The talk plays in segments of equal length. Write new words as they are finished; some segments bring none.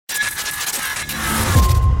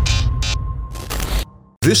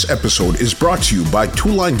This episode is brought to you by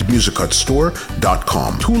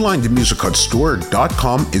TwoLineDMusicHutStore.com.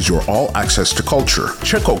 TwoLineDMusicHutStore.com is your all-access to culture.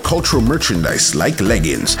 Check out cultural merchandise like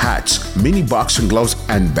leggings, hats, mini boxing gloves,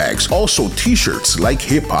 and bags. Also t-shirts like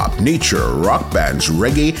hip-hop, nature, rock bands,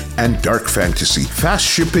 reggae, and dark fantasy. Fast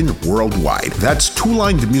shipping worldwide. That's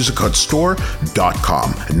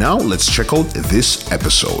TwoLineDMusicHutStore.com. Now let's check out this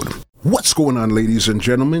episode. What's going on, ladies and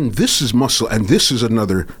gentlemen? This is Muscle, and this is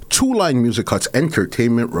another Two Line Music Hut's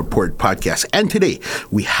Entertainment Report podcast. And today,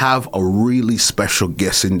 we have a really special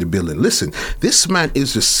guest in the building. Listen, this man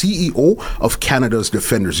is the CEO of Canada's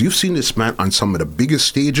Defenders. You've seen this man on some of the biggest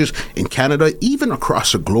stages in Canada, even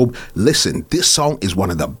across the globe. Listen, this song is one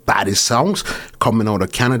of the baddest songs coming out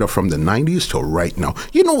of Canada from the 90s till right now.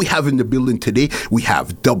 You know, we have in the building today, we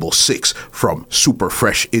have Double Six from Super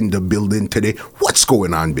Fresh in the building today. What's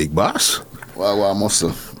going on, big boss? Well,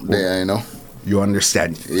 Muscle, there, you know. You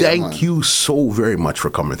understand. Yeah, Thank you so very much for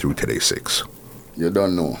coming through today, Six. You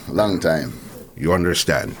don't know. Long time. You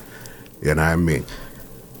understand. You know what I mean?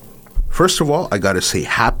 First of all, I got to say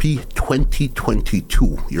happy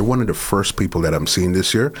 2022. You're one of the first people that I'm seeing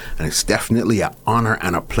this year, and it's definitely an honor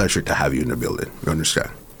and a pleasure to have you in the building. You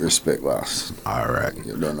understand? Respect, boss. All right.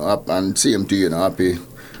 You don't know. And same to you, happy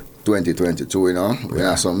 2022, you know. We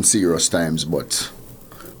have some serious times, but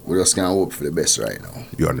we just can't hope for the best right now.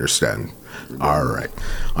 You understand? All right.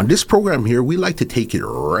 On this program here, we like to take it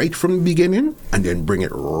right from the beginning and then bring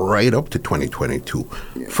it right up to 2022.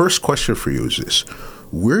 Yeah. First question for you is this.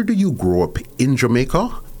 Where do you grow up in Jamaica,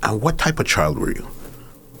 and what type of child were you?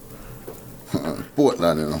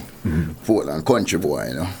 Portland, you know. Mm-hmm. Portland, country boy,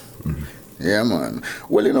 you know. Mm-hmm. Yeah, man.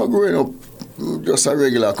 Well, you know, growing up, just a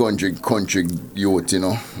regular country youth, you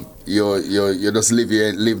know. You just live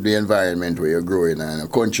the environment where you're growing in,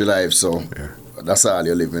 country life, so that's all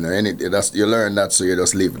you live in. You learn that, so you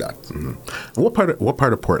just live that. Mm-hmm. What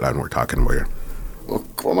part of Portland we're talking about here? Well,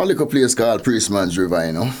 from a little place called Priestman's River,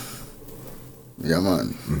 you know. Yeah,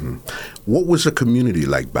 man. Mm-hmm. What was the community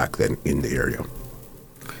like back then in the area?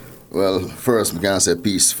 Well, first we can say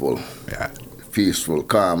peaceful. Yeah. Peaceful,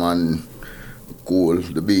 calm and cool,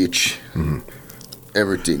 the beach. Mm-hmm.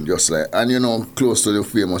 Everything, just like, and you know, close to the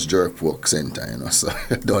famous Jerk Pork Center, you know, so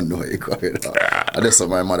I don't know where you call it. And that's where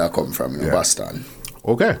my mother come from, you know, Boston.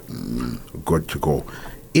 Okay. Good to go.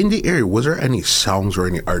 In the area, was there any songs or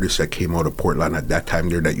any artists that came out of Portland at that time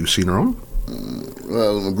there that you seen around?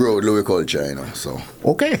 Well, I grew with Louis Culture, you know, so.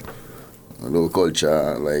 Okay. Louis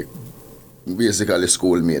Culture, like, basically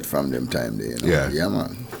schoolmate from them time there, you know. Yeah. Yeah,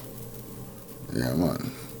 man. Yeah,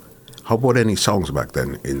 man. How about any songs back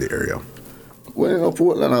then in the area? Well, you know,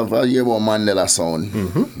 Portland, I hear about Mandela sound.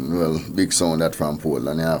 Mm-hmm. Well, big sound that from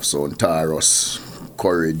Portland. You have sound, Taros,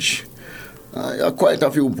 Courage. Quite a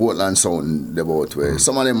few Portland sound about where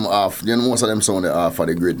some of them off, you know, most of them sound are off of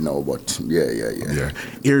the grid now, but yeah.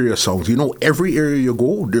 Area songs. You know, every area you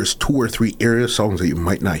go, there's 2 or 3 area songs that you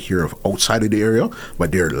might not hear of outside of the area,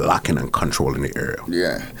 but they're locking and controlling the area.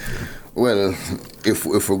 Yeah. Well, if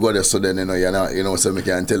we go there, so then, you know, so we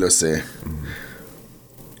can tell us, say,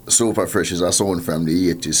 Super Fresh is a sound from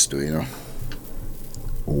the 80s too, you know.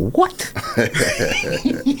 What?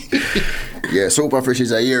 Yeah, Super Fresh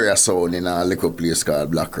is a area sound in a little place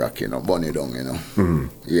called Black Rock, you know, Bunny Down, you know. Mm-hmm.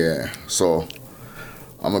 Yeah, so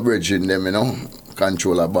I'm a bridge in them, you know,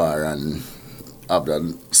 control a bar and have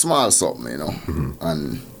that small something, you know. Mm-hmm.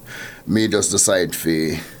 And me just decide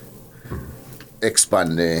to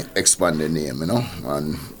expand the name, you know,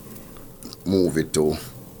 and move it to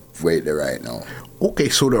where it right now. Okay,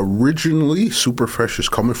 so originally Super Fresh is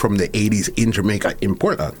coming from the 80s in Jamaica, in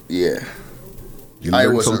Portland. Yeah. I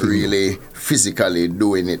wasn't really physically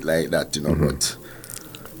doing it like that, you know, but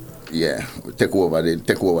yeah, take over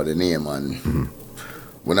the name and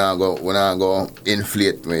when I go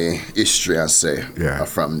inflate my history and say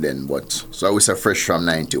from then, but so I was a Fresh from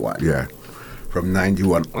 91. Yeah. From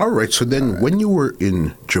 91. All right, so then when you were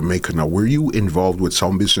in Jamaica now, were you involved with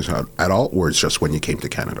sound business at all, or it's just when you came to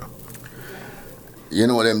Canada? You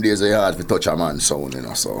know, them days are hard to touch a man's sound, you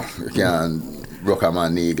know, so you can't rock a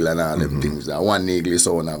man eagle and all them things. That one eagle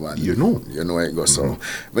sound of man. You know it goes. So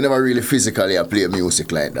we never really physically play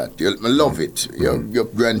music like that. I love it. Your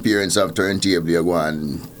grandparents have turntable, you go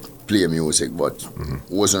and play music, but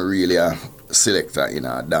wasn't really a selector in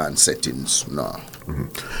a dance settings, no.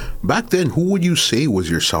 Back then, who would you say was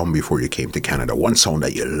your sound before you came to Canada? One sound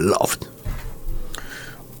that you loved?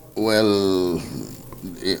 Well,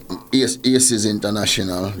 Aces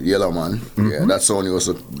International, Yellow Man. Mm-hmm. Yeah, that sound was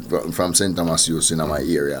from St. Thomas used in my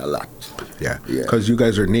area a lot. Yeah, because you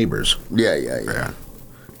guys are neighbors. Yeah,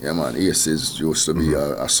 man, Aces used to be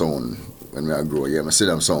a sound when we grew. Yeah, I see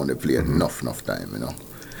them sound they played enough time, you know.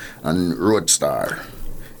 and Roadstar,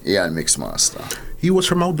 and Mixmaster. He was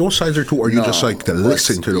from out those sides or too, or you just like to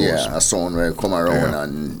listen to those? Yeah, a sound where come around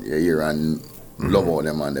and you hear and love all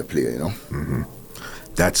them and they play,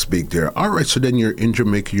 That's big there. All right, so then you're in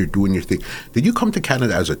Jamaica, you're doing your thing. Did you come to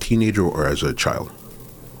Canada as a teenager or as a child?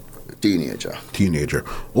 Teenager.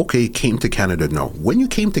 Okay, came to Canada now. When you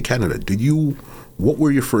came to Canada, what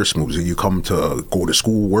were your first moves? Did you come to go to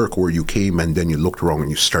school, work, or you came and then you looked around and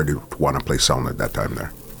you started to want to play sound at that time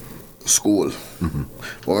there? School.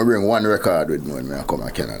 But I bring one record with me when I come to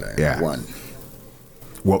Canada. Yeah. One.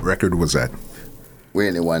 What record was that?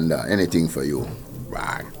 Winnie Wonder, Anything for You.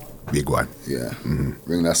 Right. Big one. Yeah.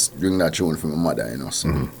 Bring that tune from my mother,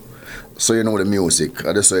 so. So you know the music,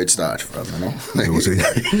 that's where it starts from,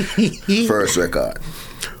 First record.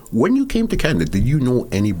 When you came to Canada, did you know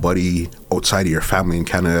anybody outside of your family in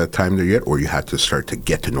Canada at the time there yet, or you had to start to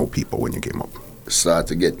get to know people when you came up? Start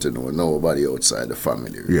to get to know nobody outside the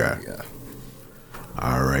family. Really. Yeah.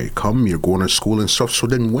 All right, you're going to school and stuff. So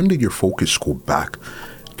then when did your focus go back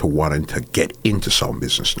to wanting to get into sound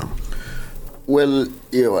business now? Well,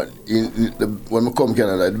 you know what? When I come to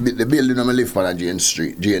Canada, the building I live on Jane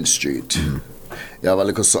Street. You have a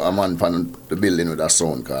little man on the building with a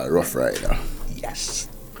sound called Rough Rider. Yes.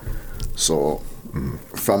 So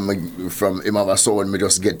from him have a sound, me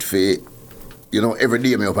just get for, every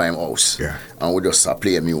day me up at him house. Yeah. And we just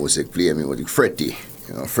play music. Fretty,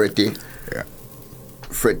 Fretty. Yeah.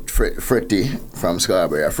 Fretty from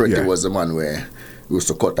Scarborough. Fretty was the man where we used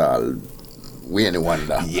to cut all Winnie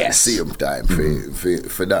Wonder at the same time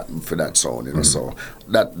for that sound, So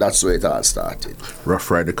that's where it all started. Rough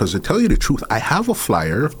Rider, because to tell you the truth, I have a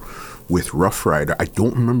flyer with Rough Rider. I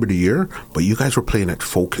don't remember the year, but you guys were playing at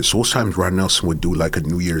Focus. Those times Ron Nelson would do like a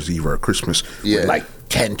New Year's Eve or a Christmas with like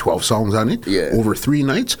 10, 12 songs on it over 3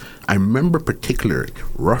 nights. I remember particularly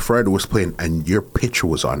Rough Rider was playing and your picture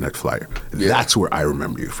was on that flyer. That's where I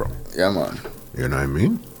remember you from. Yeah, man. You know what I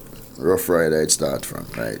mean? Rough Rider, it started from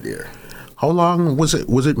right there. How long was it?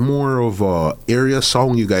 Was it more of a area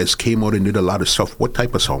song? You guys came out and did a lot of stuff. What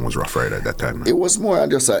type of song was Rough Rider at that time? It was more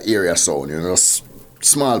just an area sound,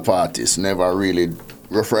 small parties.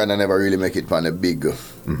 Rough Rider never really make it on the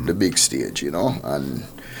big stage, and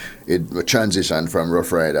it transitioned from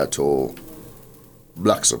Rough Rider to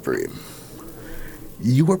Black Supreme.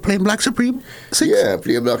 You were playing Black Supreme? Yeah,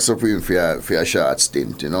 play Black Supreme for a short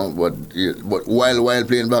stint, But while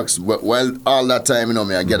playing while all that time,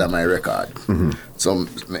 me I get on my record. So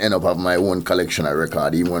I end up having my own collection of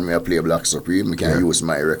record. Even when I play Black Supreme, I can use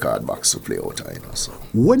my record box to play out, So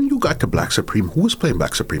when you got to Black Supreme, who was playing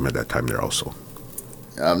Black Supreme at that time there also?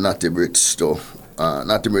 Natty Brits too.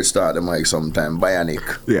 Natty Brits started the mic sometime.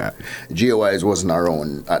 Bionic. Yeah. G.O.I.s wasn't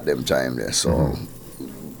around at them time there, so.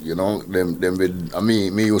 Them with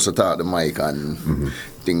me used to talk the mic and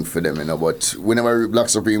thing for them, But Black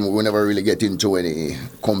Supreme, we never really get into any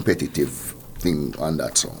competitive thing on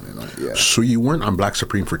that song, Yeah. So you weren't on Black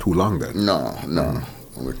Supreme for too long then? No.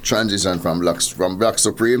 We transitioned from Black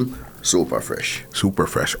Supreme, Super Fresh. Super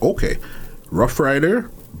Fresh. Okay. Rough Rider,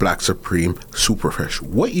 Black Supreme, Super Fresh.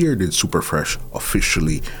 What year did Super Fresh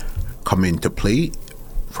officially come into play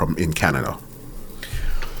in Canada?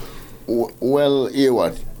 Well,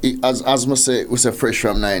 as I say, we say fresh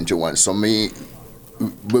from 91. So me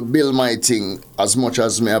build my thing as much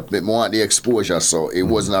as me want the exposure. So it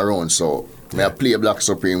wasn't around. So I play Black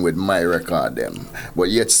Supreme with my record them, but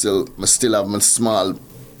yet still have my small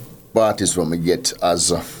parties when me get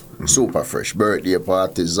as Super Fresh birthday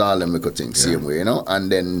parties, all them make a thing same way,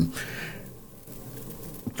 and then.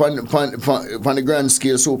 On the grand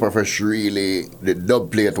scale, Super Fresh really, the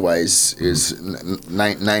dub plate wise is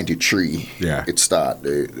 93. Yeah. It start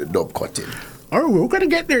the dub cutting. All right, we're going to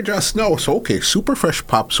get there just now. So, okay, Super Fresh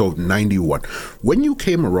pops out 91. When you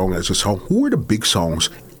came around as a song, who were the big songs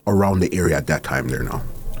around the area at that time there now?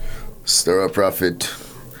 Stir Prophet,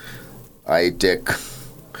 High Tech,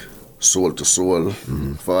 Soul to Soul,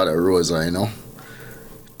 Father Rosa,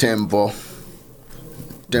 Tempo.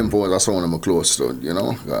 Tempo was a sound I'm close to,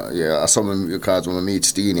 because when I meet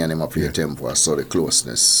Steenie and him play Tempo, I saw the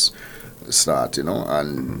closeness start, and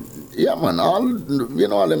man, all them,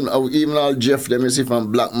 even all Jeff, them is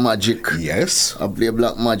from Black Magic. Yes. I play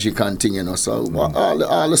Black Magic and thing, so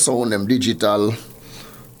all the sound, them digital.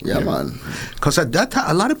 Yeah, man. Because at that time,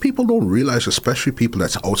 a lot of people don't realize, especially people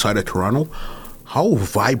that's outside of Toronto, how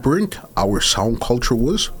vibrant our sound culture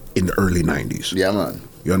was in the early 90s. Yeah, man.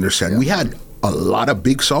 You understand? We had a lot of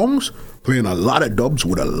big songs, playing a lot of dubs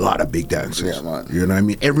with a lot of big dances. Yeah, man. You know what I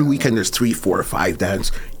mean? Every weekend there's 3, 4, 5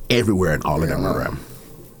 dance everywhere, and all of them are around.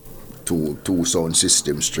 two sound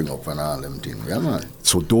systems string up and all them things. Yeah, man.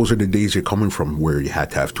 So those are the days you're coming from where you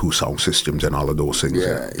had to have 2 sound systems and all of those things.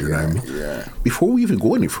 Yeah, you know what I mean? yeah. Before we even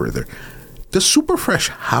go any further, does Superfresh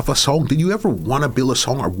have a song? Did you ever want to build a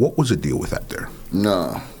song, or what was the deal with that there?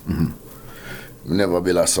 No. We never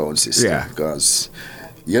build a sound system. Yeah. Because,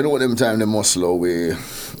 you know, them time the muscle, we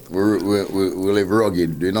live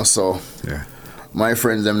rugged, you know, so... Yeah. My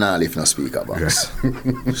friends, them now live in a speaker box.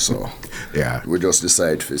 Yeah. So, yeah. we just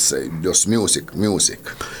decide to say, just music.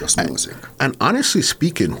 And honestly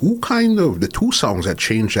speaking, who kind of, the 2 songs that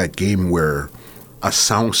changed that game where a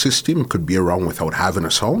sound system could be around without having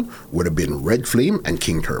a sound would have been Red Flame and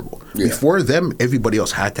King Turbo. Yeah. Before them, everybody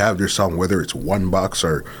else had to have their song, whether it's $1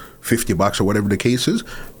 or $50 or whatever the case is.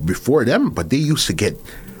 Before them, but they used to get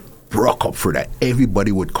broke up for that.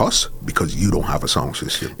 Everybody would cuss because you don't have a sound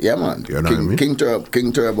system. Yeah, man. You know what I mean?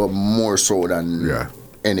 King Turbo more so than Yeah.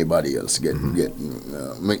 anybody else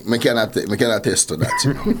me cannot attest to that,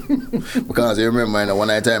 you know. Because I remember, you know,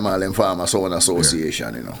 one time all them Farmer Sound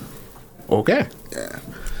Association, you know. Okay. Yeah.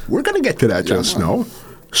 We're going to get to that just now.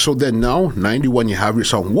 So then now, 91, you have your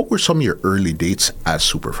song. What were some of your early dates as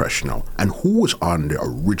Superfresh now? And who was on the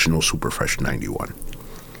original Superfresh 91?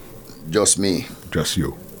 Just me. Just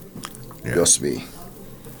you. Yeah. Just me.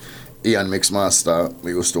 Ian Mixmaster,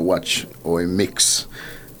 we used to watch or he mix.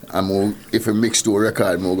 And if we mix 2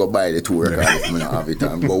 records, we'll go buy the 2 records if we don't have it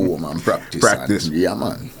and go home and practice. And, yeah,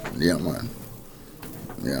 man.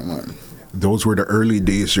 Those were the early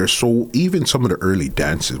days there. So even some of the early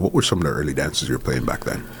dances, what were some of the early dances you were playing back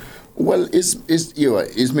then? Well, it's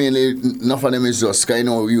mainly, enough of them is just kind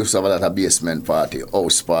of, we used to have a lot of basement party,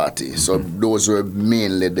 house party. So those were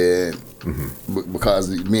mainly because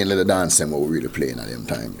mainly the dancing what we really playing at them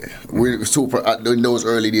time there. In those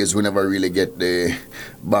early days, we never really get the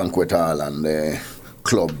banquet hall and the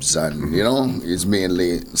clubs and, you know, it's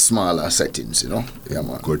mainly smaller settings, you know. Yeah,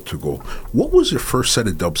 man. Good to go. What was your first set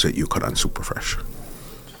of dubs that you cut on Superfresh?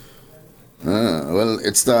 Well,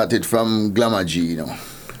 it started from Glamour G, you know.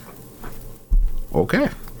 Okay.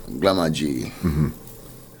 Glamour G.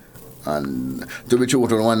 And to be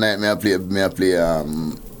truthful, one night I play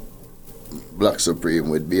Black Supreme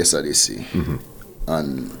with Bass Odyssey.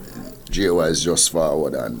 And J was just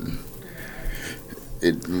forward, and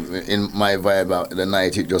in my vibe the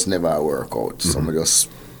night it just never work out. So I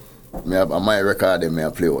have on my record I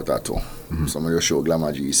play out that too. So I just show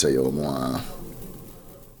Glamour G say yo I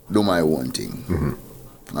do my own thing.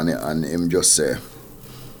 And him just say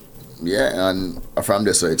yeah, and from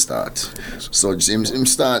there so it start. So him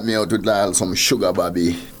start me out with like some Sugar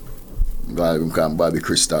Bobby. God, we call him Bobby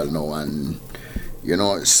Crystal now, and you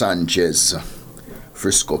know Sanchez,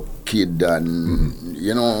 Frisco Kid, and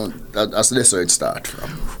you know that's where it start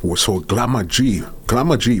from. So Glamour G,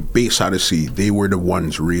 Bass Odyssey, they were the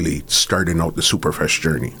ones really starting out the Superfresh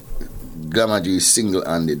journey. Glamour G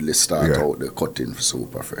single-handedly start out the cutting for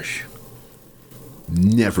Superfresh.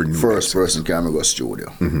 Never knew. First person camera go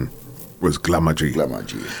studio. Was Glamour G. Glamour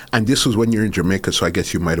G. And this was when you're in Jamaica, so I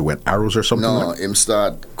guess you might have went Arrows or something. No, him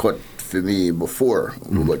start cut for me before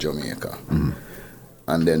we go Jamaica.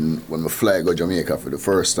 And then when we fly go Jamaica for the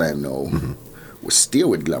first time now, we stay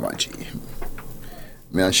with Glamour G.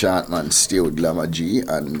 Me and Shotman stay with Glamour G,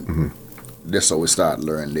 and that's how we start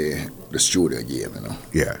learning the studio game, you know.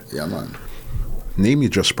 Yeah, man. Name you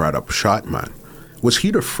just brought up, Shotman. Was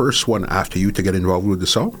he the first one after you to get involved with the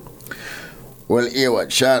song? Well, yeah, what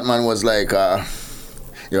Shotman was like,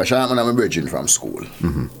 Shotman I'm a virgin from school.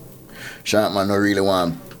 Shotman don't really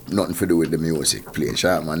want nothing to do with the music playing.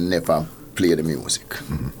 Shotman never play the music.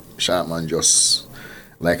 Shotman just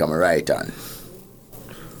like I'm a right hand.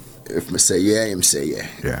 If me say yeah, him say yeah.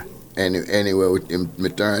 Yeah. Anyway, with him, me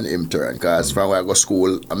turn, him turn. Cause from where I go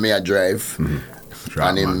school, I may drive,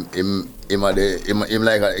 and him like a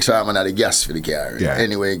Shotman at the gas for the car. Yeah.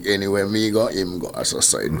 Anyway, me go, him go. That's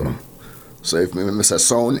how it go. So if me say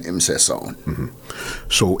sound, him say sound.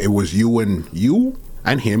 So it was you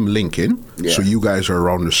and him linking. Yeah. So you guys are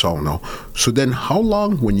around the song now. So then how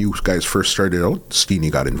long, when you guys first started out, Steenie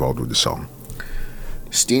got involved with the song?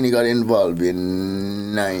 Steenie got involved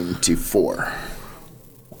in 94.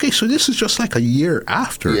 Okay, so this is just like a year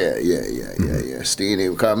after. Yeah.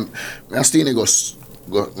 Steenie go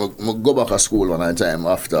back to school one time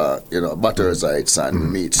after, you know, Butters Heights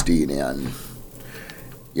and meet Steenie, and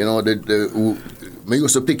you know, me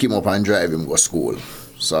used to pick him up and drive him to school.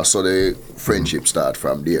 So the friendship start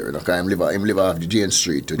from there. You know, cause him live off the Jane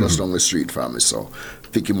Street, just down the street from me. So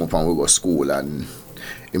pick him up and we go to school, and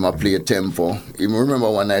him a play Tempo. Remember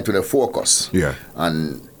one night with the Focus. Yeah.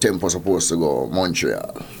 And Tempo supposed to go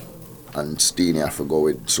Montreal. and Steenie have to go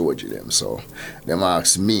with Soji them. So them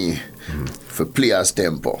ask me for play as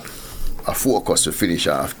tempo. I focus to finish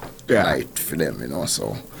off night for them, you know,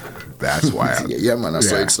 so that's wild. yeah, man.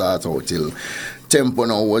 So it started out till tempo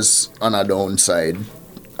now was on a downside,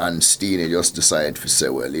 and Steenie just decided to say,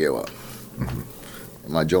 well, yeah, what?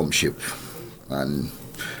 My jump ship, and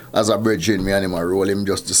as a bridging me and him a roll, him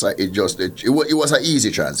just decided it was an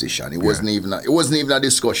easy transition. It wasn't even a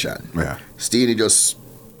discussion. Yeah, Steenie just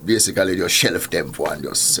basically just shelf tempo and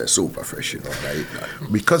just say super fresh, you know.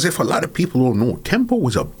 Like, because if a lot of people don't know, tempo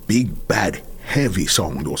was a big bad heavy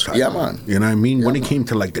song those times. Yeah, man. You know what I mean? Yeah, when it came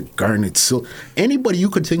to like the Garnet Silk, anybody you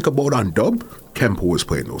could think about on dub, Tempo was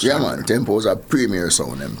playing those. Yeah, man. Tempo was a premier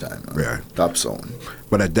sound them time. Man. Yeah, top sound.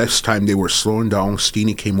 But at this time they were slowing down.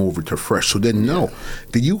 Steenie came over to Fresh. So then now,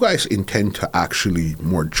 did you guys intend to actually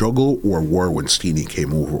more juggle or war when Steenie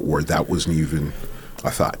came over, or that wasn't even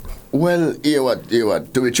a thought? Well, hear what.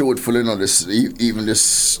 To be truthful, you know,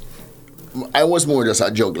 this, I was more just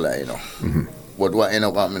a juggler, you know. Mm-hmm. But what ended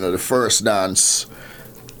up happening, you know, the first dance,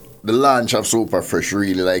 the launch of Super Fresh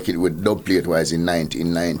really like it with dubplate wise in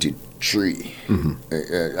 1993,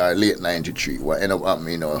 late 93. What ended up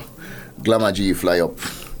happening, you know, Glamour G fly up.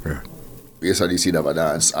 Yeah. SRDC have a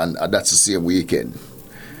dance, and that's the same weekend.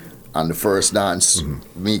 And the first dance,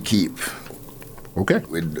 me keep. Okay.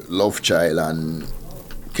 With Love Child and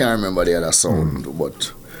can't remember the other sound,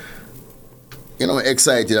 but you know,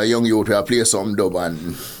 excited a young youth will play some dub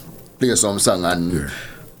and play some song and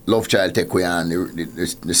Love Child take away and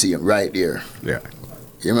the same right there. Yeah.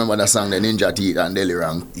 You remember that song, the Ninja Teeth and Deli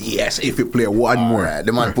Rank? Yes, if you play one more. Right.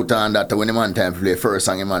 The man put on that when the man time to play first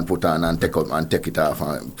song, the man put on and take up and take it off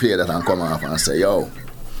and play that and come off and say, yo,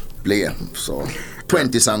 play. So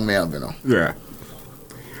 20 song me have, you know. Yeah.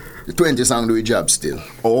 The 20 song do a job still.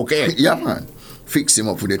 Okay. Yeah, man. Fix him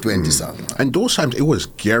up with the 20 song. Man. And those times, it was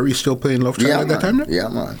Gary still playing Love Child at that time? Yeah,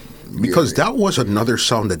 man. Because that was another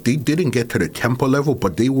sound that they didn't get to the tempo level,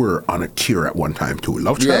 but they were on a tier at one time too.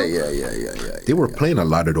 Love Child? Yeah. They were playing a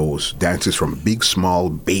lot of those dances from big, small,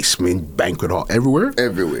 basement, banquet hall, everywhere?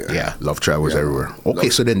 Everywhere. Yeah, Love Child was everywhere. Okay,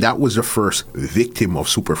 so then that was the first victim of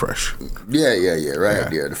Super Fresh. Yeah, right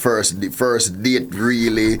there. The first date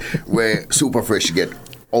really where Super Fresh get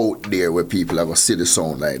out there where people are going to see the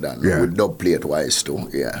sound like that. Yeah. With dub plate wise too,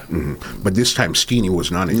 yeah. Mm-hmm. But this time Steenie was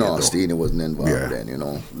not in it. No, Steenie wasn't involved then, you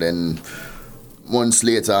know. Then months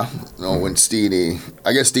later, you know, when Steenie,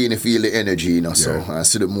 I guess Steenie feel the energy, you know, so I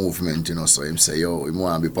see the movement, you know, so him say, yo, he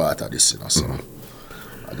want to be part of this, you know, so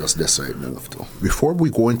I just decide to move too. Before we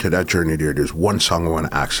go into that journey there's one song I want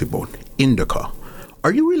to ask you about, Indica.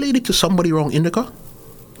 Are you related to somebody around Indica?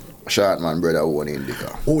 Shortman brother who own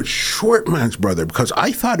Indica. Oh, it's Shortman's brother, because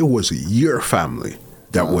I thought it was your family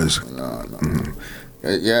that was... No.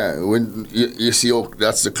 Yeah, when you see,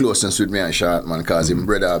 that's the closeness with me and Shortman, because him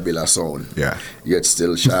brother build a sound. Yeah. Yet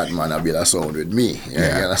still Shortman build a sound with me.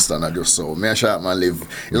 Yeah. You understand? I just so me and Shortman live.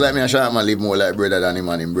 It's like me and Shortman live more like brother than him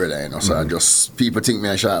and him brother, you know. So I just, people think me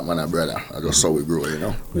and Shortman are brother. I just saw we grow, you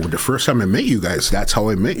know. Well, the first time I met you guys, that's how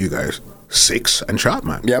I met you guys. Six and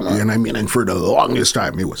Shotman. Yeah, man. You know what I mean? And for the longest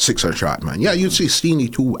time, it was Six and Shotman. Yeah, you'd see Steenie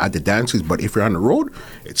too at the dances, but if you're on the road,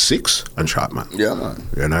 it's Six and Shotman. Yeah, man.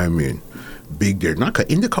 You know what I mean? Big there. Naka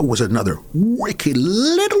Indica was another wicked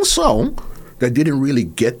little song that didn't really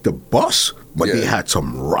get the bus, but they had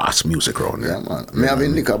some Ross music around there. Yeah, man. Me have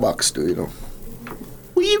Indica box too, you know.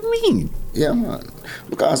 What do you mean? Yeah, man.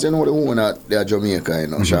 Because you know the woman that they're Jamaica, you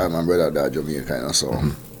know. Shotman brother, they're Jamaica, you know. So,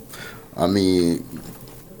 I mean,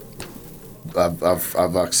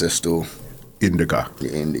 I've access to Indica.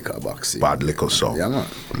 The Indica box. Bad little song. Yeah, man.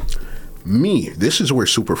 Me, this is where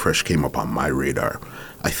Super Fresh came up on my radar.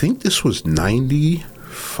 I think this was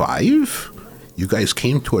 95. You guys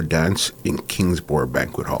came to a dance in Kingsborough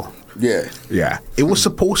Banquet Hall. Yeah. Yeah. It was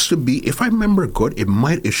supposed to be, if I remember good,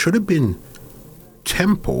 it should have been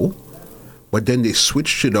Tempo, but then they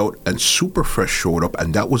switched it out and Super Fresh showed up,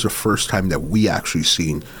 and that was the first time that we actually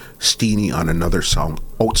seen Steenie on another song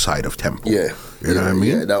outside of Tempo. Yeah. You know what I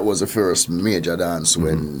mean? Yeah, that was the first major dance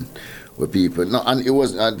when people, no, and it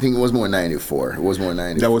was, I think it was more 94. It was more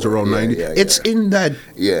 94. That was around 90. It's in that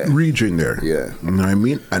region there. Yeah. You know what I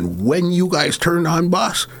mean? And when you guys turned on,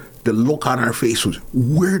 boss, the look on our face was,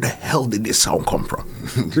 where the hell did this sound come from?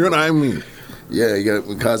 You know what I mean? Yeah,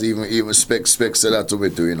 because even Spec said that to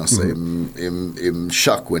me too, you know, so him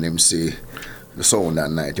shocked when him see the sound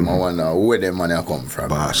that night. Him wonder where the money come from.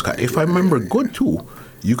 Boss, if I remember good too,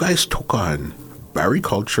 you guys took on Barry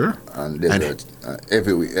Culture and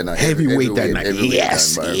heavyweight that night.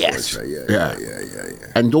 Yes. Yeah.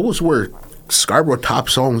 And those were Scarborough top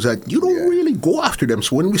songs that you don't really go after them.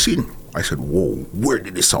 So when we seen I said, whoa, where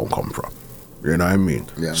did this sound come from? You know what I mean?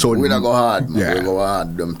 Yeah, so we don't go hard, man. Yeah. We go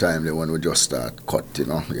hard them time when we just start cut, you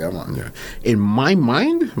know. Yeah, man. Yeah. In my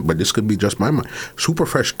mind, but this could be just my mind,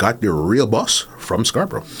 Superfresh got their real boss from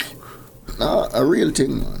Scarborough. A real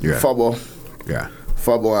thing, man. Yeah. Fabo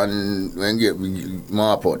and get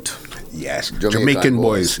Marpot. Yes, Jamaican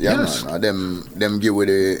boys. Yeah, yes. man. Them give with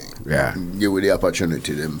the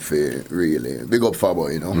opportunity them for really big up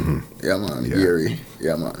Fabo, you know. Mm-hmm. Yeah, man. Yeah. Gary.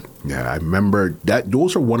 Yeah, man. Yeah, I remember that.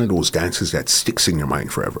 Those are one of those dances that sticks in your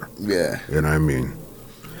mind forever. Yeah. You know what I mean?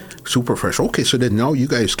 Superfresh. Okay, so then now you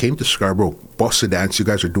guys came to Scarborough, busted dance. You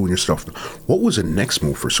guys are doing your stuff. What was the next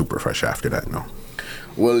move for Superfresh after that? Now.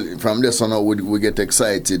 Well, from this on, we get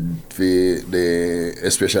excited for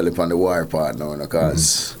especially from the war part now,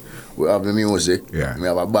 because we have the music. Yeah. We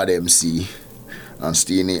have a bad MC, and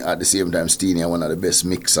Steenie at the same time. Steenie are one of the best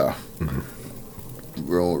mixer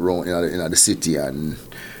around in the city, and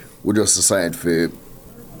we just decided for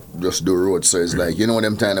just do road. So it's like, you know,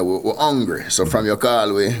 them time that we're hungry. So from your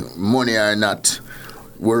call, money or not,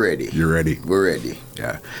 we're ready. You're ready. We're ready.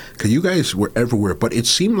 Yeah. Because you guys were everywhere, but it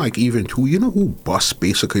seemed like even too, you know who bust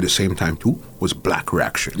basically the same time too? Was Black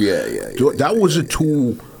Reaction. Yeah. That was the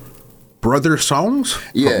two brother songs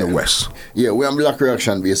from the West. Yeah, we have Black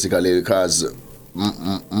Reaction basically because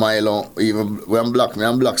Milo, even when Black, me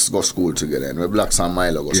and Blacks go school together, and we Blacks and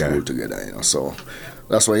Milo go school together, you know, so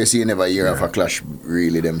that's why you see never hear of a clash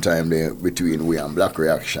really them time there between we and Black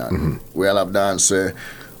Reaction. We all have dance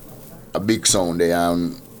a big sound there,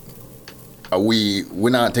 and we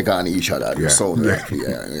not take on each other. The sound,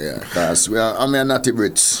 because Natty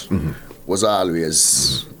Brits was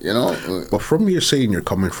always, you know. But from you're saying you're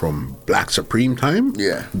coming from Black Supreme time,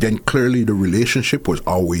 then clearly the relationship was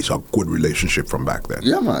always a good relationship from back then.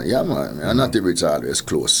 Yeah, man. And Natty Brits always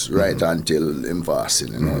close, right until him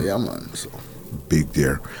passing, you know. Yeah, man. So. Big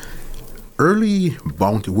there. Early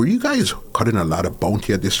Bounty, were you guys cutting a lot of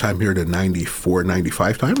Bounty at this time here, the 94,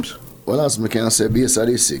 95 times? Well, as I can say,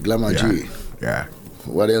 BSRDC, Glamour G. Yeah.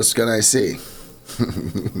 What else can I say?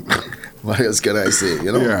 What else can I say?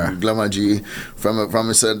 You know, Glamour G,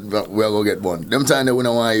 from said, we're going to get one. Them time that we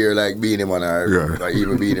don't want to hear like Beanie Man or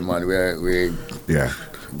even Beanie Man,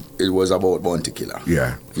 it was about Bounty Killer.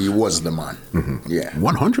 Yeah. He was the man. Yeah.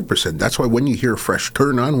 100%. That's why when you hear Fresh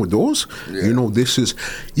Turn On with those, you know,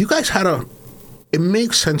 you guys had it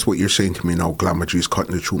makes sense what you're saying to me now, Glamour G's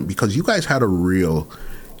cutting the tune, because you guys had a real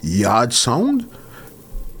yard sound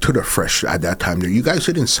to the Fresh at that time there. You guys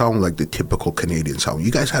didn't sound like the typical Canadian sound.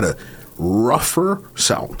 You guys had a rougher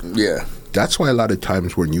sound. Yeah. That's why a lot of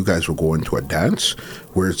times when you guys will go into a dance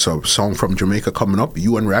where it's a song from Jamaica coming up,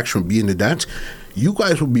 you and Reaction will be in the dance, you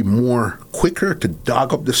guys will be more quicker to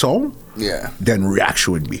dog up the song than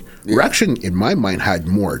Reaction would be. Reaction, in my mind, had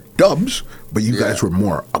more dubs, but you guys were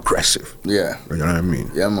more aggressive. Yeah. You know what I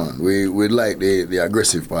mean? Yeah, man. We like the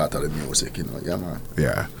aggressive part of the music, you know. Yeah, man.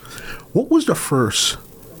 Yeah. What was the first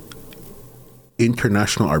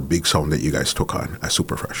international or big sound that you guys took on at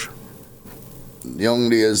Superfresh? Young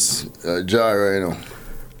days, Jaro, you know.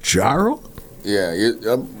 Jaro?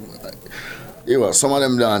 Yeah, some of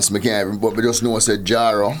them dance, but we just know I said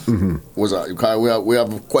Jaro was because we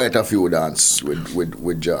have quite a few dance with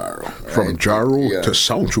Jaro. Right? From Jaro to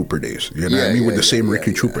Sound Trooper days, you know what I mean, with the same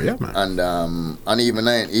Ricky Trooper, man. And even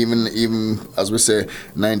as we say,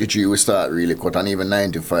 93 we start really cut, and even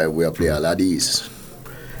 95 we play all of these.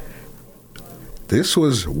 This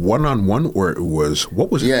was one-on-one, or it was,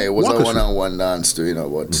 what was it? Yeah, it was a one-on-one dance too, you know,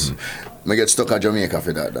 but I get stuck at Jamaica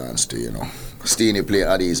for that dance too, you know. Steenie play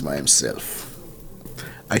Addies by himself.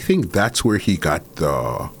 I think that's where he got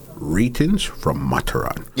the ratings from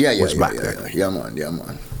Mataran. Yeah,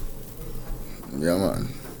 man.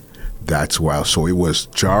 That's wild. So it was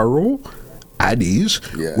Jaro, Addies.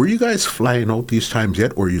 Yeah. Were you guys flying out these times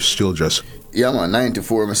yet, or you still just... Yeah, man,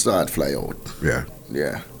 94 I start fly out. Yeah.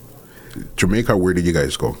 Yeah. Jamaica, where did you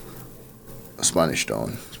guys go? Spanish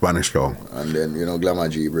Town. And then, you know, Glamour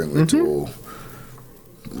G bring me to,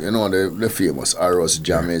 you know, the famous Arrows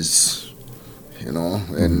Jammies, you know,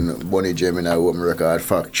 and Bonnie Gemini Open Record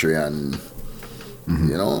Factory, and,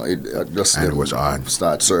 you know, it was on.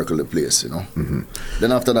 Start circle the place, you know.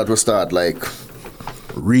 Then after that we start like...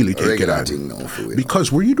 really take it on.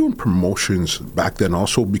 Because were you doing promotions back then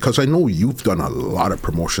also? Because I know you've done a lot of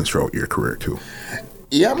promotions throughout your career too.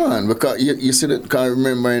 Yeah, man, because you see that, can't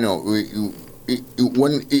remember, you know,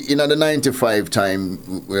 when in the 95 time,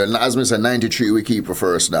 as I said, 93 we keep a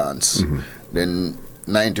first dance. Then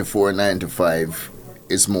 94, 95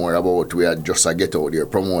 is more about we had just a get out there,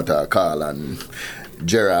 promoter Carl and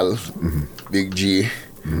Gerald, Big G.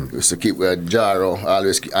 Used to keep Jaro,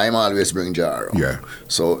 I'm always bring Jaro. Yeah.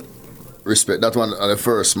 So respect. That one, the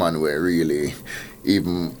first man where really,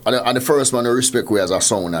 even, and the first man I respect we as a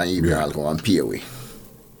sound and even alcohol and pay we.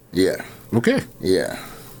 Yeah. Okay. Yeah.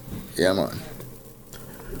 Yeah, man.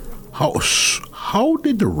 How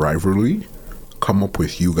did the rivalry come up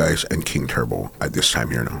with you guys and King Turbo at this time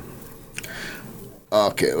here now?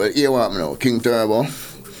 Okay, well, here what now. King Turbo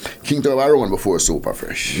I run before Super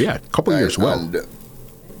Fresh. Yeah, a couple years well. And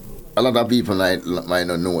a lot of people might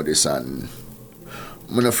not know this, and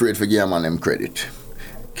I'm not afraid to give a man them credit.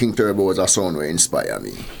 King Turbo was a sound that inspired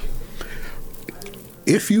me.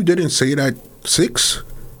 If you didn't say that, Six,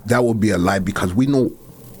 that would be a lie, because we know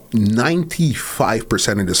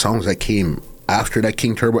 95% of the sounds that came after that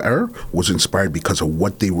King Turbo era was inspired because of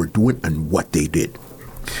what they were doing and what they did.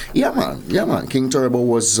 Yeah, man. King Turbo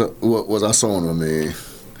was a sound that me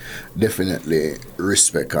definitely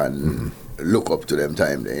respect and look up to them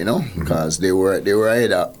time there, you know, because they were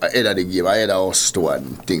ahead of the game, ahead of us to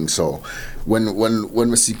and things. So when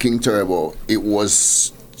we see King Turbo, it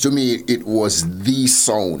was, to me, it was the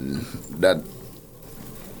sound that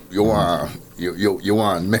you want. You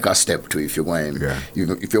want to make a step to if you're going. Yeah.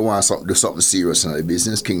 If you want to do something serious in the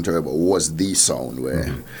business, King Turbo was the sound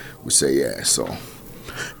where we say yeah. So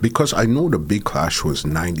because I know the big clash was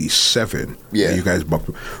 97. Yeah. You guys bumped.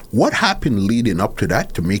 What happened leading up to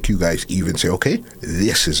that to make you guys even say, okay,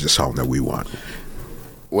 this is the sound that we want?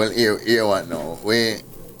 Well, here what now?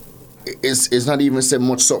 It's not even so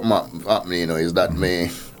much something happening, you know. Is that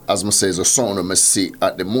me? As I say, the sound I see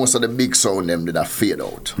at the most of the big sound them did fade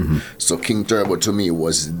out. So King Turbo to me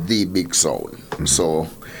was the big sound. So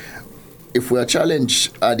if we are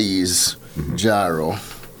challenge Addies, Jaro,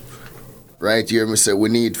 right here we say we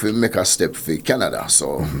need to make a step for Canada.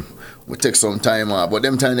 So we take some time off. But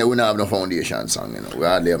them time we don't have no foundation song, you know. We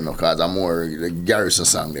hardly have no, cause I'm more the Garrison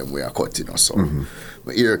song them we are cutting, you know. So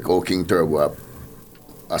but here go King Turbo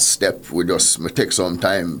a step, we take some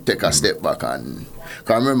time, take a step back, and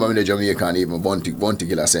cause I remember when the Jamaican even Bounty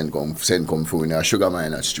Killer send come through in a Sugar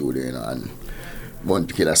Miner studio, you know, and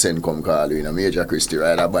Bounty Killer send come call, you know, Major Christie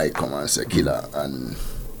ride a bike come and say Killer, and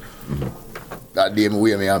that day me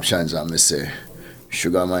weigh my options and me say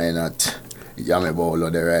Sugar Miner Yami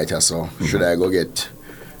Bowler the writer, so should I go get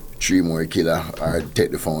 3 more Killer or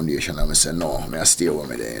take the foundation? And I say no, I stay with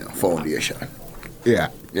me there, you know, foundation.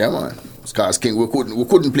 Yeah. Yeah, man. Because we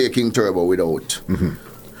couldn't play King Turbo without.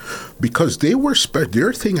 Because they were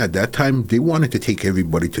their thing at that time. They wanted to take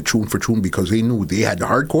everybody to tune for tune because they knew they had the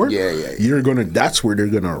hardcore. Yeah. That's where they're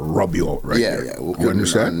gonna rub you out, right? Yeah. You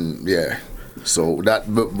understand? Yeah. So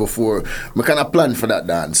that before we kind of planned for that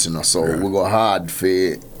dance, you know. So we go hard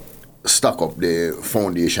for stock up the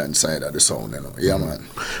foundation side of the sound, you know. Yeah, man.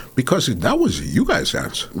 Because that was you guys'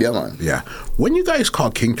 dance. Yeah, man. Yeah. When you guys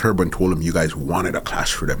called King Turbo and told him you guys wanted a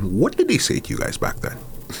clash for them, what did they say to you guys back then?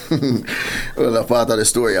 Well, a part of the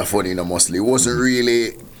story are funny, you know, mostly. It wasn't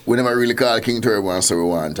really, we never really called King Turbo and say we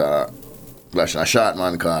want a clash. A short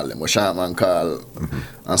man called him. A short man called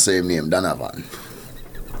and say him name Donovan.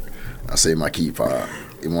 I say him he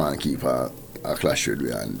want to keep a clash with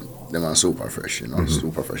me, and them are Super Fresh, you know,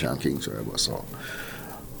 Super Fresh and King Turbo. So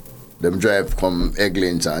them drive come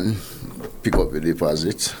Eglinton, pick up the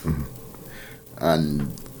deposit,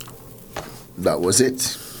 and that was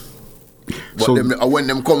it. But so when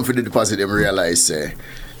them come for the deposit, them realize,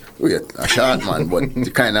 wait, a short man,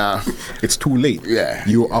 but kind of... It's too late. Yeah.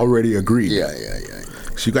 You already agreed. Yeah.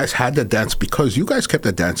 So you guys had the dance because you guys kept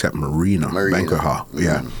the dance at Marina. Banquet Hall.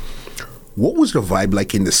 Yeah. What was the vibe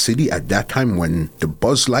like in the city at that time when the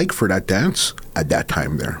buzz like for that dance at that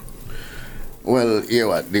time there? Well, you know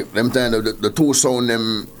what, them time the two sound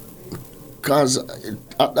them, cause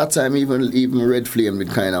at that time even Red Flame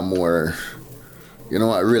did kind of more, you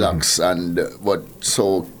know, relax and but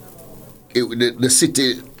so the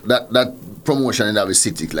city that promotion in that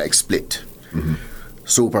city like split.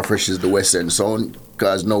 Super Fresh is the Western sound,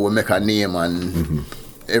 cause now we make a name and.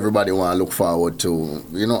 Everybody want to look forward to,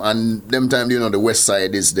 you know, and them time, you know, the West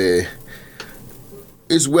Side is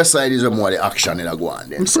West Side is more the action in a go on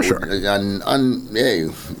then. For sure. And hey,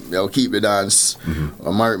 they'll keep the dance.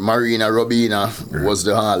 Marina Robina was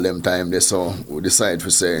the hall them time there, so we decided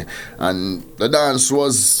to say, and the dance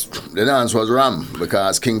was ram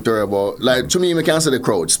because King Turbo, like to me, I can say the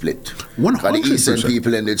crowd split. 100%. The Eastern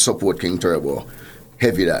people and they support King Turbo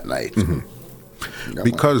heavy that night.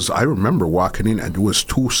 Because I remember walking in and there was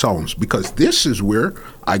 2 sounds. Because this is where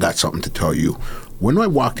I got something to tell you. When I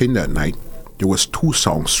walked in that night, there was 2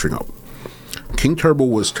 sounds string up. King Turbo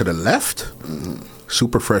was to the left.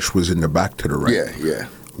 Super Fresh was in the back to the right. Yeah.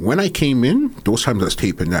 When I came in, those times I was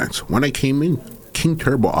tape and dance. When I came in, King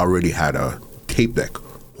Turbo already had a tape deck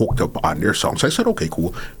hooked up on their song. So I said, okay,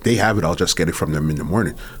 cool. They have it. I'll just get it from them in the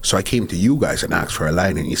morning. So I came to you guys and asked for a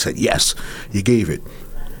line, and you said, yes, you gave it.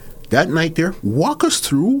 That night there, walk us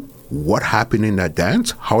through what happened in that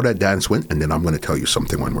dance, how that dance went, and then I'm going to tell you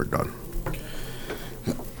something when we're done.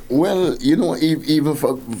 Well, you know, even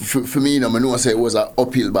for me, you know, I know I say it was an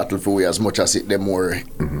uphill battle for we as much as it them more,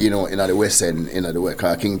 you know, in the West End, in the West.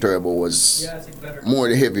 King Turbo was more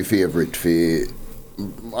the heavy favorite for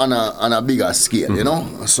on a bigger scale, you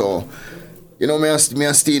know. So, you know, me and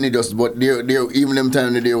Steenie just, but there even them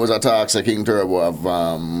time there was a talk say King Turbo of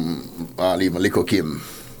even Lico Kim.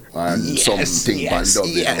 And something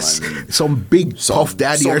some big Puff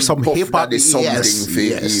Daddy or some hip hop even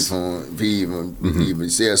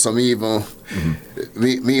say some even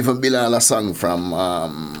me even Bilal a song from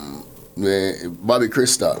Bobby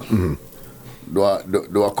Crystal do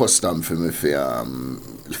a custom for me for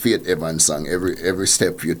Faith Evans song every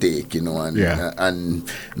step you take, you know, and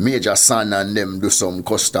Major Son and them do some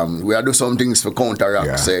custom. We do some things for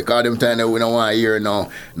counteract. Say, cause them time we don't want to hear no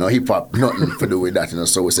hip hop, nothing to do with that, you know.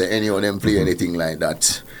 So we say any of them play anything like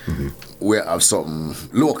that. We have something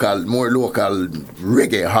more local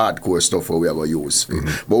reggae hardcore stuff we ever use.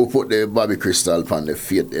 But we put the Bobby Crystal on the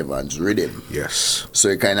Faith Evans rhythm. Yes. So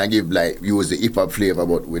it kind of give use the hip hop flavor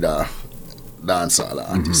but with a dancehall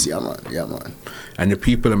artist. Yeah man. And the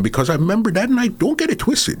people, and because I remember that night, don't get it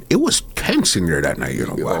twisted, it was tense in there that night, you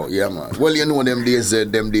know. Oh, yeah, man. Well, you know, them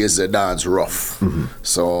days dance rough.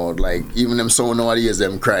 So, like, even them so nowadays,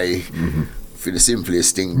 them cry for the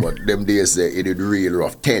simplest thing, but them days, it is real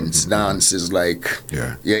rough. Tense dance is like,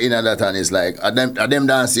 in that time, it's like, them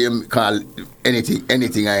dance, you call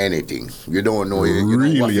anything or anything. You don't know. You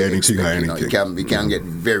really know anything or anything. You can get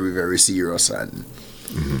very, very serious and...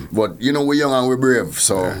 But you know, we're young and we're brave,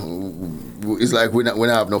 so it's like we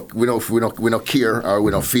don't care or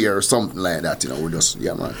we don't fear or something like that. You know, we just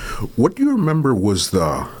man. What do you remember was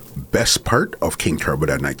the best part of King Turbo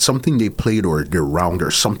that night? Something they played or their round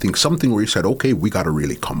or something where you said, okay, we got to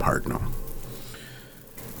really come hard now.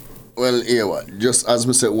 Well, just as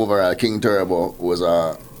I said, overall, King Turbo was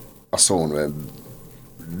a sound where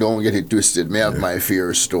don't get it twisted. Me have my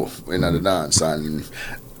fears too in the dance and.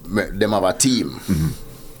 Them have a team,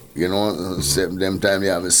 you know. Them time they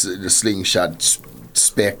have the Slingshot,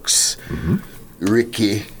 Specs,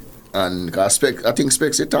 Ricky, and I think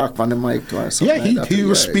Specs he talked on the mic twice. He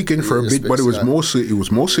was speaking for a bit, but it was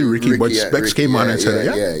mostly Ricky. But Specs came on and said,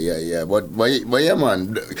 But yeah,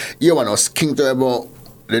 man, you want us King Turbo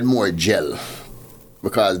did more gel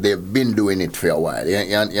because they've been doing it for a while.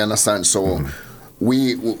 You understand? So.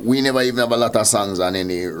 We never even have a lot of songs on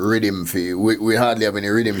any rhythm fee. We hardly have any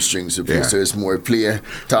rhythm strings to play, so it's more play,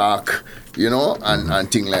 talk, you know,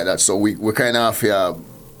 and things like that. So we kind of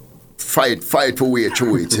fight for way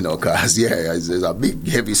through it, you know, because there's a big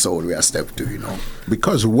heavy sound we have stepped to, you know.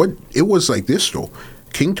 Because what it was like this though,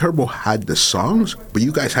 King Turbo had the songs, but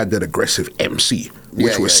you guys had that aggressive MC,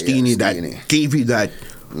 which was Steenie that gave you that.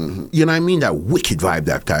 You know what I mean? That wicked vibe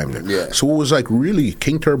that time. So it was like really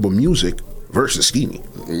King Turbo music versus Steenie.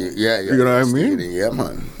 You know what I mean? Steenie, yeah,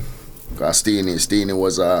 man. Because Steenie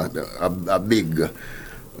was a big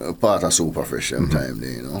part of Super Fresh time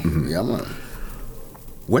there, you know. Yeah, man.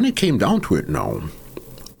 When it came down to it now,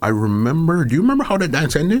 do you remember how the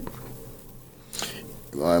dance ended?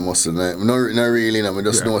 I must have not really, no. I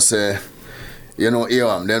just know say, you know,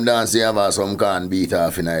 them dance they have some can beat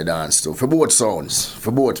off in the dance too. For both sounds,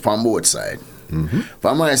 from both sides.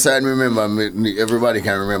 From my side, everybody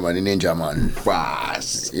can remember the Ninja Man.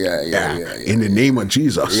 Yeah. In the name of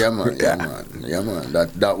Jesus. Yeah, man.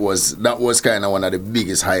 That was kind of one of the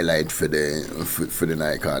biggest highlights for the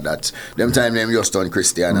night. That them time them just done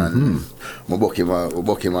Christian and we book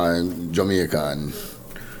him in Jamaica and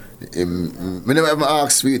me never ever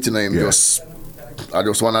asked for it, you know, him just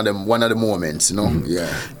one of the moments, you know.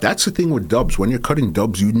 That's the thing with dubs. When you're cutting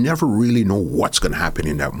dubs, you never really know what's going to happen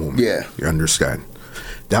in that moment. You understand?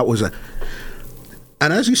 That was and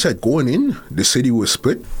as you said, going in, the city was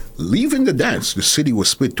split. Leaving the dance, the city was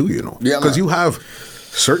split too, you know. Because you have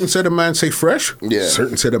certain set of man say Fresh,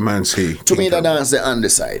 certain set of man say to me the dance they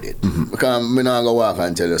undecided. Because me not go walk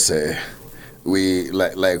and tell you say we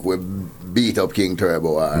like we beat up King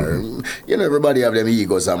Turbo or you know, everybody have them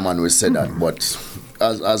egos and man will say that, but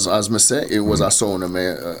as me say, it was a sound of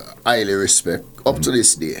me highly respect up to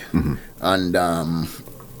this day. And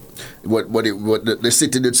the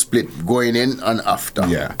city did split going in and after.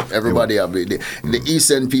 Everybody have the East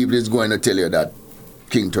End people is going to tell you that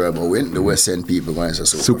King Turbo win, the West End people going to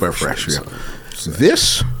say Super Fresh. So.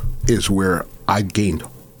 This is where I gained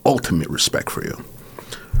ultimate respect for you.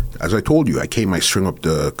 As I told you, I string up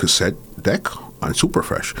the cassette deck on Super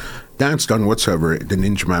Fresh. Dance Done whatsoever, the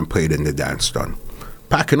Ninja Man played in the Dance Done.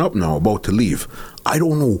 Packing up now, about to leave. I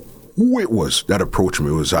don't know who it was that approached me.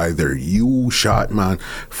 It was either you, Shotman,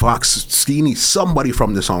 Fox, Steeny, somebody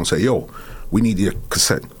from the song said, yo, we need your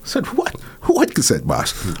cassette. I said, what? What cassette,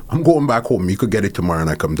 boss? I'm going back home. You could get it tomorrow and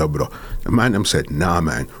I come double up. The man them said, nah,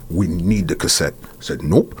 man, we need the cassette. I said,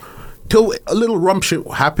 nope. Till a little rump shit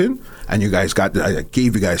happened and you guys got, I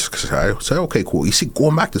gave you guys, I said, okay, cool. You see,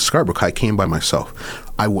 going back to Scarborough, I came by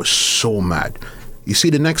myself. I was so mad. You see,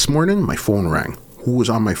 the next morning, my phone rang. Who was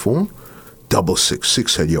on my phone?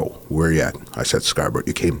 666 said, yo, where you at? I said, Scarborough.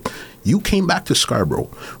 You came back to Scarborough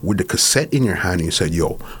with the cassette in your hand and you said,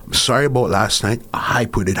 yo, I'm sorry about last night. I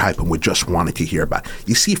put it hype and we just wanted to hear about it.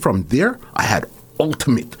 You see, from there, I had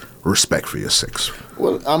ultimate respect for your Six.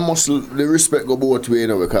 Well, the respect go both ways,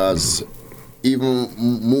 because even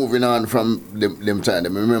moving on from them time,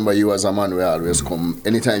 I remember you as a man, we always come,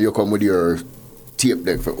 anytime you come with your tape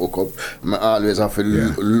deck for hook up, I always have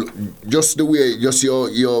to just the way, just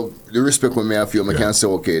the respect when me have you, I can say,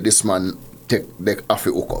 okay, this man take deck off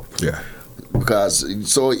the hook up. Yeah. Because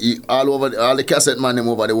so all the cassette man them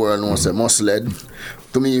over the world know say must lead.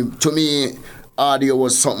 To me, audio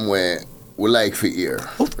was something where we like for hear,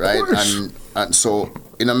 right? And so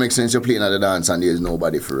it don't make sense you're playing at the dance and there's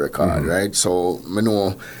nobody for record, right? So I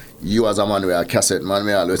know you as a man with a cassette man,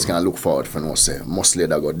 me always can look forward for no say must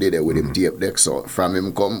lead I got did it with him tape deck. So from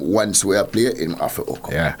him come once we play him off the hook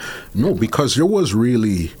up. Yeah. No, because there was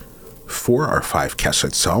really 4 or 5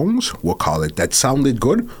 cassette songs, we'll call it, that sounded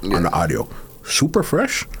good on the audio. Super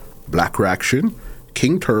Fresh, Black Reaction,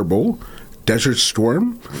 King Turbo, Desert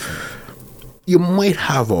Storm. You might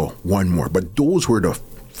have one more, but those were the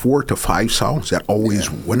 4 to 5 songs that always,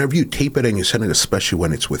 whenever you tape it and you send it, especially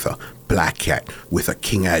when it's with a Black Cat, with a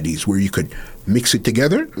King Addies, where you could mix it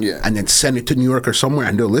together and then send it to New York or somewhere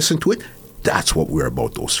and they'll listen to it. That's what we're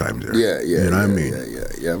about those times there. Yeah, you know what I mean?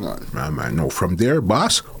 Yeah, man. Man. No, from there,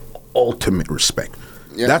 boss, ultimate respect.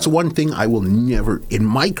 Yeah. That's one thing I will never, in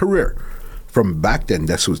my career, from back then,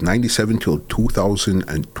 that was 97 till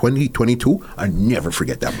 2020, 22, I never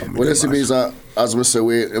forget that moment. Well, that's means as we say,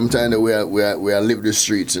 I'm telling you, we live the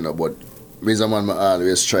streets, but me as a man, I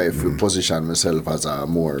always try to position myself as a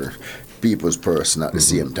more people's person at the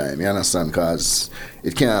same time. You understand? Because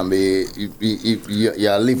it can be, you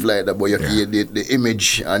live like that, but the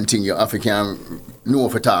image and thing, you have to know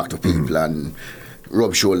if you talk to people and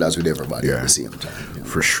rub shoulders with everybody at the same time.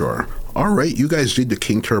 For sure. All right, you guys did the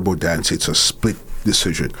King Turbo dance. It's a split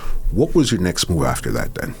decision. What was your next move after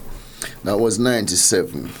that then? That was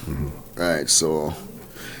 97. Right, so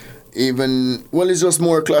it's just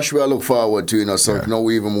more Clash we look forward to, so now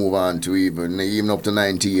we even move on to even up to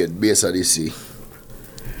 98, Bass Odyssey.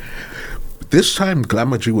 This time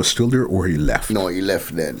Glamour G was still there or he left? No, he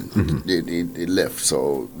left then. He left,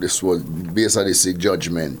 so this was Bass Odyssey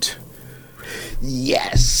Judgment.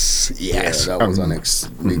 Yes. Yeah, that was our next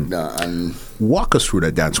big dance. And walk us through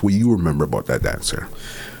that dance. What you remember about that dance, sir?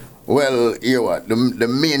 Well, you know what? The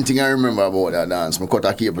main thing I remember about that dance, I cut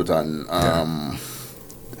a Capleton.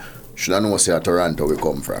 Should I know say Toronto we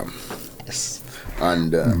come from? Yes.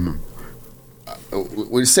 And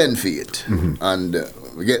we send for it, and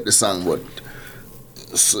we get the song, but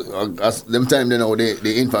as them time they know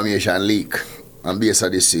the information leak and Bass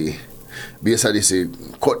Odyssey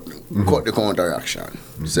cut the counteraction.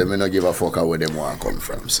 Say me not give a fuck where them want come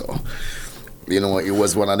from. So it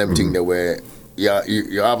was one of them things that where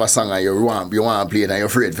you have a song and you want to play it and you're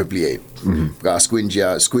afraid to play it. Because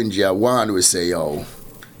Squingy one will say, yo,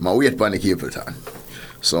 I wait for the Capleton.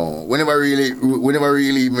 So whenever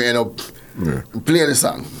really end up playing the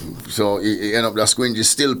song, so he end up that Squingy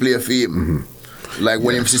still play for him. Like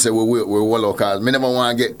when him say we're well cause me never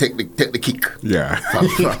want to take the kick. Yeah. From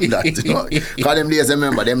that. Because them days, I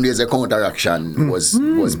remember, the counteraction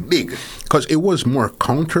was big. Because it was more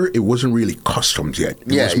counter, it wasn't really customs yet.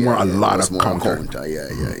 It was more a lot of counter.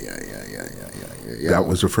 Yeah. That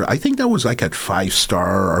was the first. I think that was like at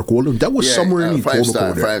 5-star or Golden. That was somewhere in the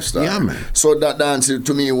 5-star. Yeah, man. So that dance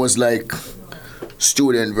to me was like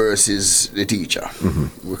student versus the teacher.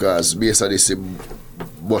 Because Bass Odyssey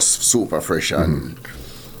was super fresh and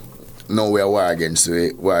now we are against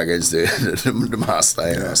the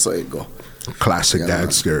master, so it go. Classic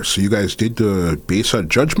dance there. So you guys did the Bass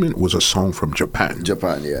Judgment was a song from Japan. Yeah.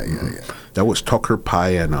 That was Tucker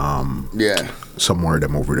Pie and some more of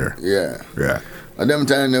them over there. Yeah. At them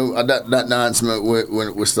time that dance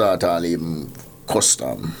when we start all even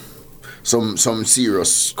custom. Some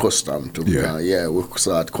serious custom to we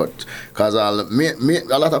start cut because a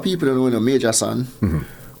lot of people don't know Major Son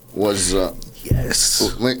was at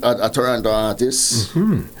Toronto artist.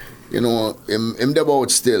 you know, him devout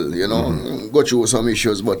still, you know, go through some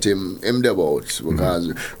issues, but him devout,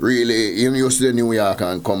 because really, him used to New York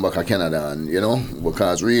and come back to Canada, and, you know,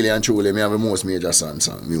 because really and truly, me have the most Major Son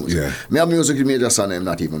song music. Yeah. Me have music with Major Son, I'm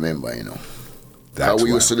not even member, you know. That's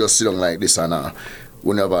we used to just sit down like this and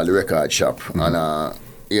we never have the record shop, and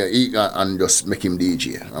and just make him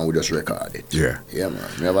DJ, and we just record it. Yeah. Yeah, man.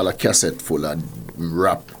 We have a cassette full of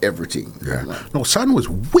rap, everything. Yeah. Man. No, Son was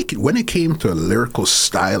wicked. When it came to lyrical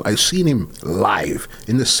style, I seen him live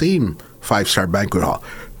in the same 5-star banquet hall.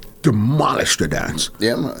 Demolish the dance.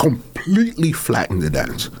 Yeah, man. Completely flatten the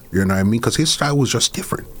dance. You know what I mean? Because his style was just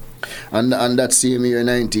different. And that same year,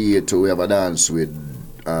 98, we have a dance with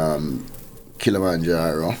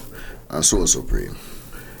Kilimanjaro and Soul Supreme.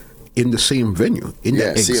 In the same venue. In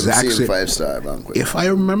the exact same 5-star banquet. If I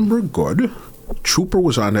remember good, Trooper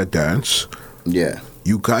was on that dance. Yeah.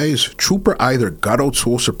 You guys, Trooper either got out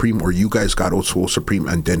Soul Supreme or you guys got out Soul Supreme,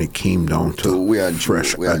 and then it came down to we and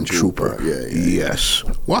Fresh and Trooper. Yeah. Yes.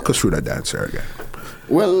 Walk us through that dance there again.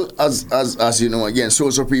 Well, as you know, again,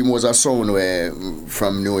 Soul Supreme was a sound where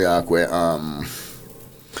from New York where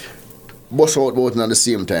bust out both at the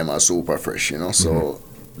same time as Super Fresh, you know. So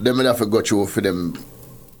them would have to go through for them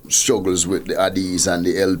struggles with the ADs and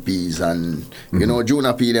the LPs, and you know,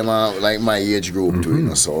 Junior P them are like my age group too, you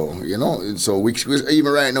know. So you know, so we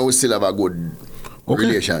even right now we still have a good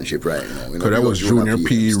relationship right now. You know, that was Junior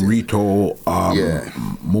P, Rito, yeah.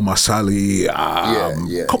 Muma Sally,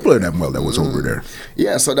 couple of them. Well, that was over there.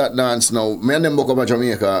 Yeah, so that dance now, me and them book up at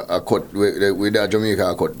Jamaica, cut with that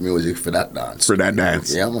Jamaica cut music for that dance. For that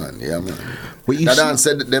dance. Yeah, man. That dance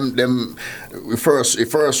said them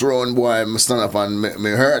first round, boy, I stand up and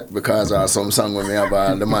me hurt because of some song when me have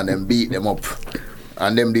the man them beat them up.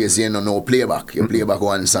 And them days, you know, no playback. You play back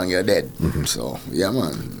one song, you're dead. So, yeah,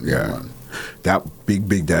 man. That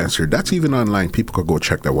big dancer, that's even online. People could go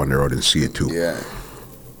check that one there out and see it too. Yeah.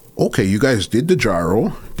 Okay, you guys did the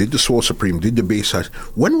Jaro, did the Soul Supreme, did the bass side.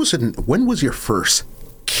 When was your first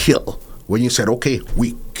kill? When you said, okay,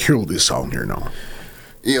 we killed this song here now?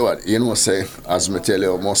 You know, say, as me tell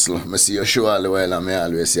you, Muscle, me see you show all the while, and me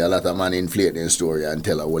always see a lot of man inflate their story and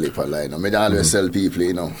tell a whole heap of lie. Me always tell people,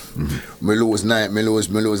 you know, me lose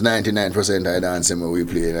 99% of the dancing we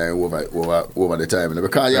play over the time.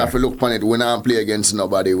 Because you have to look upon it, we not play against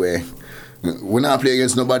nobody where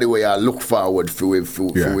I look forward for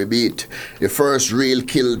we beat. The first real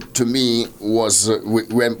kill to me was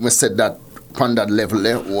when we said that on that level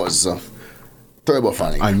there was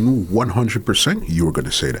Turbophonic. I knew 100% you were going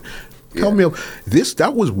to say that. Tell me,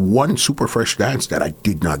 that was one Super Fresh dance that I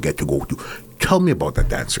did not get to go to. Tell me about that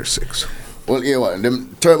Dancer 6. Well,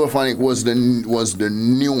 them Turbophonic was the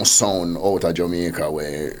new sound out of Jamaica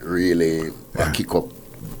where really kick up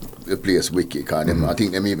the place wicked. Cause I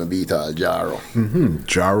think them even beat Jaro.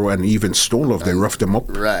 Jaro and even Stone Love, they roughed them up.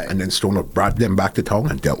 Right. And then Stone Love brought them back to town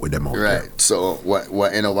and dealt with them out there. Right. So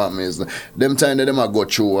what you know what means, them time that them I go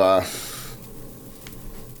through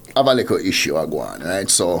have a little issue I go on, right?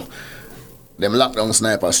 So them locked down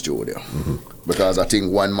Sniper Studio because I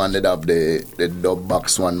think one man did have the dub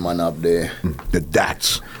box, one man have the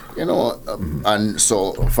DATs. You know, and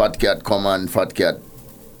so Fat Cat come and Fat Cat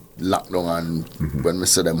locked down, and when we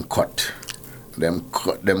see them cut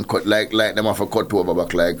like them have a cut over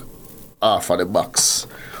back like half of the box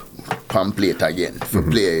pamphlet again for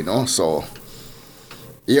play, you know. So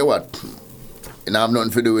what? You know, have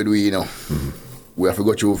nothing to do with we, you know. We have to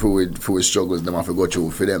go through for struggles, them have to go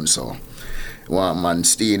through for them. So one man,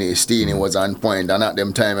 Steenie was on point, and at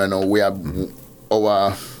them time, you know, we have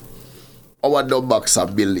our dub box are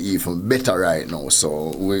built even better right now.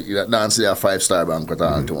 So that dance there 5-star banquet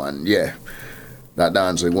all to one. Yeah. That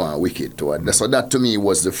dance we go on wicked to it. So that to me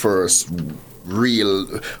was the first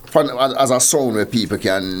real as a sound where people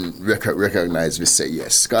can recognize we say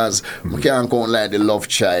yes. Because we can't go like the Love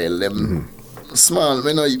Child, them small,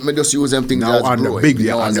 you know, we just use them things now on growing, the big, you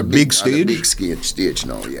know, on the big stage. On the big stage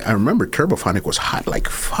now, yeah. I remember Turbophonic was hot like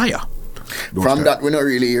fire. From that, we not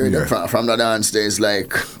really hear that. From the dance days,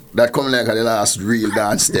 like that coming like the last real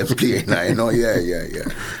dance step playing, you know,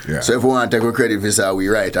 yeah. So if we want to take credit for that, we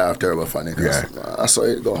right after Turbophonic. Yeah, I saw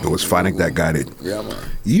it go. It was Phonic that got it. Yeah, man.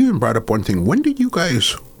 You even brought up one thing. When did you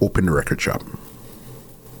guys open the record shop?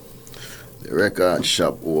 The record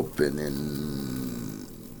shop opened in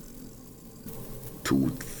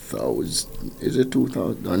 2000. Is it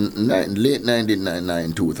 2000? Late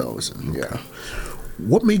 1999, 2000. Yeah.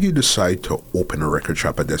 What made you decide to open a record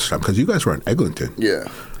shop at this time? Because you guys were in Eglinton. Yeah.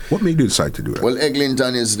 What made you decide to do that? Well,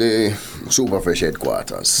 Eglinton is the Super Fresh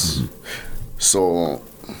headquarters. So,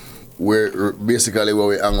 we're basically where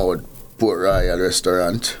we hang out, Port Royal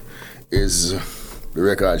Restaurant is The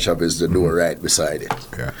record shop is the door right beside it.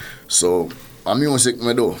 Yeah. So, music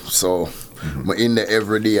me do. So, I'm in there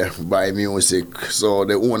every day, buy music. So,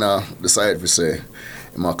 the owner decided to say,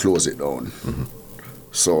 I'm going to close it down.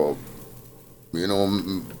 So, you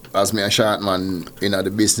know, as me and Shortman in the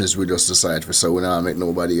business, we just decide to say, we don't make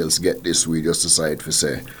nobody else get this. We just decide to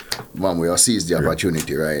say, man, we are seize the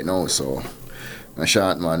opportunity right now. So, and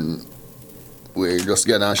Shortman, we just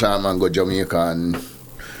get on Shortman, go Jamaica and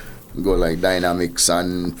go like Dynamics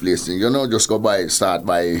and places. You know, just go buy a stock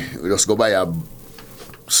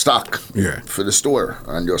for the store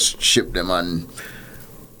and just ship them, and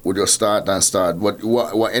we just start. But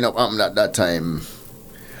what ended up happening at that time,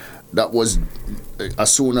 that was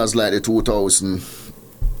as soon as like the 2000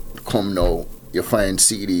 come now, you find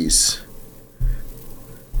CDs,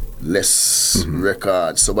 less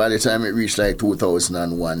records. So by the time it reached like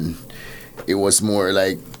 2001, it was more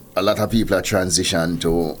like a lot of people are transitioned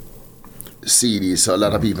to CDs, so a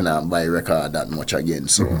lot of people don't buy record that much again.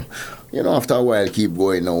 So, you know, after a while, keep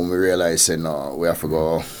going now, we realize, no, we have to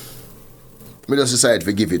go. We just decided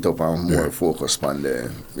to give it up and more focus on the,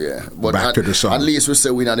 But back to the song. At least we say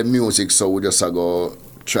we know the music, so we just go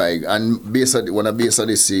try. And when I base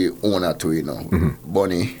this owner too, you know,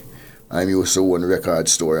 Bunny, I'm used to one record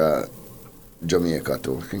store Jamaica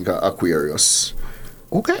too, I think Aquarius.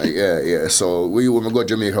 Okay. Yeah. So when we go to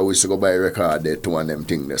Jamaica, we used to go buy a record there too and them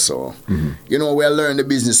things there. So, you know, we learn the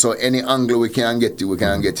business. So any angle we can get to, we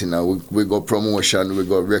can get in. We go promotion, we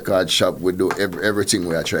go record shop, we do everything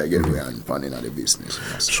we are trying to get we and fun in the business.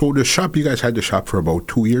 So the shop, you guys had the shop for about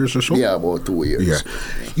 2 years or so? Yeah, about 2 years. Yeah.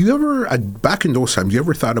 You ever, back in those times, you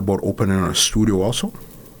ever thought about opening a studio also?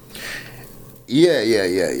 Yeah.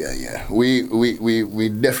 We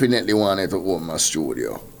definitely wanted to open a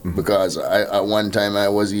studio. Because at one time I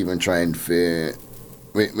was even trying to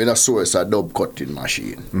with a source a dub cutting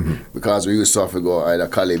machine. Because we used to have to go either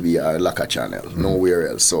Calibi or Laka Channel, nowhere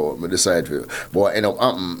else. So we decided to. But what ended up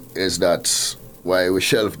happening is that why we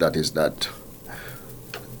shelved that is that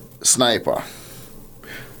Sniper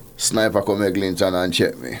come Eglinton and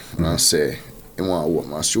check me and say he want to open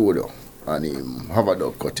my studio and he have a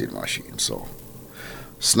dub cutting machine. So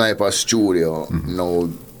Sniper studio now.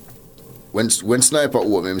 When Sniper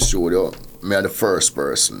opened his studio, me are the first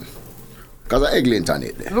person. Because I Eglinton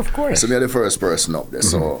it there. Of course. So me are the first person up there.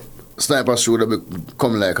 So Sniper studio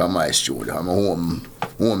come like a my studio. I'm a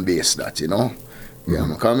home base that, you know. Yeah,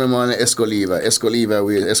 I remember on Escoliva.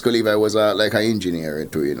 Escoliva was like an engineer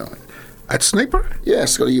too, you know. At Sniper? Yeah,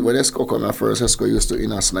 Escoliva. Esco come at first. Esco used to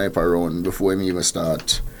in a Sniper run before him even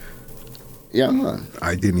start. Yeah, man.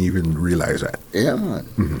 I didn't even realize that. Yeah,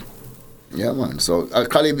 man. Yeah, man. So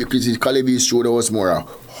Calibi studio was more a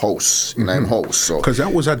house, in a house. So because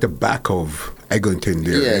that was at the back of Eglinton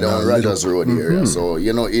there. Yeah, down Rogers Road area. So,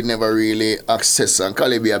 you know, it never really access. And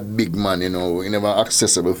Calibi a big man, you know, he never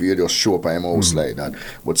accessible for you to just show up at him house like that.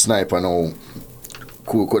 But Sniper now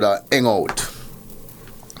could hang out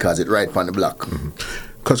because it right on the block.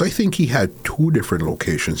 Because I think he had 2 different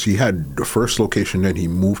locations. He had the first location, then he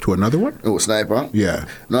moved to another one? Oh, Sniper? Yeah.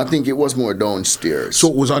 No, I think it was more downstairs. So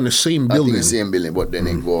it was on the same building? I think the same building, but then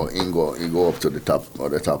it go up to the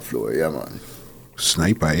top floor, yeah, man.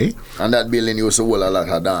 Sniper, eh? And that building used to hold a lot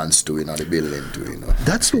of dance too, in the building too, you know.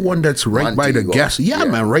 That's the one that's right by the gas... Yeah,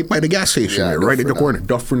 man, right by the gas station there, right at the corner.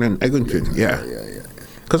 Dufferin and Eglinton, yeah.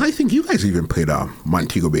 Because I think you guys even played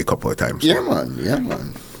Montego Bay a couple of times. Yeah,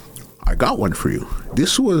 man. I got one for you.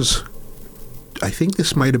 This was, I think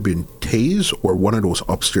this might have been Taze or one of those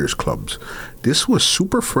upstairs clubs. This was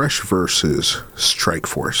Super Fresh versus Strike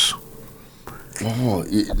Force. Oh,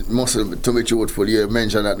 it must have, to be truthful, you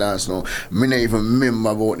mentioned that dance now. Me not even remember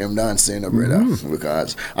about them dancing, brother.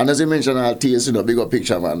 Because, and as you mentioned, Taze, you know, big up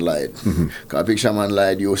Picture Man Lied. Because Picture Man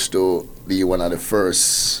Lied used to be one of the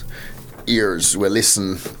first ears we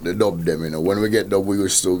listen to dub them, you know. When we get dub, we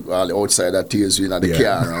used to all outside that Taze in the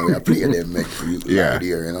car and we play them, make loud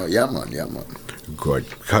ear, you know. Yeah, man. Good.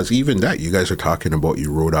 Because even that, you guys are talking about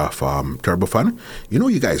you wrote off Turbo Fun. You know,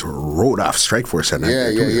 you guys wrote off Strike Force that night.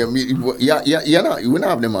 Yeah. We don't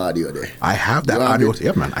have them audio there. I have that audio.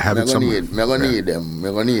 Yeah, man. I have it somewhere. I'm going to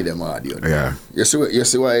need them audio there. Yeah. You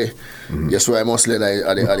see why I mostly at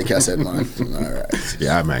the cassette, man. All right.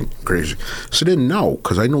 Yeah, man. Crazy. So then now,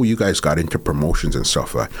 because I know you guys got into promotions and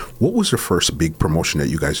stuff, what was the first big promotion that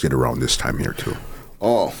you guys did around this time here too?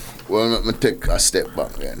 Oh, well, let me take a step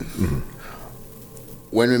back then.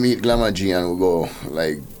 When we meet Glamour G and we go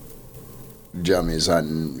like jammies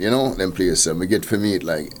and, you know, them places, and we get to meet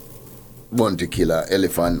like Bounty Killer,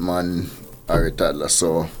 Elephant Man, Harry Toddler.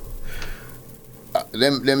 So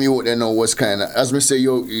them you they know was kind of, as we say,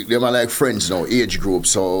 them are like friends now, age group.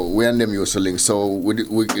 So we and them used to link. So with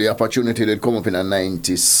the opportunity that come up in a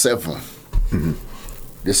 97.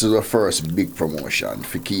 This is the first big promotion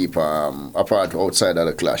to keep apart outside of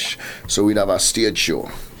the Clash. So we'd have a stage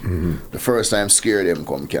show. The first time Scare Them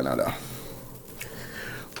come Canada.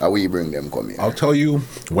 And we bring them come here. I'll tell you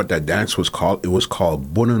what that dance was called. It was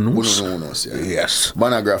called Bunanus. Bunanus, yeah. Yes.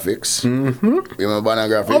 Banographics. You remember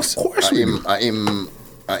Banographics? Of course we do.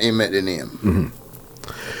 I met the name.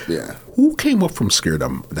 Yeah. Who came up from Scare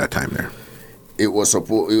Them that time there? It was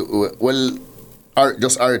supposed, well,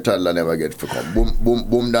 just Ari Toddler never get to come.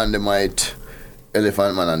 Boom Dynamite,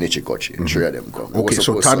 Elephant Man and Ichikochi. Three of them come. Okay,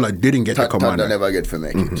 so Toddler didn't get to come on. Toddler never get to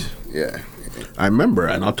make it. Yeah. I remember,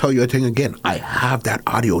 and I'll tell you a thing again. I have that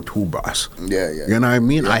audio too, boss. Yeah. You know what I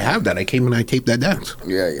mean? Yeah. I have that. I came and I taped that dance.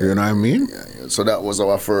 Yeah. You know what I mean? Yeah. So that was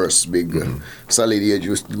our first big Solid Age.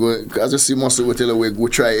 As you see, most we tell you, we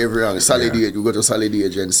try every angle. Solid Age, we go to Solid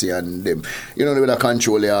Agency and them. You know, they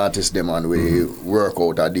control the artists, them, and we work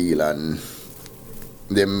out a deal and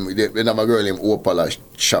they have a girl named Opala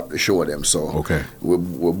shop to show them, so we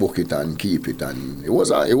book it and keep it, and it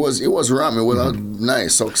was ram. It was a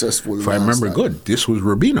nice, successful. If I remember good, this was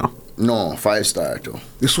Rubina. No, 5-star too.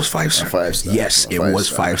 This was 5-star. 5-star. Yes, it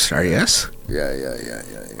was 5-star. Yes.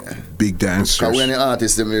 Yeah. Big dancers. When the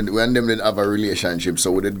artists when them did have a relationship,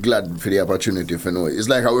 so we did glad for the opportunity for know. It's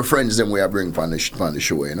like our friends them we are bring on the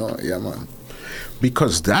show, you know. Yeah, man.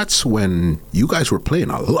 Because that's when you guys were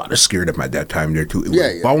playing a lot of Scare Them at that time there too.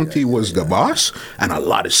 Bounty was the boss, and a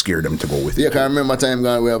lot of Scare Them to go with it. Yeah, I can remember time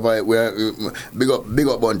gone where big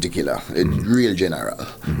up Bounty Killer, a real general.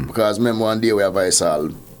 Because remember one day we have all,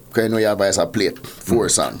 because you know you have a plate, 4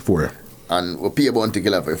 song. 4. And we pay Bounty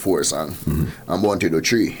Killer for 4 song, and Bounty do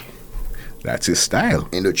 3. That's his style.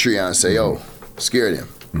 In the 3 and say, yo, Scare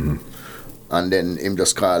Them. And then him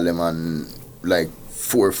just call them and like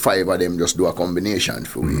 4 or 5 of them just do a combination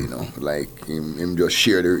for we, you know. Like him just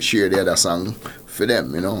share the other song for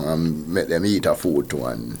them, you know, and make them eat a food too,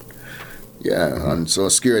 and and so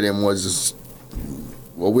Scare Them was,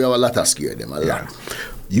 well, we have a lot of Scare Them, a lot.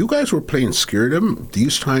 You guys were playing Scare Them.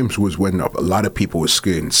 These times was when a lot of people were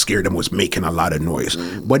scared. Scare Them was making a lot of noise.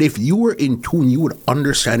 But if you were in tune, you would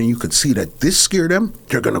understand and you could see that this Scare Them,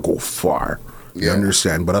 they're gonna go far. You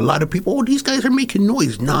understand? But a lot of people, these guys are making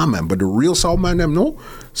noise. Nah, man. But the real sound man, them, no,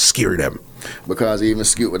 Scare Them. Because even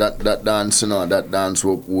with that dance, you know, that dance,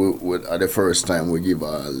 we at the first time we give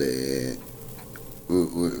all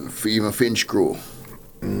even Finch Crew.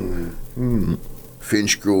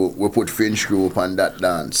 Finch Crew, we put Finch Crew upon that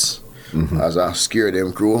dance. As a Scare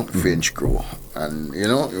Them crew, Finch Crew. And, you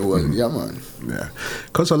know, it was, man. Yeah.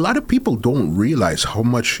 Because a lot of people don't realize how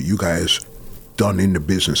much you guys done in the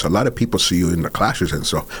business. A lot of people see you in the clashes and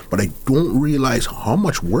stuff, but I don't realize how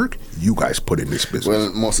much work you guys put in this business. Well,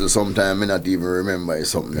 most of the sometimes I not even remember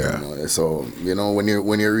something. You know? So, you know, when you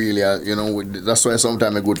really, you know, that's why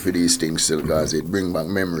sometimes I'm good for these things still, because it bring back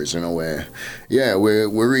memories, you know, where, we're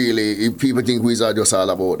really, people think we are just all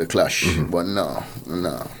about the clash, but no.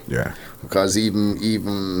 Yeah. Because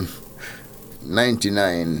even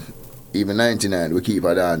 99, we keep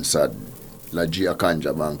a dance at La Gia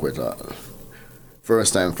Kanja Banquet Hall.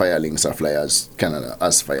 First time Firelings are fly as Canada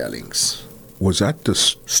as Firelings. Was that the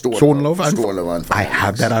Stone Love? Stone Love and I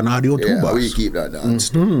have that on audio too, boss. We keep that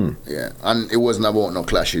dance. Yeah, and it wasn't about no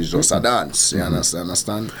clashes, just a dance. You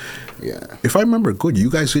understand? Yeah. If I remember good,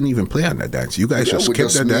 you guys didn't even play on that dance. You guys just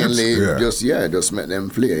kept that dance. Just make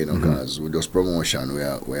them play, you know, because with just promotion we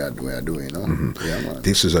are doing, you know. Yeah, man.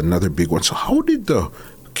 This is another big one. So how did the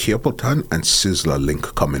Capleton and Sizzla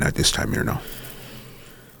link come in at this time here now?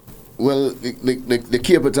 Well, the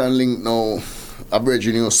Capleton link now, a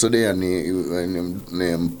brethren used to there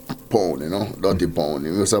named Pound, you know, Dirty Pound.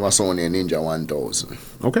 He used to have a son named Ninja 1000.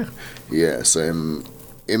 Okay. Yeah, so him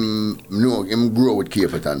grow with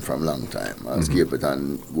Capleton from long time, as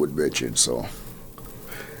Capleton good brethren, so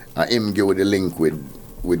him give the link with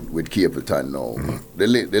Capleton now. The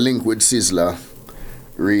link with Sizzla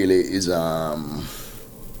really is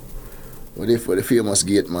what if the famous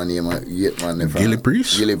gate man Gilly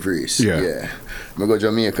Priest? Gilly Priest, yeah. I go to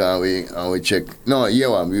Jamaica and we check. No,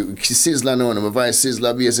 Sizzla now. My vice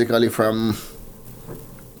Sizzla basically from,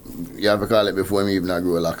 you have to call it before me even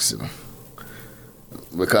grow locks, you know.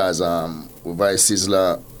 Because we vice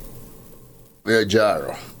Sizzla, we're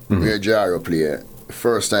Jaro. We're Jaro player.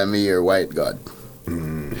 First time me hear White God.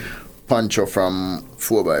 Pancho from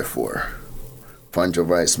 4x4. Pancho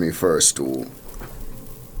vice me first to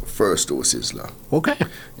Sizzla. Okay.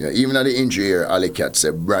 Yeah, even at the injury here, Ali Cat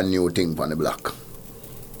said brand new thing on the block.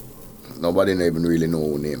 nobody even really know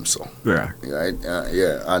who name so. Yeah. Right?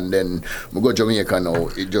 Yeah. And then we go Jamaica now.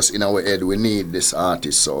 It just in our head we need this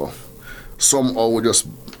artist. So somehow we just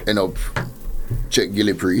end up check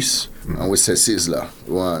Gilly Priest and we say Sizzla.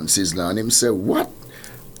 We want Sizzla, and him say what?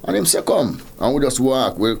 And him say come. And we just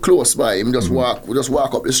walk. We're close by. Him just walk. We just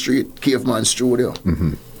walk up the street, Caveman Studio.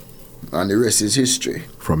 And the rest is history.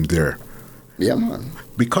 From there. Yeah, man.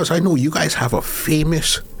 Because I know you guys have a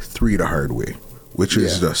famous 3 the hard way, which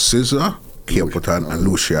is the Sizzla, Capleton, and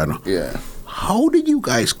Luciano. Yeah. How did you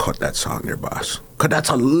guys cut that song there, boss? Because that's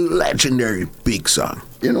a legendary big song.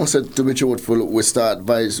 You know, so to be truthful, we start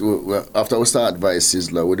Vice, after we start Vice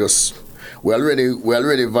Sizzla, we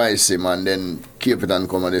already Vice him, and then Capleton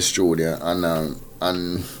come at the studio,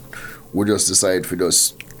 and we just decide to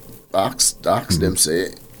just ask them,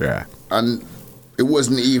 say, yeah. And it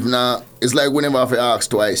wasn't even it's like we never have to ask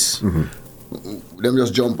twice. Them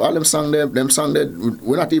just jump, all them song there,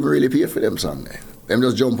 we're not even really pay for them song there. Them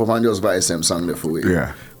just jump up and just Vice them song there for we.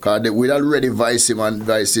 Yeah. Because we'd already Vice him and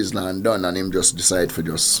Vice Sizzla and done, and him just decide to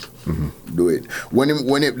just do it. When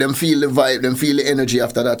them feel the vibe, them feel the energy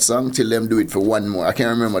after that song, till them do it for one more. I can't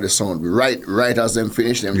remember the sound. Right as them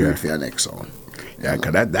finish, them do it for your next song. Yeah,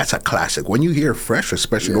 because that's a classic. When you hear Fresh,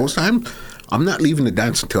 especially those times, I'm not leaving the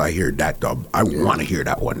dance until I hear that dub. I want to hear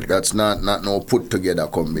that one. That's not no put together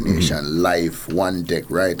combination. Live, one take,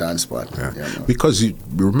 right on spot. Yeah. Because you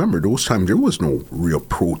remember those times there was no real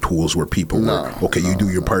Pro Tools where people were, you do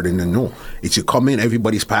your part and then no. It's you come in,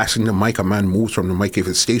 everybody's passing the mic, a man moves from the mic if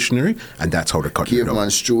it's stationary, and that's how they cut it up.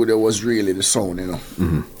 Caveman Studio was really the sound, you know.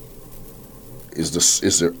 Is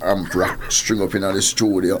the amp rack string up in the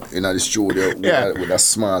studio with a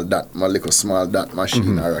small dot, my little small dot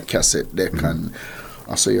machine or a cassette deck, and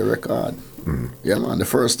I saw your record. Yeah, man. The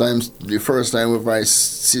first time with Vice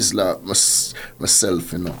Sizzla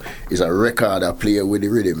myself, you know, is a record I play with the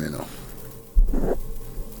rhythm, you know.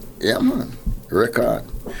 Yeah, man. Record.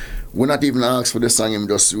 We not even ask for the song. Him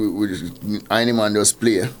just any man just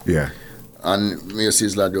play. Yeah. And me and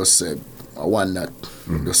Sizzla just said, I want that.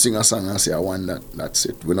 Just sing a song and say, I want that. That's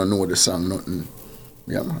it. We don't know the song, nothing.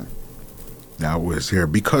 Yeah, man. That was there.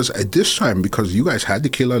 Because at this time, because you guys had the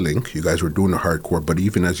Killer Link, you guys were doing the hardcore, but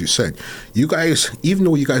even as you said, you guys, even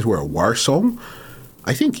though you guys were a war song,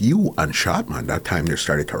 I think you and Shotman, that time they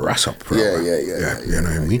started to rush up for Yeah. You know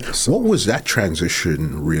what I mean? Yeah, so what was that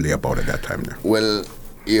transition really about at that time there? Well,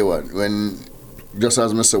 yeah, when, just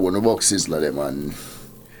as I said, when the box is like that, man,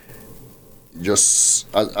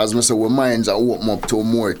 just as I said, when minds are open up to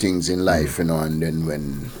more things in life, you know, and then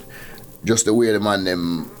when just the way the man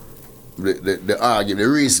them the argument,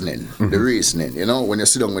 the reasoning, you know, when you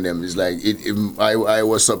sit down with them, it's like I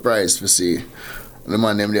was surprised to see the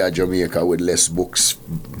man them there at Jamaica with less books,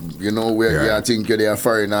 you know, where you think they are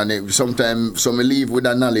foreign, and sometimes some leave with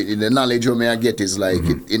that knowledge. The knowledge you may get is like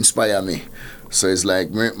it inspire me. So it's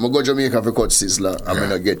like me go Jamaica for cut Sizzla, I'm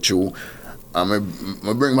gonna get you. I'm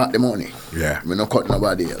going bring back the money. Yeah. I'm not cut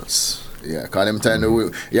nobody else. Yeah, because them time,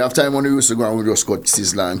 you have time when we used to go and we just cut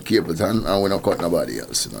Sizzla and Capleton and we not cut nobody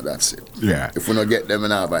else. You know, that's it. Yeah. If we not get them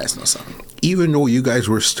in our Vice, no song. Even though you guys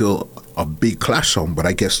were still a big Clash song, but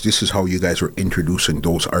I guess this is how you guys were introducing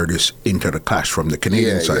those artists into the Clash from the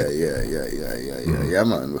Canadian side. Yeah,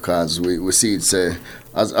 man, because we see it say,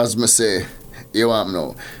 as me say, you want to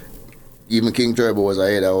know, even King Turbo was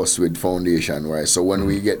ahead of us with Foundation, right? So when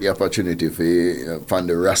we get the opportunity for from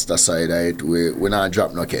the Rasta side of it, we not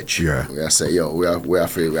drop no catch. Yeah. We say, yo, we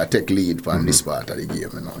are take lead from this part of the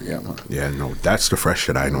game, you know. Yeah, man. Yeah, no, that's the Fresh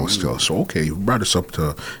that I know still. So okay, you brought us up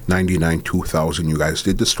to 99, 2000. You guys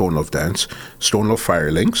did the Stone Love Dance, Stone Love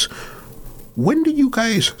Fire Links. When did you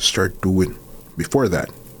guys start doing, before that,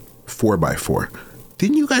 4x4?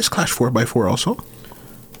 Didn't you guys clash 4x4 also?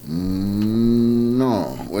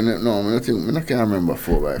 No, I can't remember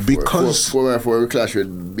 4x4. Because 4x4 we clash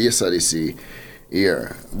with Bass Odyssey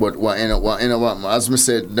here. But what as I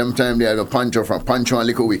said, them time they had a Pancho and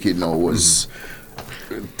Little Wicked now was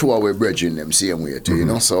 2 hour bridging them same way too, you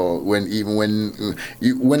know. So when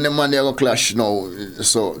the man they go clash now,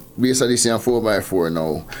 so Bass Odyssey and 4x4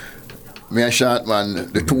 now. Me and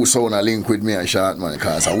Shotman, the two sound are linked with me and Shotman,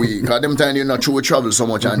 because them time you not through trouble so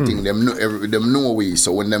much and thing, them know we.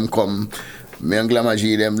 So when them come, me and Glamour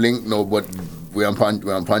G them link now, but we and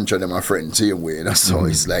Pancho them are friends same way. You know? So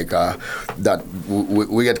it's like that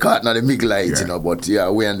we get caught in the big lights, you know. But yeah,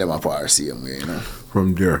 we and them are part same way, you know.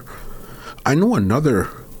 From there, I know another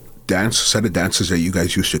set of dances that you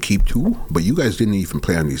guys used to keep too, but you guys didn't even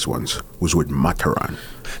play on these ones, was with Mataran.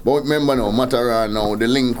 But remember now, Mataran now, the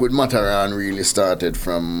link with Mataran really started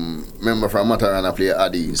from Mataran I play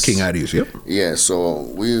Addies. King Addies, yep. Yeah, so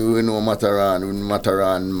we know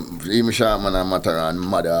Mataran, even Sharman and Mataran,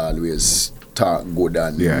 mother always talk good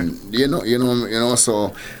and, you know,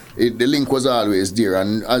 so the link was always there,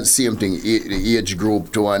 and same thing, the age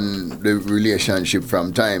group to and the relationship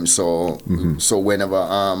from time, so so whenever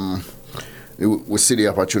we see the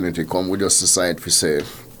opportunity come, we just decide to say,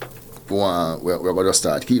 we're going to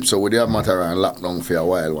start keep. So we have Mataran locked down for a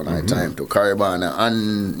while one night time to Caribana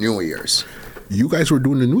and New Year's. You guys were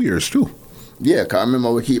doing the New Year's too? Yeah, because I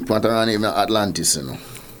remember we keep Mataran even at Atlantis, you know.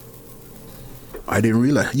 I didn't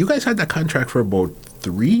realize. You guys had that contract for about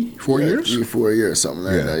 3-4 years? 3-4 years, something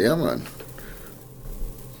like that. Yeah, man.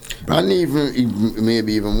 But and even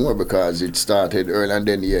maybe even more because it started early, and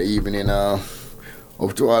then even in up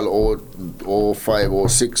to all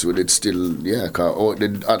 05, 06, with it still, cause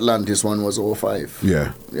the Atlantis one was 05.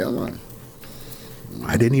 Yeah. Yeah, man.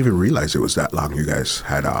 I didn't even realize it was that long you guys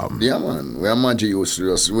had. Yeah, man. We Maggie used to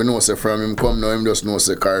just, we know say from him come now, him just know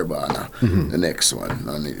say Caribana, the next one,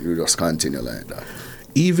 and you just continue like that.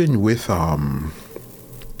 Even with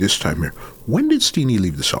this time here, when did Steenie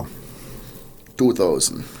leave the song?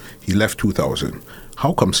 2000. He left 2000.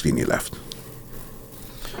 How come Steenie left?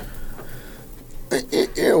 You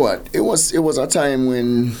know what? It was a time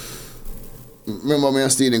when, remember me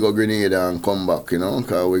and Steenie go Grenada and come back, you know,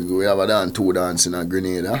 because we have a 2 dance in a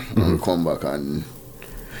Grenada and we come back, and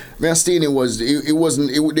me and Steenie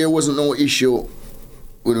there wasn't no issue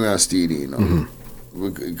with me and Steenie, you know.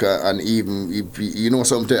 And even if, you know,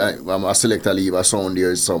 sometimes a selector leave a sound,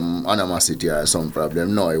 there's some animosity or some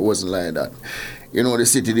problem. No, it wasn't like that. You know, the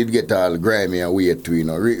city did get all grimy and weird too, you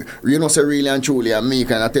know. You know, so really and truly, and me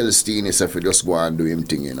kind of tell Steenie if he just go and do him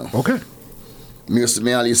thing, you know. Okay. Me used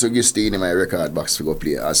to give Steenie my record box to go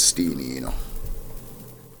play as Steenie, you know.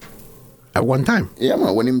 At one time? Yeah,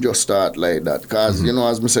 man, when him just start like that. Because, you know,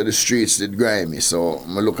 as I said, the streets did grimy. So,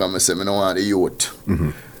 I look at myself, I don't want the youth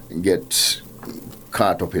get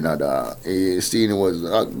caught up in that. Steenie was,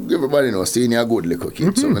 everybody knows, Steenie a good little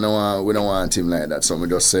kid. So, we don't want him like that. So, we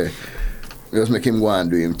just say, just make him go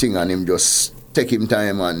and do him thing, and him just take him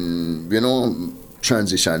time and, you know,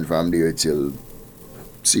 transition from there till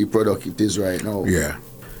see product it is right now. Yeah.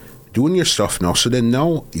 Doing your stuff now. So then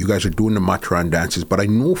now you guys are doing the Mataran dances, but I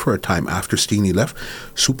know for a time after Steenie left,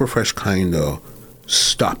 Superfresh kind of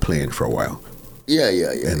stopped playing for a while. Yeah. You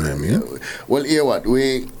know what I mean? Yeah. Well, you know what?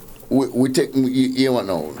 We take, you know what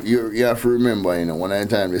now? You have to remember, you know, one at a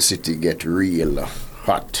time the city get real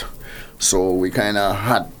hot. So we kind of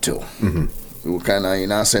had to. We kind of,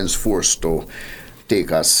 in a sense, forced to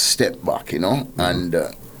take a step back, you know, and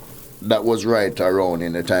that was right around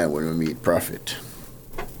in the time when we meet Prophet.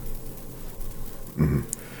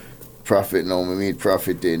 Prophet, now we meet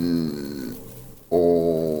Prophet in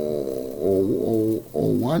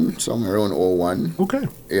 01, somewhere around 01. Okay.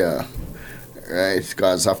 Yeah, right,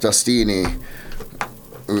 because after Steenie,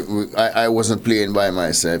 I wasn't playing by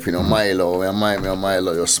myself, you know.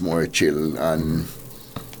 Milo just more chill, and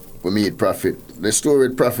we meet Prophet. The story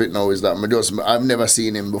with Prophet now is that I've never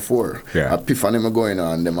seen him before. Yeah. Epiphany him going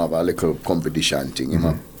on, them have a little competition thing.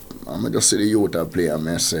 I'm just see the youth I play, and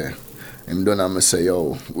I say, him done, and I say,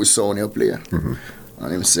 yo, we sound you play.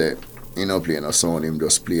 And him say, you know, play no sound, him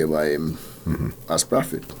just play by him as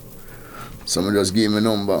Prophet. So I just give him a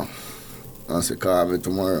number. And say, call me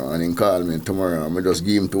tomorrow, and he call me tomorrow, and I just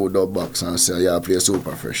give him 2 dub box and say, yeah, I play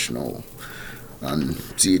Superfresh now. And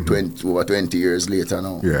see, over 20 years later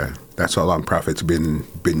now. Yeah, that's how long Prophet's been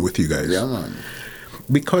with you guys. Yeah, man.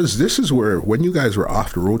 Because this is where, when you guys were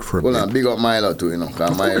off the road for a bit. Well, big up Milo too, you know,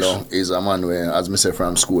 because Milo is a man where, as I said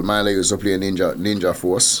from school, Milo used to play Ninja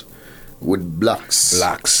Force with Blacks.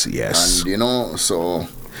 Blacks, yes. And, you know, so,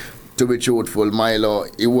 to be truthful, Milo,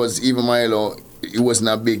 it wasn't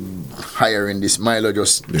a big hire in this. Milo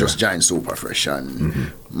just joined Superfresh,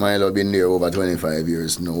 and Milo been there over 25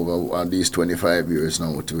 years now, over at least 25 years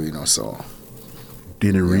now too, you know, so.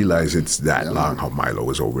 Didn't realize it's that long how Milo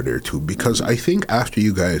was over there too, because I think after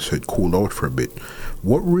you guys had cooled out for a bit,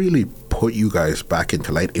 what really put you guys back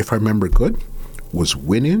into light, if I remember good, was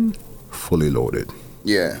winning Fully Loaded.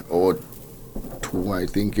 Yeah, or 2, I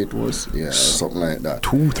think it was. Yeah, something like that.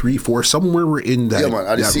 2, 3, 4, somewhere we're in that. Yeah, man,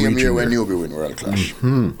 at the same year when you Newbie win World Clash.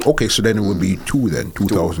 Okay, so then it would be 2 then,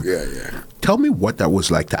 2000. Yeah. Tell me what that was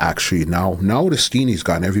like to actually, now the Steenie's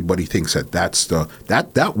gone, everybody thinks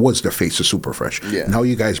that was the face of Superfresh. Yeah. Now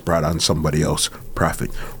you guys brought on somebody else,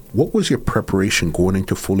 Prophet. What was your preparation going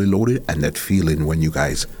into Fully Loaded and that feeling when you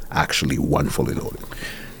guys actually won Fully Loaded?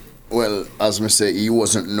 Well, as me say, he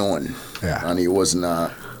wasn't known. Yeah. And he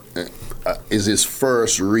wasn't is his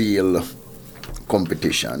first real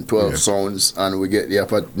competition. 12 sounds, and we get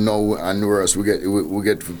but now and worse we get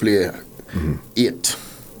to play 8.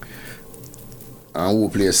 And who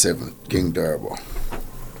play 7? King Turbo.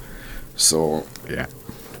 So yeah.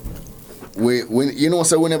 We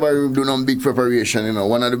so whenever we do no big preparation,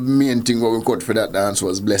 one of the main things what we cut for that dance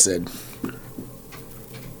was Blessed.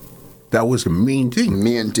 That was the main thing.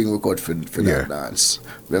 Main thing we cut for that dance.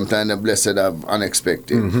 Them time the Blessed have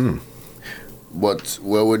Unexpected. But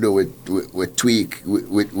what we do, we tweak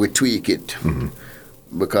it.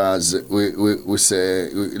 Because we say,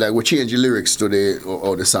 like, we change the lyrics to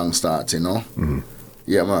how the song starts,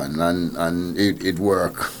 Yeah, man, and it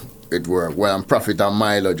work. It work. Well, and Prophet and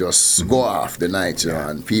Milo just go off the night,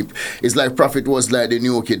 and people, it's like Prophet was like the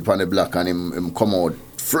new kid on the block, and him come out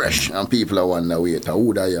fresh, and people are wondering, wait,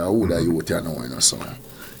 who that you, so.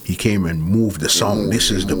 He came and moved the song. This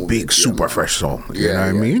is the big super fresh song. You know what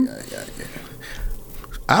I mean? Yeah.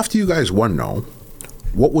 After you guys won now,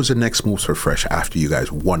 what was the next move for Fresh after you guys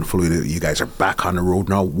won fully? You guys are back on the road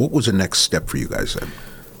now. What was the next step for you guys then?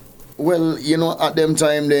 Well, at them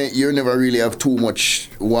time, you never really have too much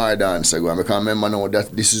war dance going. Because I remember now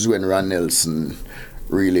that this is when Ron Nelson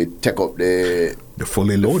really take up the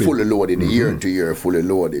fully loaded, the year to year fully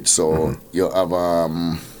loaded. So you have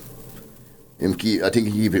I think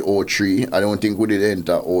he gave it 03. I don't think we did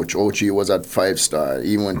enter 03 was at 5-star.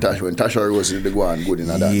 Even when Tasha Rose did go on good in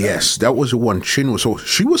that dance. That was the one Chin was. So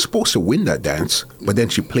she was supposed to win that dance, but then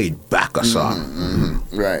she played back a song.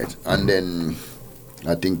 Right. And then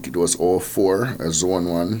I think it was 04 as Zone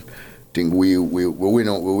 1. I think we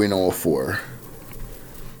win 04.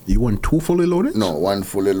 You won 2 fully loaded? No, 1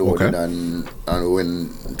 fully loaded and win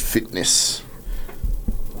Fitness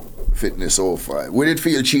 05. We did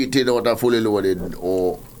feel cheated out of fully loaded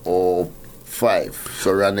or 5.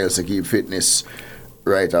 So Ron Nelson keep Fitness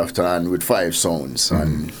right after and with 5 sounds.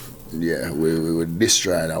 And yeah, we would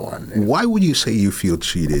destroy that one. Why would you say you feel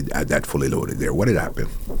cheated at that fully loaded there? What did happen?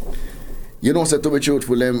 So to be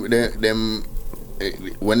truthful, them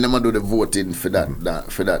when them do the voting for that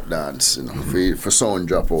dance, for sound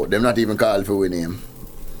drop out, them not even call for we name.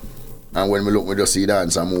 And when we look, we just see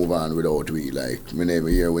dance and move on without we, like, we never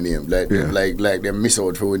hear we name. Like they miss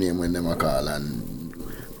out for we name when them a call, and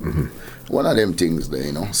one of them things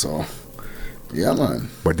there, so yeah, man.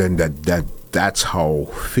 But then that's how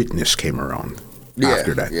Fitness came around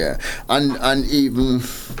after that. Yeah, and even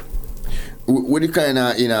we're kind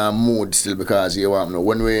of in a mood still, because you want to know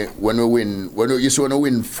when we win, when we used to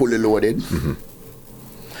win fully loaded.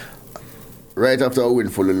 Right after we win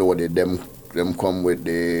fully loaded, them come with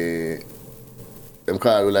them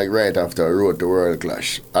call like right after Road to World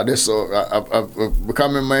Clash. I just I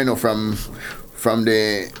come in mind from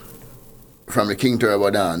the King Turbo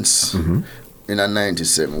dance in a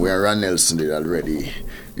 97 where Ron Nelson did have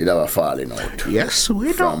a falling out. Yes,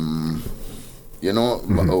 we from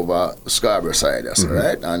over Scarborough side,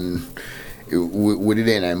 right? And we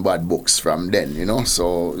didn't have bad books from then,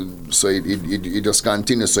 so it just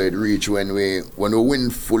continues. So it reach when we win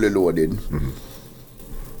fully loaded.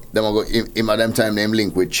 Them go him at them time them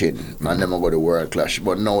link with Chin and them go to World Clash.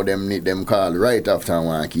 But now them call right after and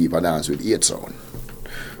want to keep a dance with 8 sound.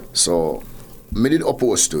 So me did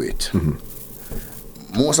oppose to it.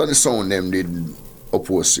 Most of the sound them did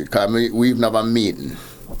oppose to it. Cause we've never meeting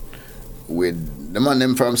with the man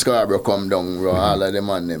them from Scarborough come down, all of them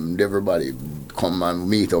and them, everybody come and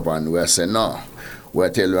meet up, and we say no. We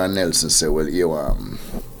tell Ron Nelson say, well,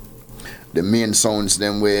 the main sounds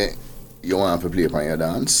them way you want to play upon your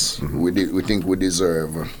dance. We think we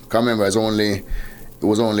deserve. Cause remember, it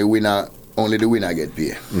was only the winner get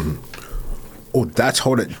paid. Oh, that's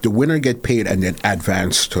how the winner get paid and then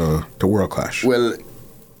advance to World Clash. Well,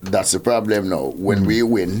 that's the problem now. When we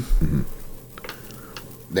win,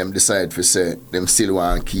 them decide to say them still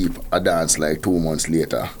want to keep a dance like 2 months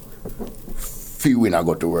later. Few winner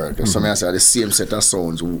go to work. So I say the same set of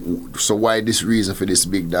sounds. So why this reason for this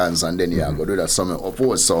big dance and then go do that something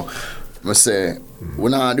oppose? So I say we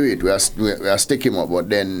not do it. We are stick him up, but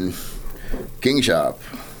then King Sharp,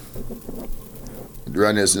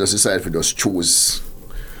 Runners just decide to just choose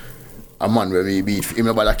a man where we beat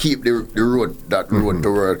him, but I keep the road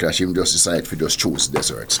to World Clash. Him just decide to just choose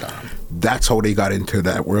Desert Star. That's how they got into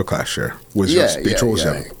that World Clash there. They chose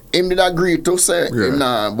him. Him did agree to say him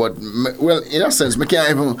but well, in a sense, I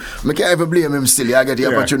can't even blame him still. I get the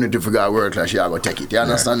opportunity to go World Clash, I go take it. You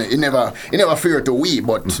understand? He never fear to we,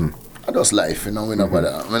 but I just life, we no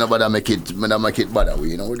bother make it bother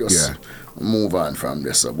we, we just move on from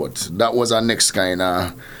this. But that was our next kind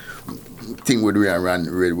of thing would we run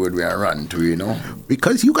to, you know?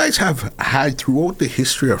 Because you guys have had throughout the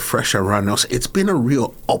history of Fresh around us, it's been a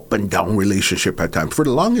real up and down relationship at times. For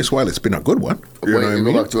the longest while, it's been a good one. You know what I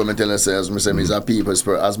mean? Go back to what I tell us, as a people,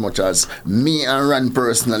 as much as me and Ron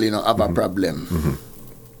personally, you know, have a problem.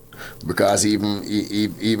 Because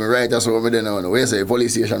even right, that's over there now. We say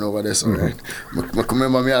police station over there, so right. I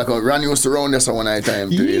remember me, Ron used to round this one night time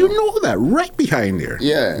too. You know that right behind there.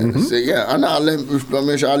 Yeah, so, yeah, and all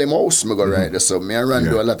them house me go right there. So me and Ron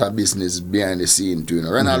do a lot of business behind the scene too. You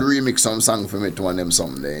know, Ron I'll remix some song for me to one of them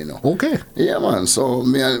someday. You know. Okay. Yeah, man. So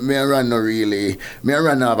me and Ron no really. Me and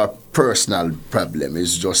Ron have a personal problem.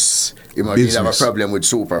 It's just you might have a problem with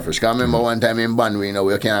Superfresh. Cause I remember one time in Banwe, you know,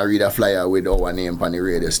 we can't read a flyer with our name on the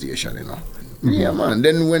radio station, you know. Yeah, man.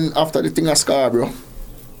 Then when after the thing of Scarborough,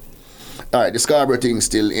 all right, the Scarborough thing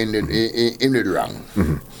still ended wrong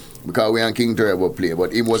because we and King Turbo play,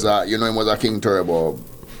 but he was a King Turbo.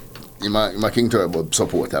 Him a King Turbo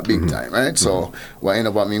supporter, big time, right? So we end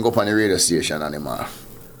up go up on the radio station and him a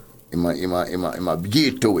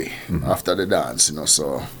gate to it after the dance, you know.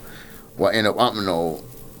 So what end up happening now?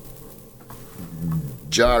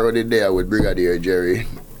 Jar already there with Brigadier Jerry,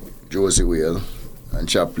 Josie Whale, and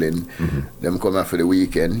Chaplin. Them come out for the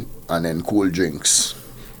weekend, and then Cool Drinks.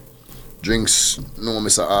 Drinks, no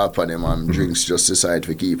Mr. Harp and them, and Drinks just decide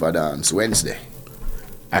to keep a dance Wednesday.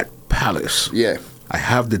 At Palace. Yeah. I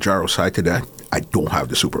have the Jaro side to that. I don't have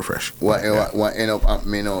the Superfresh. What end up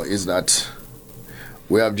happening now is that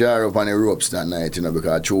we have Jaro up on the ropes that night, you know,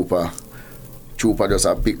 because Chupa just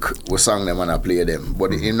a pick we sang them and I play them.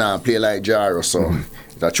 But he not play like Jaro, so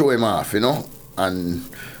that throw him off, you know. And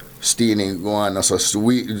Steenie go on, so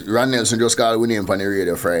Ron Nelson just called with him on the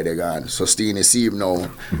radio Friday gone. So Steenie see him now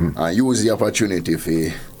and use the opportunity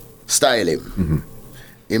to style him.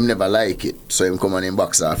 Him never like it, so him come on in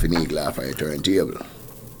box off in eagle off a turntable.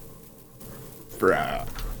 Bruh.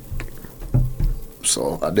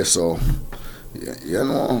 So I guess so, yeah, you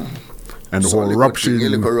know. And the so whole eruption.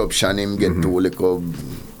 Eruption him get to little,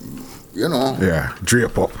 you know. Yeah,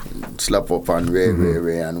 drape up. Slap up and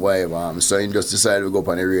Ray and whatever. So he just decided to go up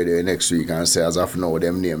on the radio next week and say, as of now,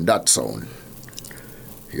 them name that sound.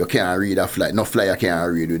 You can't read a flyer. No flyer can't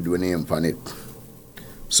read with the name on it.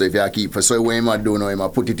 So if you keep, so what you do now, you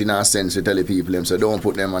put it in a sense to tell the people, them, so don't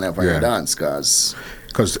put them on your dance, because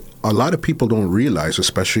a lot of people don't realize,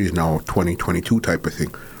 especially now 2022 type of thing,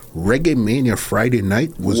 Reggae Mania Friday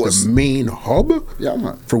night was the main hub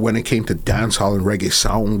for when it came to dancehall and reggae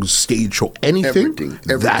sounds, stage show, anything.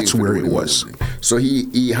 That's where it was. So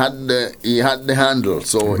he had the handle.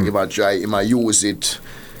 So he might use it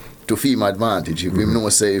to film advantage. If him know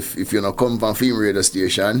say if you not come from film radio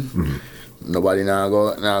station, nobody now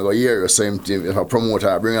go hear you. So if a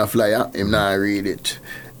promoter bring a flyer, him now read it.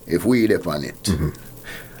 If we dip on it,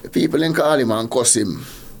 people in call him and cuss him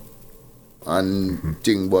and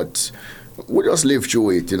thing, but we just live through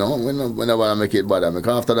it, you know. Whenever I make it bad,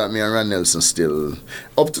 because after that, me and Ron Nelson still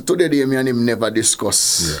up to today, me and him never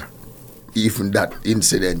discuss even that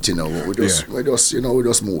incident, you know. We just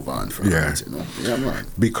move on from it, you know. Yeah, man.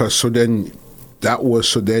 Because did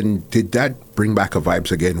that bring back a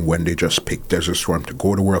vibes again when they just picked Desert Storm to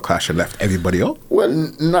go to World Clash and left everybody out? Well,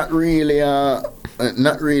 not really,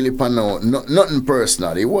 nothing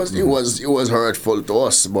personal. It was hurtful to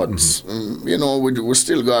us, but you know, we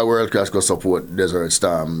still got World Clash to support Desert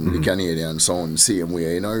Storm, the Canadian sound, same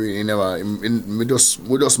way. You know, really never. We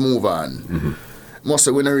just move on. Most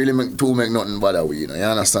of we don't really make nothing bother we, you know. You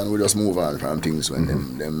understand? We just move on from things when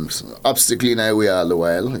them obstacle in our way all the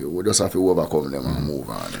while. We just have to overcome them and move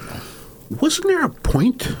on, you know. Wasn't there a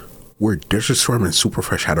point where Desert Storm and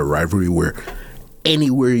Superfresh had a rivalry where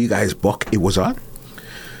anywhere you guys buck, it was on?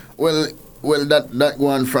 Well, that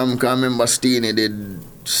one from, I remember Steenie did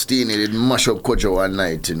mash up Kojo one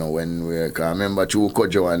night, you know, when I remember through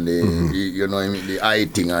Kojo and the eye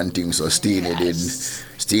thing and things, so Steenie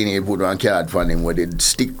put one card for him where they'd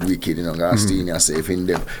stick wicked, you know, because Steenie say if in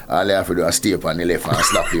them, all they have to do is stay up on the left and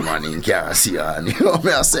slap him and he can't see her, you know what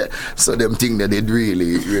I say? So them think that they'd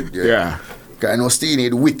really, because I know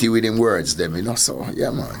Steenie witty with them words, them, you know, so,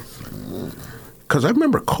 yeah, man. Because I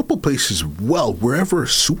remember a couple places, wherever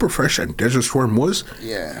Superfresh and Desert Storm was,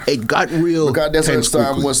 it got real. Because Desert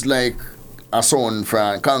Storm was like a sound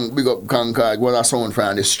from, big up Concord, was a sound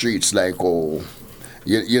from the streets, like,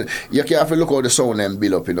 you have to look how the sound them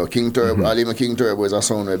build up, you know. King Turbo, even King Turbo is a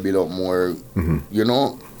sound that build up more, you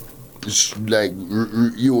know, like,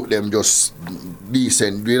 you them just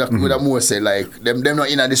decent, we have more say, like, them not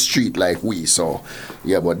in the street like we, so,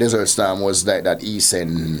 yeah, but Desert Storm was like that east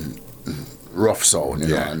end rough sound, you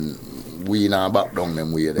know, and we not back down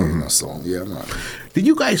them way there, you know, so, yeah, man. Did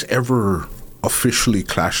you guys ever officially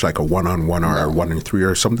clash like a one-on-one or a 1-3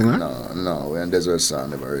 or something like that? No, and Desert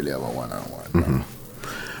Sound never really have a one-on-one.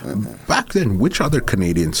 No. Back then, which other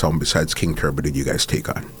Canadian song besides King Turbo did you guys take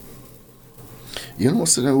on? You know,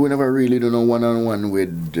 so we never really do no one-on-one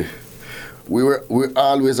with... We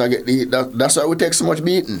always that's why we take so much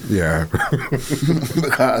beating. Yeah.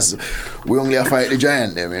 Because we only fight the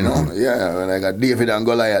giant them, you know. Yeah, like a David and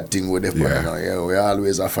Goliath thing with them, you know. Yeah, we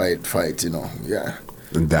always fight, you know. Yeah.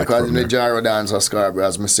 Because in the Gyro Dance or Scarborough,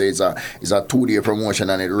 as I say, it's a 2-day promotion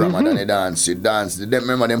and it Ramadan they dance. You dance.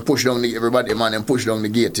 Remember them push down everybody, man, them push down the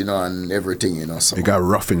gate, you know, and everything, you know. So. It got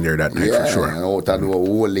rough in there that night for sure. Yeah, and out of the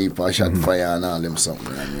whole heap of shot fire and all them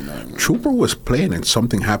something, you know. Trooper was playing and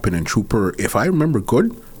something happened and Trooper, if I remember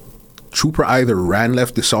good, Trooper either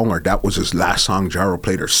left the song or that was his last song Gyro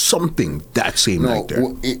played or something that same night there.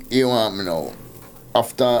 You want me know,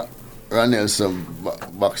 after Ranelson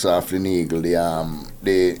box off the eagle, you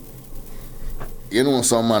know,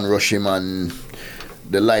 some man rush him and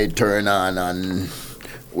the light turn on and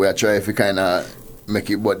we are trying to kind of make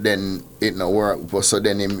it, but then it no work. So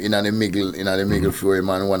then him in the middle floor, him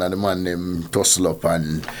and one of the man them tussle up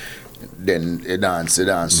and then the dance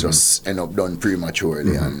just end up done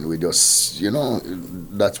prematurely and we just, you know,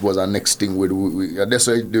 that was our next thing. That's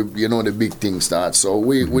why, you know, the big thing starts. So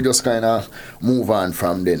we just kind of move on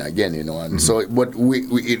from then again, you know. And so, but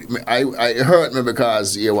I hurt me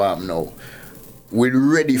because, you know, we're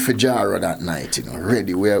ready for Gyro that night, you know,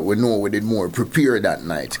 ready. We know we did more prepared that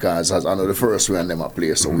night because as I know the first one them a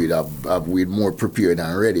play, so we'd more prepared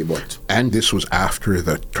and ready. But and this was after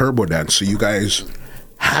the Turbo Dance, so you guys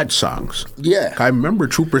had songs. Yeah. I remember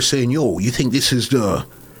Trooper saying, yo, you think this is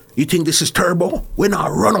Turbo? We're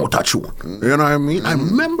not run out at you. You know what I mean? I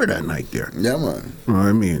remember that night there. Yeah, man. You know what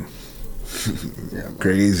I mean? Yeah, man.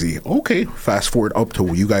 Crazy. Okay, fast forward up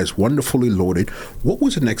to you guys won the Fully Loaded. What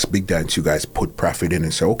was the next big dance you guys put Prophet in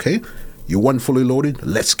and said, okay, you won Fully Loaded,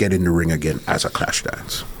 let's get in the ring again as a clash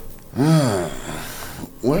dance?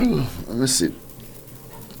 Well, let me see.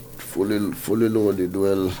 Fully Loaded,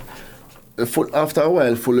 well... After a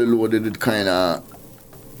while, Fully Loaded, it kind of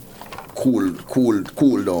cool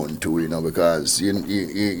down too, you know, because you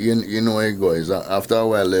know it goes. After a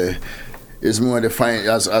while, it's more defined,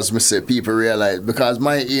 as me say, people realize, because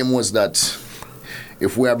my aim was that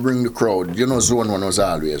if we bring the crowd, you know, Zone 1 was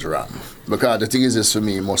always wrong. Because the thing is this for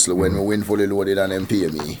me, mostly, when we win Fully Loaded and them pay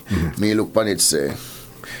me look on it, say,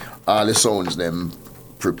 all the sounds, them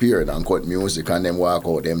prepared and cut music and them walk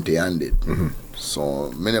out empty-handed.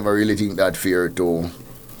 So, me never really think that fair to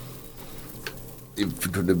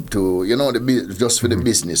you know, just for the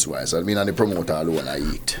business wise. I mean, and the promoter alone I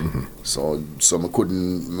eat. So me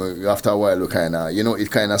couldn't, after a while, kind of, you know, it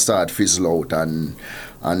kind of start fizzle out and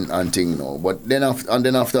thing, you know. But then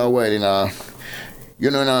after a while, you know,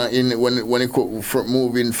 when it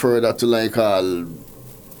moving further to like all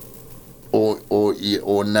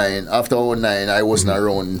 09, after 09, I wasn't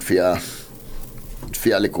around for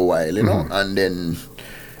a little while, you know, and then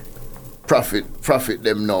Prophet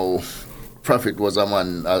them now. Prophet was a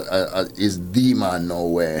man, is the man now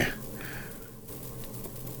where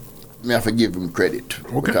me have to give him credit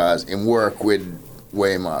because him work with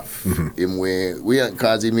where him off. Him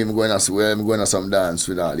because him going to some dance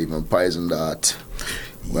with all even Poison Dart.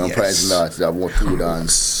 When Poison Dart that want to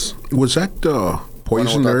dance. Was that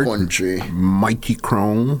Poison Dart, Mighty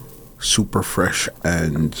Crown, Super Fresh,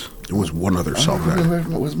 and there was one other song there.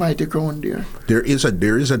 Was Mighty Crown there? There is a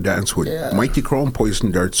dance with Mighty Crown,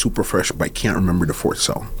 Poison Dart, Super Fresh, but I can't remember the fourth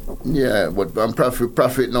song. Yeah, but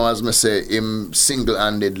Prophet now, as I say, him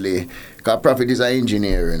single-handedly, because Prophet is an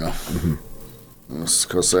engineer, you know.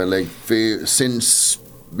 Because since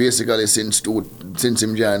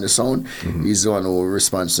him joined the sound, he's the one who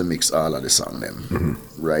responds to mix all of the song them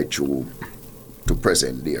right through to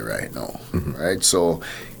present day right now, right? So,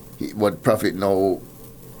 what Prophet now,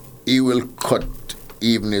 he will cut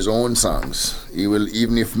even his own songs. He will,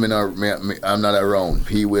 even if I'm not around,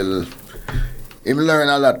 he will learn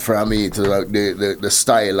a lot from me to the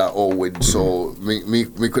style of how it. So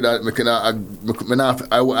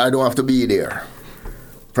I don't have to be there.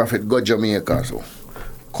 Prophet go Jamaica, so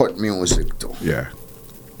cut music too. Yeah.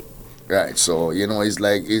 Right. So you know, it's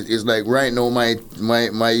like right now my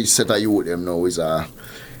set of youth them now is a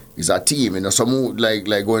team, you know. So like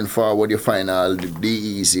going forward, you find all the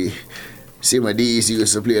D-Easy. Same with D-Easy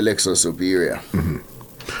used to play Lexus Superior.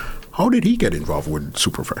 How did he get involved with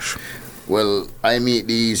Super Fresh? Well, I meet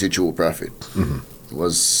D-Easy through Prophet.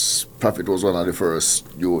 Prophet was one of the first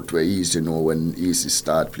youth where Easy know when Easy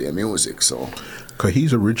start playing music. So, because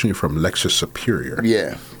he's originally from Lexus Superior.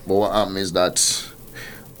 Yeah, but what happened is that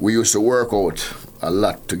we used to work out a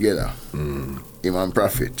lot together. Him and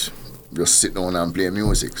Prophet just sit down and play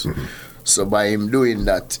music. So by him doing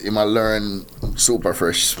that, him a learn Super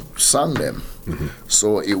Fresh song them.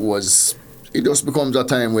 So it just becomes a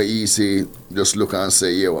time where Easy just look and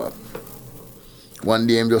say, yeah, what? One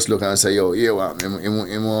day him just look and say, yo, yeah, what?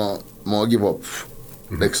 Him more give up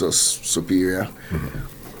Lexus Superior.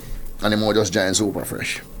 And him more just join Super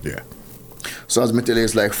Fresh. Yeah. So as me tell you,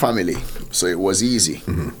 it's like family. So it was easy.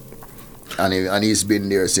 And he's been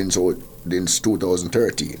there since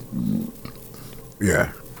 2013.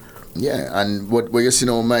 Yeah. Yeah, and what you see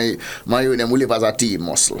now, my youth them we live as a team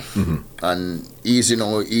muscle, and Easy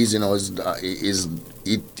now is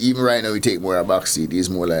even right now we take more a backseat. He's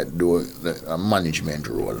more like do a management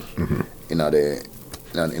role in the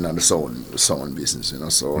sound business, you know.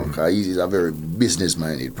 So cause Easy is a very business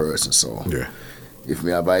minded person. So if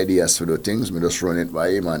me have ideas for the things, me just run it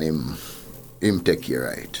by him and him take care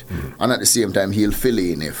of it. And at the same time, he'll fill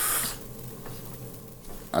in if.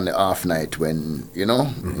 On the off night when, you know,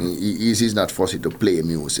 he's not forced to play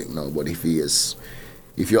music, no. But if he is,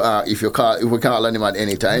 if we call on him at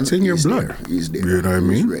any time, it's in your blood. There. He's there. You know what I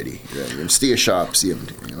mean? He's ready. Yeah. Stay sharp, same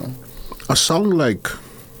thing, you know. A song like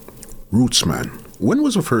Rootsman, when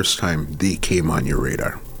was the first time they came on your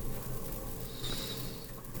radar?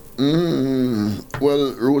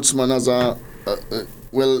 Well, Rootsman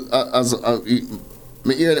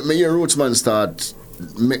me hear Rootsman start.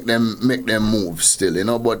 Make them move still, you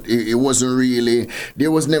know, but it wasn't really, there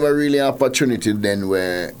was never really an opportunity then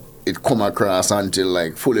where it come across until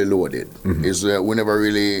like fully loaded. Is we never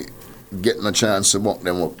really getting a chance to mock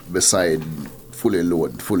them up beside fully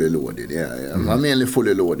loaded. Yeah. I'm mainly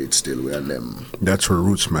fully loaded still with them. That's where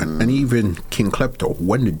Rootsman and even King Klepto,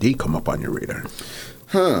 when did they come up on your radar?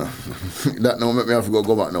 That now make me have to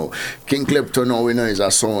go back now. King Klepto now we know is a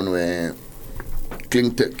sound where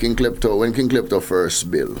King Klepto, when King Klepto first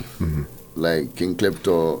built, like King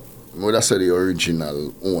Klepto, would I say the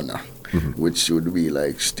original owner, which would be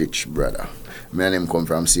like Stitch brother. Me and him come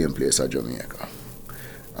from same place at Jamaica.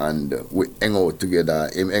 And we hang out together,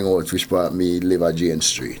 him hang out which part me live at Jane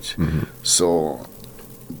Street. So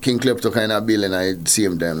King Klepto kind of building at the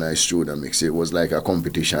same time like Studio Mix. It was like a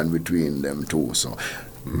competition between them two. So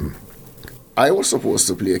I was supposed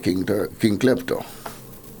to play King Klepto.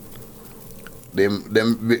 Them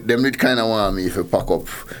did kind of want me to pack up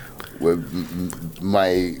with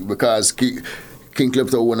because King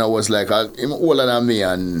Klepto when I was like him older than me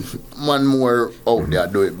and man more out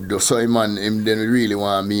there so him didn't really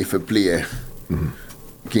want me to play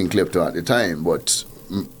King Klepto at the time, but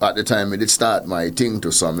at the time it did start my thing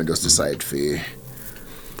to so I just decided to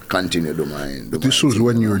continue to my This was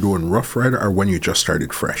when you were doing Rough Rider or when you just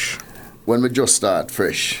started Fresh? When we just start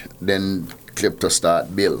Fresh, then Klepto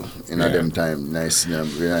start bill in them time. Nice.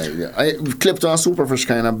 Klepto and Super Fresh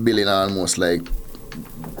kind of billing almost like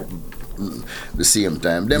the same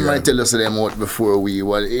time. Them might tell us them out before we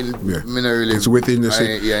were in. Really, it's within the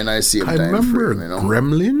same. In the same time. I remember frame, you know?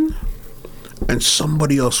 Gremlin, and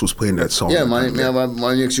somebody else was playing that song. Yeah, my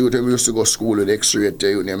next youth, we used to go to school with X-rated.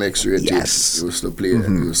 Yes. We used to play.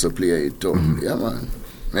 We used to play it too. Yeah, man.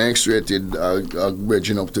 X-rated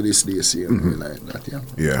bridging up to this day, like that,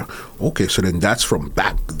 Yeah. Okay, so then that's from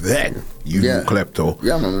back then. You knew Klepto.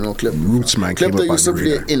 Yeah, man, we know Klepto. Rootsman came up on the radar. Klepto used to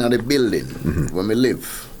play in the building when we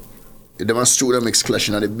live. There was Studio Mix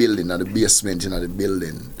clashing at the building, at the basement in the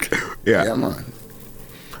building. Yeah, man.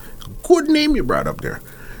 Good name you brought up there.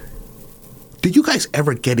 Did you guys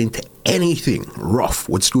ever get into anything rough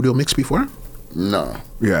with Studio Mix before? No.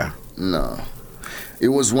 Yeah. No. It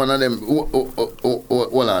was one of them.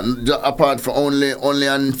 Hold on. Apart from only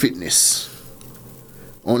on fitness,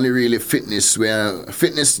 only really fitness. Where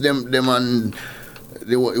fitness them and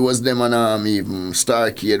it was them and even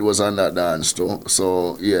Starcade was on that dance too.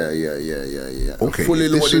 So yeah. Okay. Fully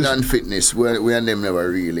loaded on fitness. We and them never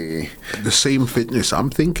really. The same fitness. I'm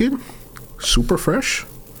thinking, Super Fresh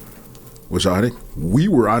was on it. We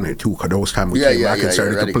were on it too, because those time we came back and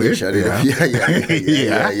started to play.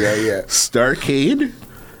 Yeah. Starcade.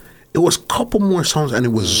 It was a couple more songs, and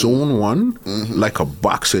it was Zone 1, like a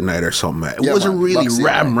boxing night or something. It wasn't really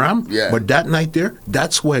Ram, but that night there,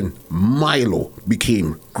 that's when Milo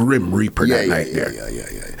became Grim Reaper that night there.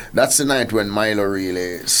 Yeah. That's the night when Milo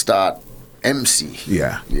really start MC.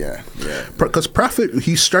 Yeah. Yeah. Because Prophet,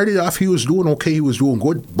 he started off, he was doing okay, he was doing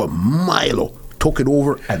good, but Milo took it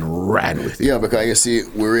over and ran with it. Yeah, because you see,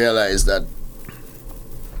 we realized that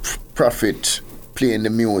Prophet playing the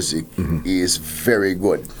music. He is very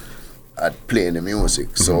good at playing the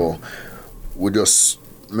music. So we just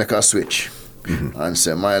make a switch and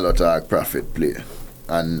say Milo talk, Prophet play.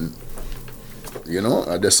 And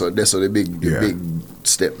that's the big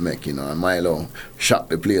step make, and Milo shot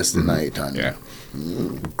the place tonight and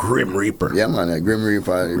Grim Reaper. Yeah, man, Grim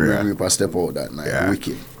Reaper step out that night.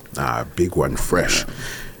 Wicked. Big one, fresh.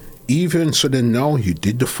 Even so, then now you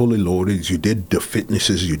did the Fully Loaded, you did the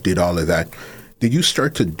fitnesses, you did all of that. Did you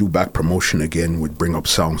start to do back promotion again with Bring Up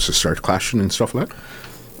Sounds to start clashing and stuff like that?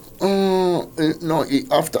 No,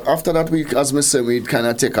 after that week, as I said, we'd kind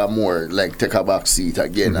of take a back seat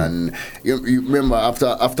again. And you remember,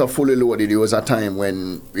 after Fully Loaded, it was a time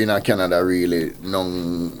when in Canada really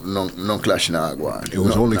no clash na go on. It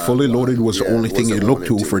was only Fully Loaded was the only thing you looked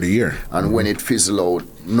to for the year. And when it fizzled out,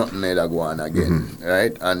 nothing either go on again,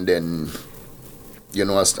 right? And then,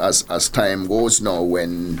 as time goes now,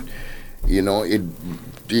 when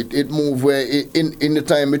it moved where in the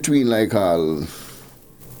time between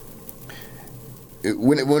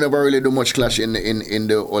we never really do much clash in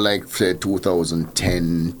the say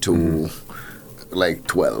 2010 to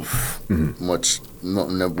 12. We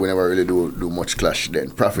never really do much clash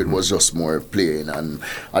then. Prophet was just more playing, and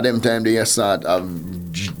at them time they start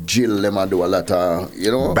Jill them a do a lot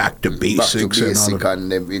of back to basics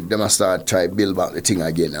and them start try build back the thing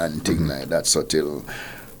again and thing like that. So till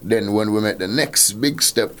then, when we met, the next big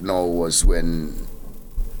step now was when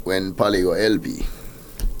Polygo LP.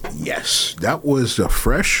 Yes, that was the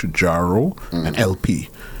Fresh, Jaro, and LP.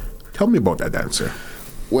 Tell me about that dancer.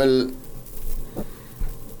 Well,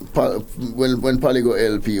 when Polygo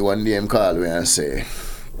LP, one day him call me and say,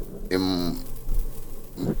 they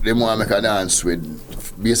want to make a dance with,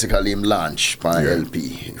 basically him launch my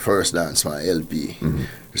LP, first dance my LP.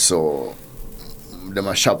 So, them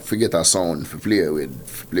a shop to get a sound to play with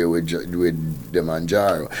them and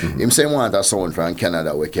Jaro. Him say want a sound from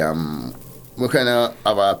Canada we kind of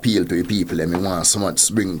have an appeal to the people and we want so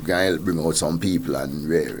much bring out some people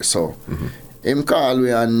and so him call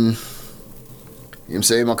me and him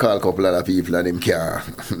say him call a couple other people and him can't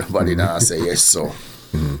nobody now say yes, so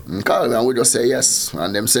him call me and we just say yes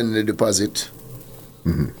and them send the deposit.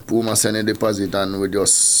 Puma send the deposit and we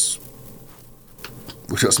just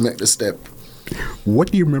make the step.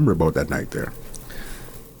 What do you remember about that night there?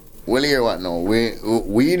 Well, here what now?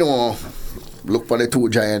 We know look for the two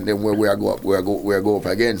giants them where we go up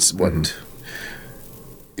against, but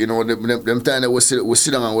them time that we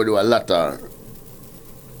sit down and we do a lot of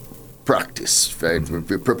practice, right?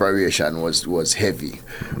 The preparation was heavy.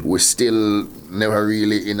 We still never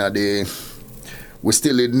really we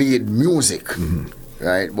still need music.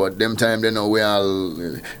 Right, but them time they know we all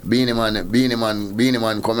Beanie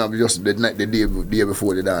Man come up just the day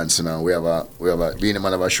before the dance. Now we have a Beanie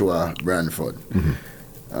Man have a show at Brantford.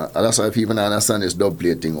 And that's why people don't understand this dub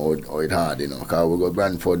play thing how it hard, because we go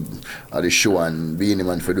Brantford at the show and Beanie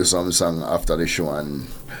Man for do some song after the show, and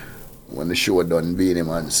when the show done, Beanie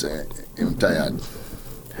Man say him tired.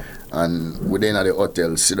 And we then at the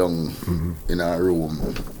hotel, sit down in our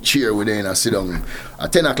room, cheer we then sit down.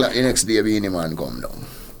 At 10 o'clock the next day, Beanie Man come down.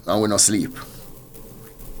 And we not sleep.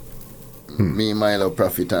 Me, Milo,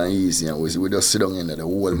 Prophet and Easy, and we just sit down in there the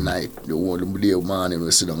whole night, the whole day morning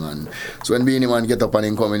we sit down. And so when Beanie Man get up and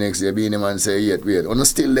him come next day, Beanie Man say, wait, are you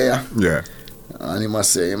still there? Yeah. And I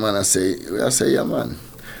say, yeah, man.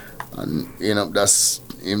 And that's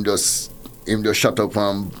him just shut up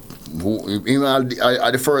and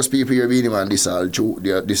the first people here Beanie Man, this all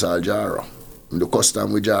Jaro. The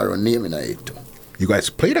custom with Jaro naming it too. You guys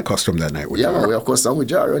played a custom that night with Jaro? Yeah, man, we have custom with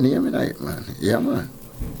Jaro naming it, man. Yeah, man.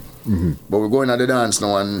 But we're going at the dance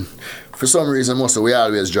now, and for some reason, we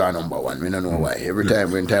always draw number one. We don't know why. Every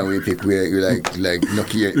time we pick, we like no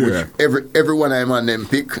care. Every one I'm on them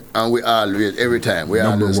pick, and we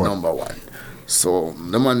always number one. So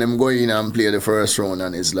the man them go in and play the first round,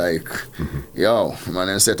 and it's like, yo, man,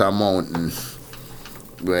 them set a mountain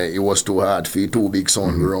where it was too hard for 2 big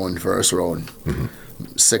sound round first round.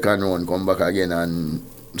 Second round come back again and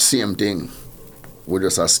same thing. We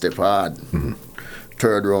just a step hard.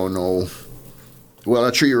 Third round now, well,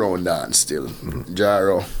 a 3-round dance still.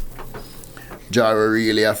 Jaro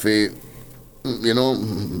really have to,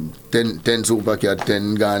 10 Super Cat,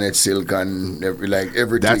 10 Garnet Silk, and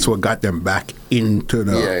everything. That's what got them back into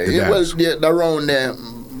the dance. The round there,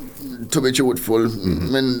 to be truthful,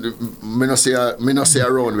 me not say a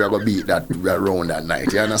round we are going to beat that round that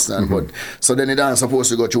night, you understand? But so then the dance supposed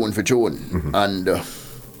to go tune for tune, and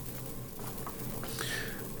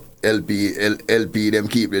LP them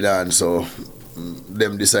keep the dance, so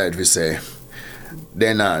them decide to say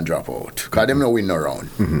they not drop out because them no win no round.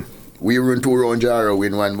 we run 2 round Jaro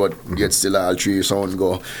win one, but yet still all 3 sound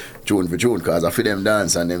go tune for tune, because I feel them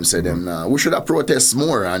dance and them say them we should have protest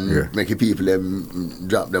more and make the people them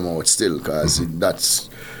drop them out still, because that's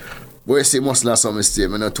where you see most of some mistake.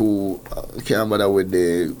 I'm not too can't bother with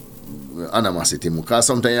the animosity, because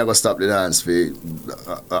sometimes you gotta stop the dance for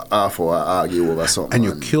half hour argue over something. And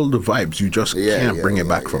you kill the vibes. You just can't bring it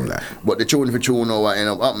back from that. But the tune for tune now what end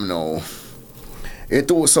up happening now. It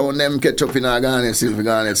too sound them catch up in a Garnet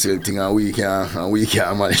Silk thing, and we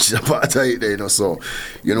can't manage the part of it, you know. So,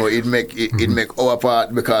 you know, it make our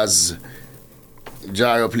part, because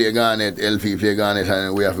Jaro play Garnet, LP play Garnet,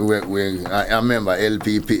 and we have I remember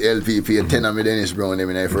LP paid 10 of me Dennis Brown them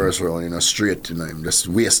in the first round, you know, straight, you know, just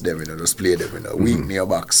waste them, you know, just play them, you know, weak near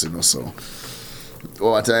box, you know. So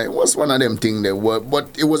over time, it was one of them things that were,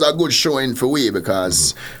 but it was a good showing for we,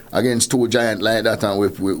 because against 2 giants like that, and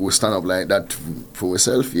we stand up like that for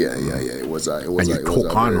ourselves. It was a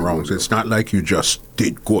took on rounds. It's not like you just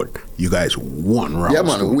did good. You guys won rounds. Yeah,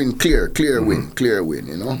 man, win clear win,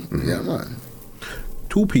 you know. Yeah, man.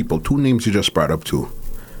 2 names you just brought up too,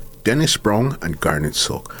 Dennis Brown and Garnet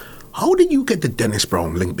Silk. How did you get the Dennis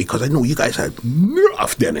Brown link? Because I know you guys had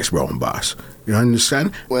enough Dennis Brown, boss. You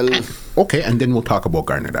understand? Well, okay, and then we'll talk about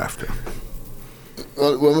Garnet after.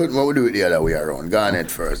 Well, we'll do it the other way around.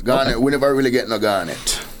 Garnet first. Garnet, we never really get no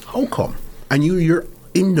Garnet. How come? And you're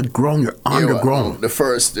in the ground, you're on the ground. The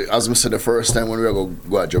first, as I said, the first time when we were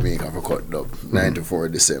go to Jamaica for cut dub, 94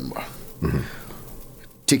 December.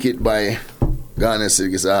 Ticket by Garnet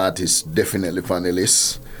Silk is an artist definitely on the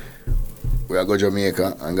list. We are go to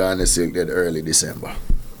Jamaica, and Garnet Silk did early December.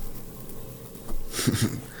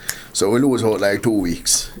 So we lose out like 2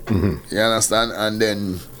 weeks. You understand? And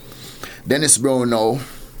then Dennis Brown now,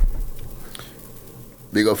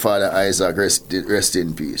 big up Father Isaac, rest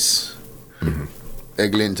in peace.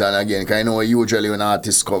 Eglinton again, because I know usually when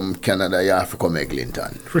artists come Canada, you have to come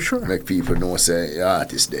Eglinton. For sure. Make people know say the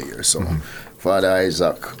artist there. So Father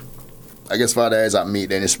Isaac, I guess Father Isaac meet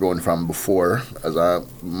Dennis Brown from before as a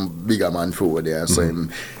bigger man forward there. So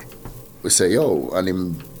him, we say, yo, and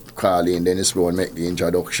him call in Dennis Brown, make the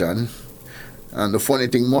introduction. And the funny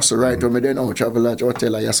thing, must right to me then, Travel Lodge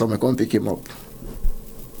Hotel, I saw me come pick him up.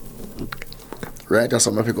 Right, I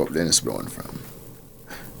saw me pick up Dennis Brown from.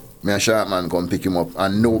 Me and Sharpman come pick him up,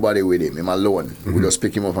 and nobody with him alone. We just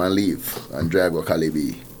pick him up and leave, and drive to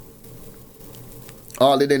Calibi.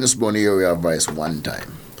 All the Dennis Brown area voice one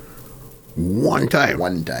time. One time?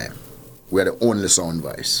 One time. We are the only sound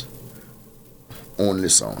voice. Only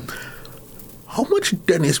sound. How much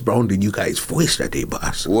Dennis Brown did you guys voice that day,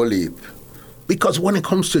 boss? Whole heap. Because when it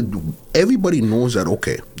comes to, everybody knows that,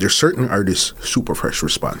 okay, there's certain artists super fresh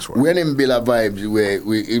response for. When him build a vibe,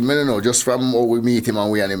 we you know, just from how we meet him and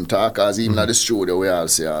we and him talk, as even at the studio, we all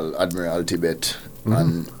say Admiral Tibet.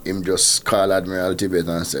 And him just call Admiral Tibet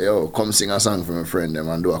and say, yo, come sing a song for my friend them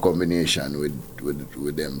and do a combination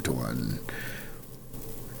with them too. And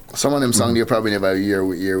some of them songs you probably never hear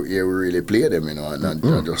really play them, you know, and I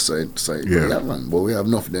just say yeah, man, but we have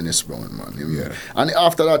enough Dennis Brown, man. Yeah. And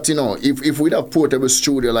after that, you know, if we'd have portable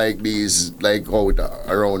studio like these, like out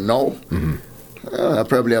around now, I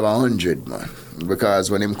probably have 100, man.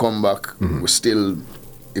 Because when him come back, we still,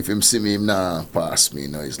 if him see me, him nah pass me, you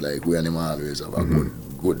know, it's like we and him always have a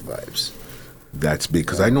good vibes. That's big,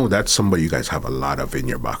 because I know that's somebody you guys have a lot of in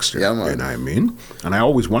your box there. Yeah, man. You know what I mean? And I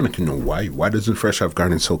always wanted to know why. Why doesn't Fresh have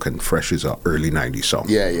Garnet Silk, and Fresh is an early 90s song?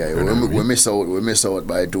 Yeah. We miss out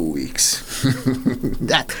by 2 weeks.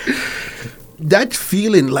 That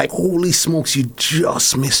feeling like, holy smokes, you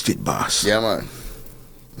just missed it, boss. Yeah, man.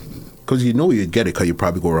 Because you know you'd get it, because you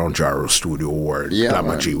probably go around Jaro Studio or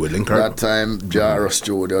Glamour G with Linker. That time, Jaro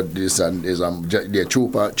Studio, this and is the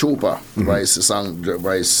Chupa, Vice song,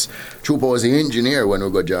 Vice. Chupa was the engineer when we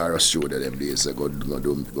got Jaro Studio them days. Go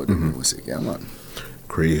do music, yeah, man.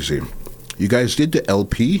 Crazy. You guys did the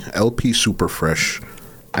LP Super Fresh,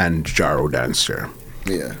 and Jaro Dance there.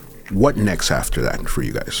 Yeah. What next after that for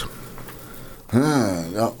you guys?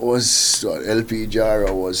 That was LP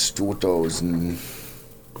Jaro was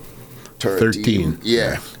 2013.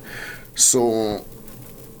 Yeah. So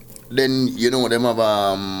then you know them have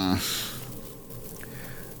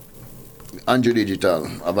Andrew Digital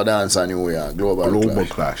have a dance anywhere, Global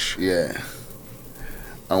Clash. Yeah.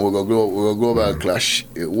 And we go Global Clash.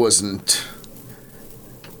 It was not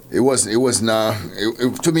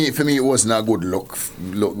to me it wasn't a good look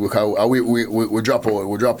because we drop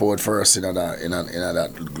out first in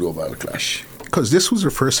that Global Clash. Because this was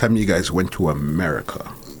the first time you guys went to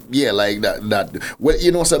America. Yeah, like that. Well,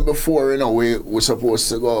 you know, so before, you know, we were supposed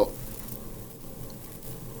to go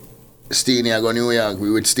Steenie, I go New York.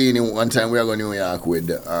 We with Steenie one time. We are going New York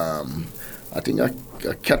with I think a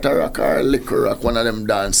Cataract or Liquor Rock, one of them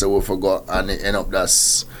dances we forgot, and it end up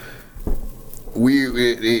that's we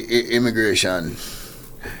immigration.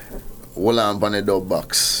 Hold on the dub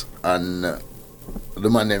box, and the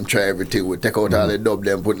man them try everything. We take out all the dub,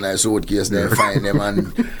 them put in a suitcase, then find them,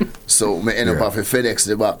 and so we end up having FedEx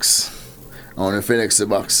the box. And when we FedEx the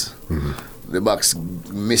box, the box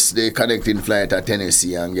missed the connecting flight at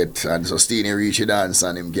Tennessee and so Steenie reach the dance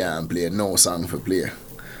and him can't play no song for play.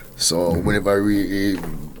 So whenever he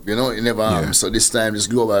never so this time this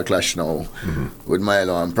global clash now with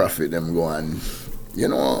Milo and Prophet them go and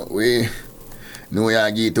we New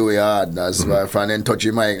York get too hard. That's why if I then touch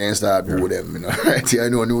your mic and start boo them, right? I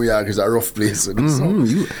know New York is a rough place. So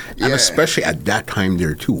and especially at that time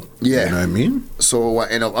there too. Yeah. You know what I mean? So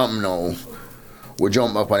what end up happening now, we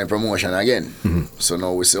jump up on the promotion again. So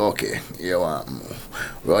now we say, okay,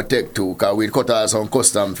 we'll take two, because we cut out some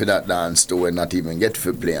custom for that dance too and not even get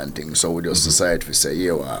for play and things. So we just decide to say,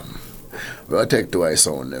 we'll take two I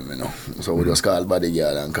sound them, So we just call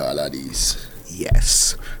Bodyguard and call Addies.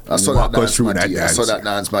 Yes. So that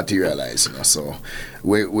dance materialize, So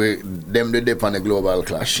we them the dip on the global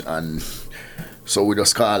clash, and so we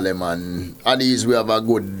just call them, and Addies we have a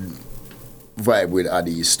good vibe with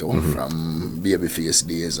Addies too, from Babyface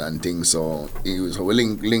days and things. So we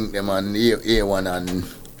link them, and A1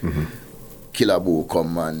 and Killer Boo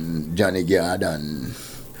come, and Johnny Gard, and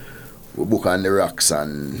we book on the rocks,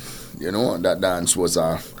 and that dance was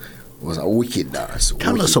a wicked dance.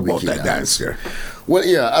 Tell us about that dance there. Well,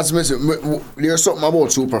 as I said, there's something about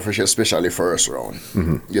Superfresh, especially first round.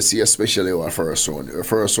 You see, especially our first round. The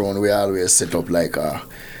first round we always set up like a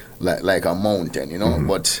mountain,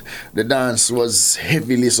 But the dance was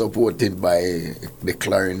heavily supported by the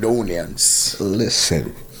Clarendonians.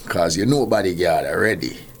 Listen, because Bodyguard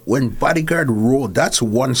already. When Bodyguard rolled, that's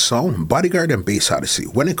one sound. Bodyguard and Bass Odyssey.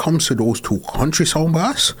 When it comes to those two country sound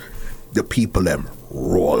bars, the people them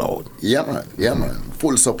roll out. Yeah, man.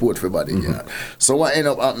 Full support for Bodyguard. So what end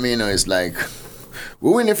up happening is like,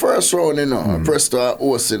 we win the first round, Presto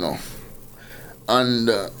host, and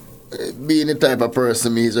being the type of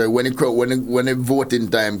person me is when the voting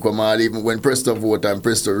time come out, even when Presto vote and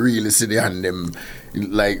Presto really sit on them,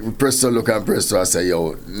 like Presto look at Presto and say,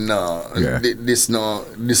 this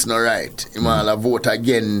not right. You might vote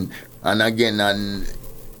again and again, and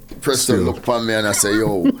Presto look upon me and I say,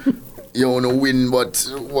 you want to win, but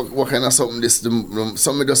what kind of something this?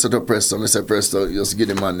 Somebody just set up Presto. I say, Presto, just give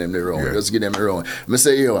them man them the round. Just give them a round. I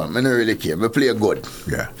say, I don't really care. I play good.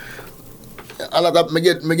 Yeah. A lot of me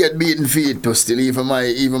get beaten feet to still. Even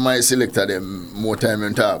my selector them more time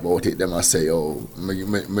and talk about it. Them I say,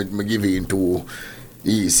 me give in too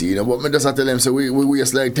easy. But me just tell them, so we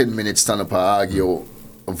waste like 10 minutes stand up and argue,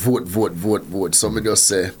 vote. So me just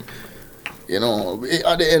say, at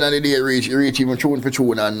the end of the day, reach even tune for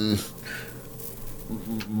tune, and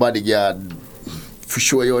Bodyguard for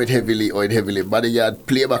sure you it heavily. Bodyguard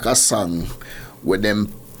play back a song with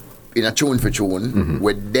them in a tune for tune,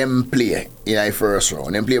 with them play in a first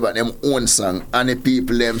round, them play back them own song, and the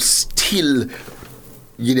people them still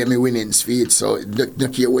give them a winning speed. So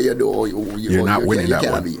don't care what you do, you're not winning that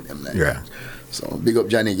one. Beat them, So big up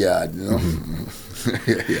Johnny Gard,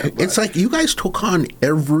 It's like you guys took on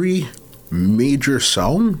every major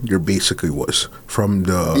sound there basically was, from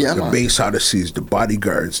the Bass Odysseys, the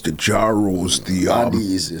Bodyguards, the Jaros, the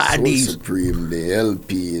Addies, Supreme, the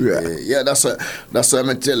LP. That's what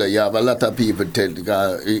I'm tell you. You have a lot of people tell you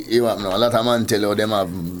have a lot of men tell you them have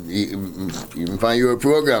even from your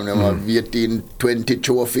program them have 18-20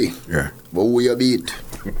 trophy. Yeah. But who you beat?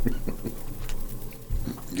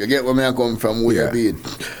 You get where I come from, who you beat.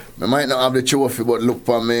 I might not have the trophy, but look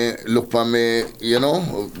for me, look for my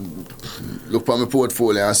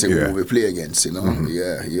portfolio and say who we play against,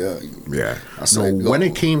 Yeah. So when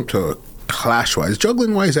it came to clash-wise,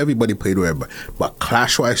 juggling-wise, everybody played whatever, but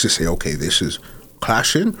clash-wise to say, okay, this is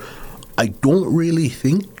clashing, I don't really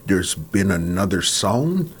think there's been another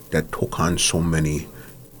sound that took on so many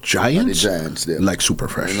giants like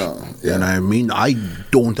Superfresh. You know what I mean? I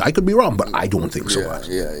could be wrong, but I don't think so.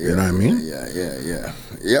 You know what I mean?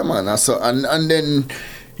 Yeah, man. So, and then,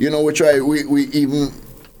 we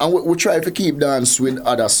try to keep dance with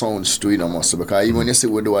other sounds too, Muscle, because even when you see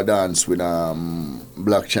we do a dance with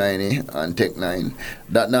Black Chiney and Tech 9,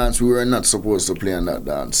 that dance we were not supposed to play on that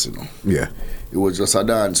dance, Yeah. It was just a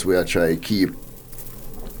dance where I try to keep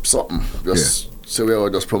something, so we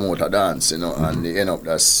would just promote a dance, and it end up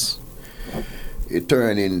it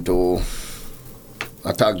turned into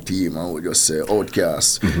a tag team, and we just say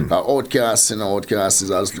Outcast. Outcast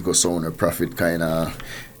is as little sound, a Prophet kind of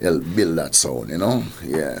help build that sound, you know.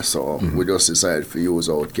 Yeah, so we just decided to use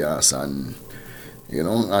Outkast and, you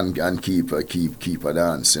know, and keep a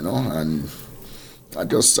dance, you know, and I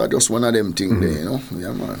just one of them things there, you know.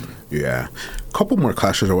 Yeah, man. Yeah. Couple more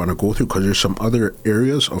clashes I want to go through because there's some other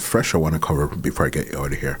areas of Fresh I want to cover before I get you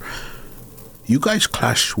out of here. You guys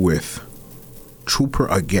clashed with Trooper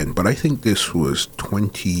again, but I think this was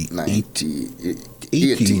 2018.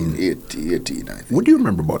 18, I think. What do you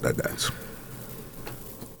remember about that dance?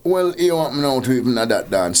 Well, you want me now to even at that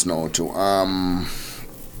dance now too.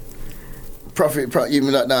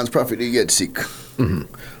 Even that dance, Prophet he get sick.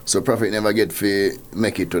 So Prophet never get to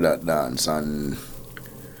make it to that dance. And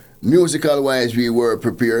musical wise we were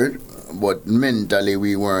prepared, but mentally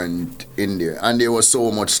we weren't in there. And there was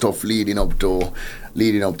so much stuff leading up to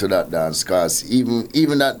that dance. Cause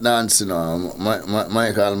even that dance, you know,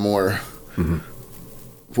 Michael Moore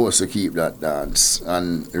supposed to keep that dance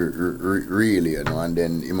and really, you know, and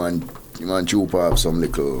then him and Chupa have some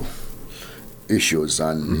little issues,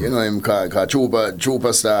 and you know him cause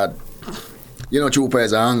Chupa start, you know, Chupa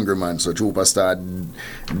is a hungry man, so Chupa start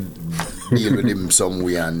deal with him some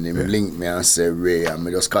way, and him link me and say Ray, and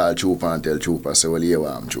me just call Chupa and tell Chupa, say, well, here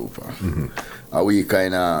I am, Chupa. And we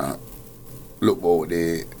kind of look about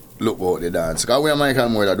the dance. Because we and Michael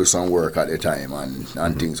Moore do some work at the time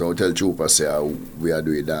and things. So I tell Chupa, say, we are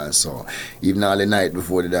doing dance. So even all the night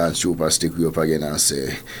before the dance, Chupa stick you up again and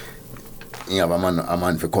say, you have a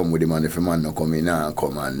man for come with him, and if a man not come in and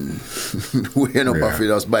come, and we end up if you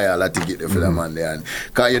just buy all the ticket for the man there.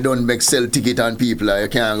 Because you don't make sell ticket on people, you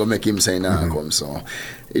can't go make him say nah come. So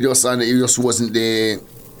it just wasn't the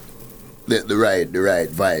right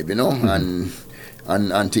vibe, you know,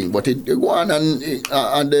 and thing. But it go on and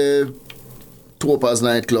the Topaz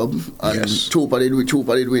nightclub, and Chupa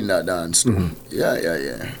did win that dance too.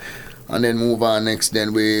 Yeah. And then move on next,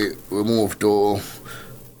 then we move to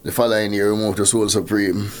the following year, we moved to Soul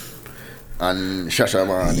Supreme and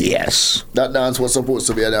Shashamane. Yes. That dance was supposed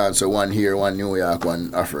to be a dance, so one here, one New York,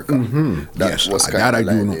 one Africa. That was kind of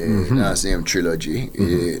like the same trilogy,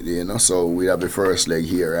 you know. So we have the first leg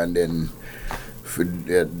here, and then,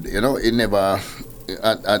 you know, it never,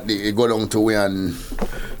 it go down to win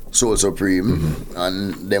Soul Supreme,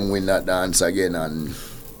 and them win that dance again, and,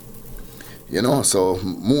 you know, so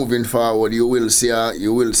moving forward, you will see a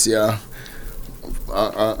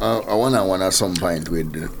one-on-one at some point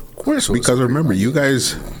with. Of course, because remember, you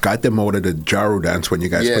guys got them out of the Jaro dance when you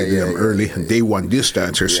guys played them early. They won this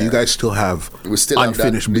dancer, so you guys still have unfinished have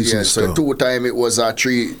that, business. So 2 times it was a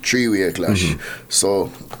three-way clash.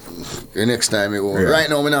 So the next time it was. Right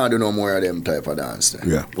now, we not do no more of them type of dance. Then.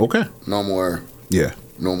 Yeah. Okay. No more. Yeah.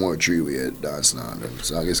 No more three-way dance now.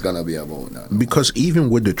 So it's gonna be about that. Because even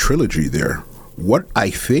with the trilogy there. What I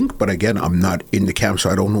think, but again, I'm not in the camp, so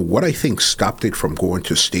I don't know. What I think stopped it from going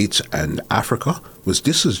to States and Africa was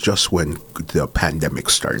this is just when the pandemic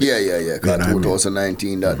started. Yeah. Because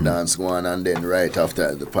 2019, that dance going, and then right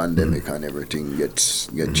after the pandemic and everything get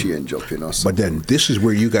changed up, you know. So. But then this is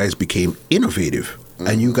where you guys became innovative.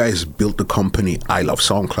 And you guys built the company I Love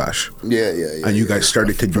Sound Clash. Yeah. And you guys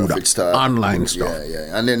started to do the online stuff.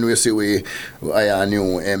 Yeah. And then we see I a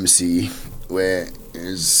new MC where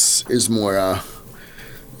is more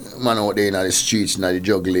man out there in the streets and the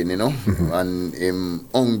juggling, you know, and him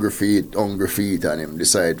hungry feet, and him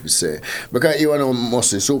decide to say, because you know,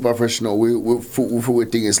 mostly Super Fresh now, we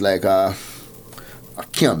think it's like a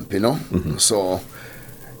camp, you know, so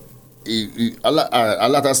a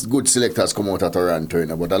lot of good selectors come out of Toronto, you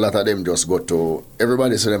know, but a lot of them just go to,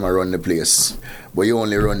 everybody say them run the place, but you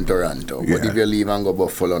only run Toronto. But if you leave and go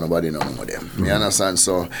Buffalo, nobody know them. You understand?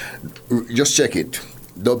 So just check it.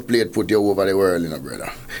 Dub plate put you over the world, you know,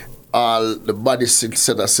 brother. All the body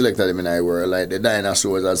set of selected them in the world, like the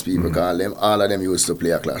dinosaurs as people call them, all of them used to play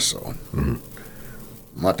a clash sound.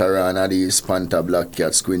 Matarana, these Panther, Black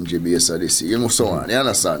Cat, Squingy, Bass, this, you know, so on. You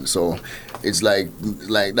understand? So it's like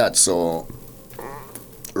that. So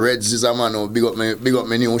Reds is a man who big up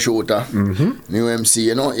me new shooter, new MC,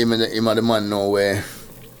 you know, him the man now where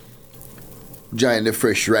joined the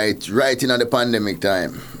Fresh right in the pandemic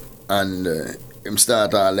time, and him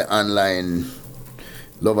start all the online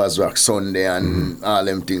Lovers Rock Sunday and all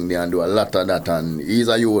them things there and do a lot of that, and he's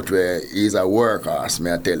a youth where he's a workhorse,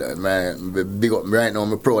 me I tell you. Man, big up right now,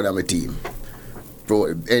 I'm proud of my team.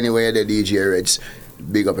 Anyway, the DJ Reds,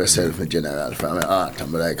 big up yourself in general from my heart.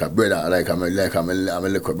 I'm like a brother, I'm a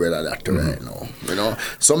little brother that right now. You know?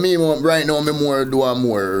 So me right now me more do a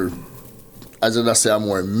more, as I say, a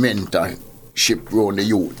more mentorship around the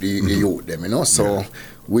youth, the youth them, you know. So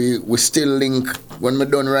we still link when we're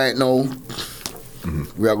done right now.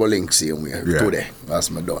 we are going to link same way today. That's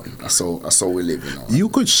my done. That's how we live, you know. You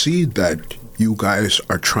could see that you guys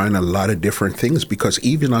are trying a lot of different things, because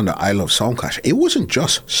even on the Isle of Soundclash, it wasn't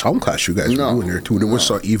just Soundclash you guys were doing there too. There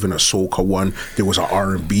was even a soca one. There was an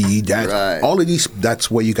R&B. All of these.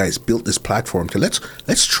 That's why you guys built this platform to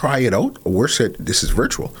let's try it out. Or said this is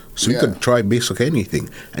virtual, so you could try basically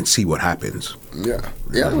anything and see what happens. Yeah,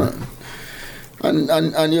 man.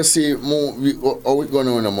 And you see, how we going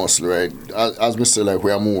on a muscle, right? As we say, like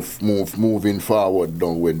we are moving forward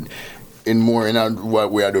now with. In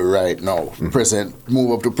what we are doing right now,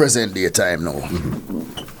 move up to present day time now.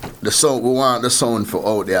 The sound, we want the sound for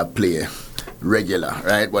out there play regular,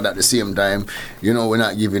 right? But at the same time, you know, we're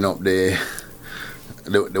not giving up the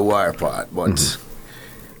wire part. But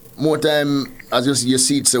more time, as you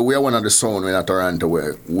see it, so we are one of the sound in Toronto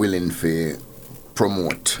we're willing to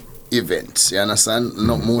promote events. You understand?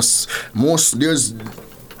 Not most there's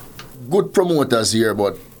good promoters here,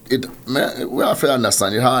 but we have to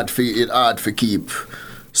understand it hard for keep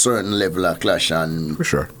certain level of clash, and for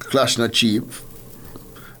sure clash not cheap,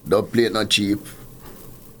 dub plate not cheap,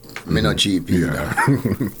 me not cheap either.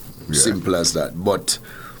 Simple as that. But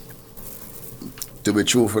to be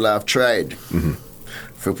truthful, I've tried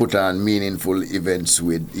to put on meaningful events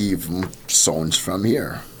with even sounds from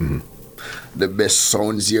here. The best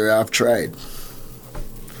sounds here I've tried.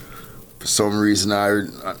 For some reason,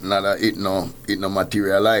 it no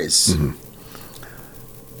materialize.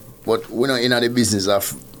 But we're not in the business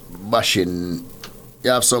of bashing.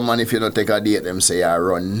 You have some man, if you don't take a date, them say I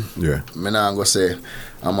run. Yeah. Me not go say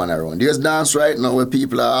I'm on a run. There's dance right now where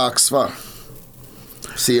people are asked for.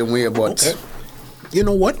 Same way, but... Okay. You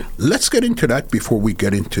know what? Let's get into that before we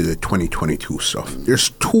get into the 2022 stuff.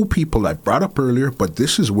 There's two people I brought up earlier, but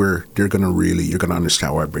this is where you're going to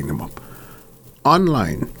understand why I bring them up.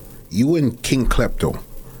 Online, you and King Klepto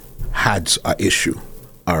had an issue,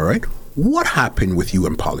 all right? What happened with you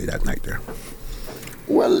and Polly that night there?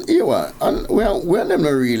 Well, and we're them not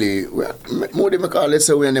really. More than let's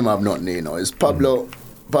say we them have nothing, you know. It's Pablo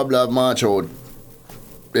have march out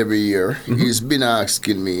every year. He's been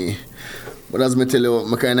asking me, but as me tell you,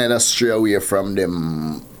 I kind of stray away from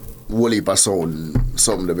them whole heap of sound,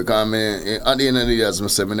 something, because at the end of the day, as I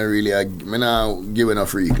say, I'm not giving a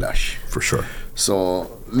free clash. For sure.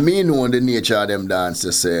 So, me know the nature of them dance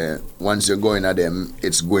to say, once you're going at them,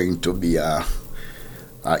 it's going to be a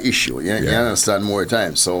issue. You understand more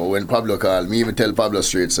time. So, when Pablo called, me even tell Pablo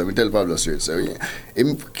straight, so him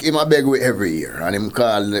a beg with every year. And him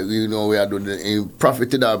call, you know, he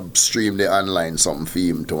profited up stream the online something for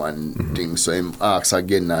him to one thing. So, him ask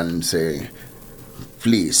again and say,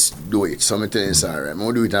 please do it. So, I tell him, sorry,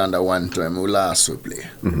 we'll do it under one time, we'll last we play.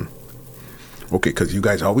 Okay, because you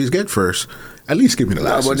guys always get first. At least give me the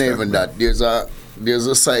last. No, but not even that. There's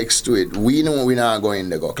a psych to it. We know we're not going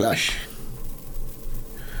to go clash.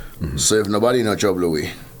 So if nobody no trouble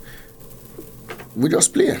we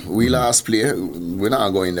just play. We last play. We're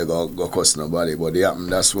not going to go cuss nobody. But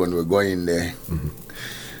that's when we're going there.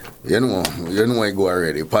 You know I go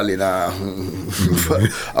already. Probably now.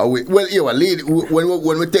 When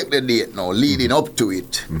we take the date now, leading up to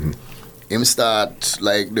it. Him start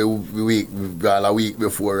like a week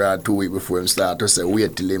before or 2 weeks before him start to say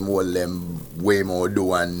wait till him hold them way more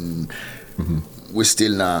do, and we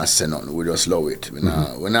still not say nothing. We just love it. We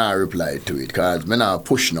not reply to it because we not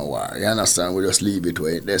push nowhere. You understand? We just leave it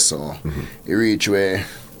where it is. So it reach where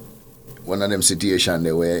one of them situations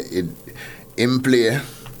there where him play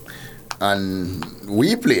and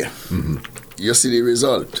we play. You see the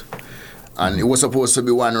result. And it was supposed to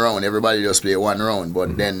be one round. Everybody just play one round.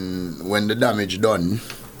 But then when the damage done,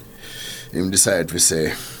 him decided to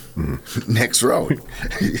say, next round.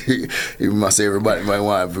 He must say everybody might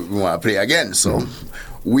want to play again. So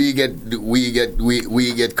we get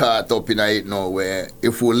caught up in it now where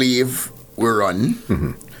if we leave, we run.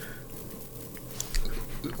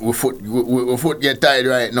 We foot get tired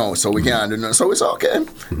right now, so we can't do nothing. So it's okay.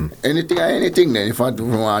 Anything then. If I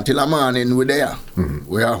want till a morning, we're there.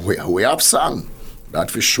 We have song.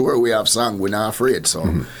 That for sure we have song. We're not afraid. So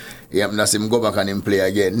that's him go back and him play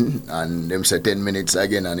again, and them say 10 minutes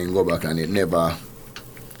again, and him go back and it never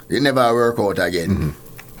work out again.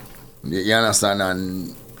 You understand?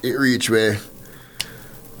 And it reach where,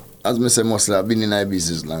 as me say, must have been in our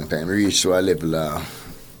business long time. Reach to a level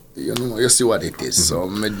you see what it is. So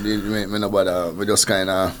me no bother. We just kind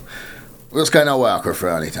of walk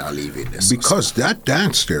around it and leave it. Because that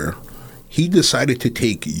dance there, he decided to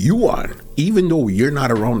take you on, even though you're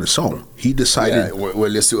not around the song. He decided. Yeah, well,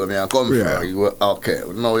 you see where I come from. Okay,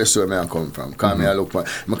 now you see where I come from. Because me, I look for,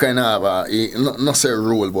 I kind of have a, not say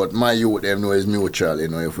rule, but my youth, them know is mutual, you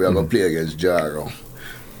know, if we are going to play against Jaro,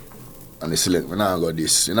 and they select, we're not going to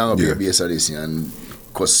this, you're not going to be a base of this, and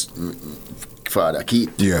because Father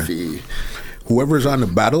Keith, whoever's on the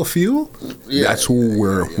battlefield, that's who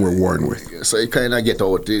we're warring with. So it kind of get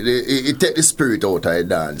out, it take the spirit out of the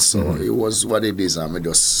dance. So it was what it is, and we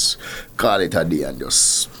just call it a day and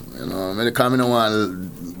just, you know, I don't want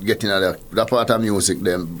to get into that part of music,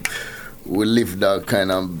 them, we live that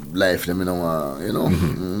kind of life, them, you know,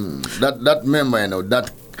 that member, you know,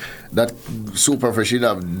 that Superfresh should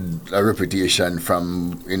have a reputation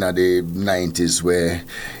from, you know, the 90s where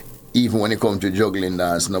even when it comes to juggling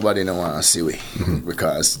dance, nobody don't want to see we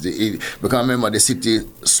because remember the city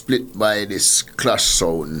split by this clash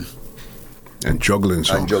sound and juggling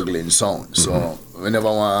sound. So we don't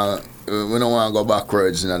want to go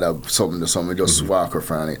backwards in something. We just walk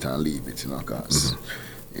around it and leave it, you know, cause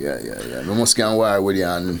we must get wire with you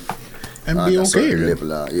and be okay.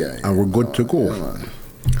 Level, and we're good to go. Yeah,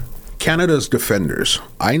 Canada's Defenders.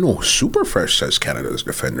 I know Superfresh says Canada's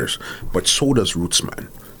Defenders, but so does Rootsman.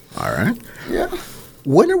 All right. Yeah.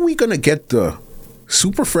 When are we going to get the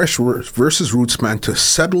Superfresh versus Rootsman to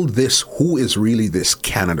settle this? Who is really this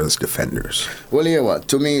Canada's Defenders? Well, you know what?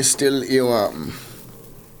 To me, still,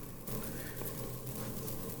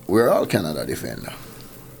 we're all Canada Defender.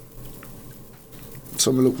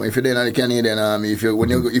 So look, if you're in the Canadian Army, if you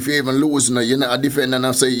even lose, you're not a defender.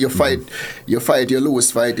 Now, so you fight, you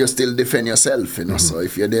lose, you still defend yourself. You know. So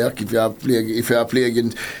if you're there,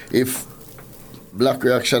 if Black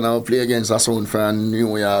Reaction will play against a sound from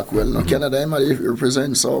New York, well, no Canada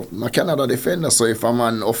represents, so my Canada Defender. So if a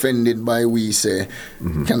man offended by we say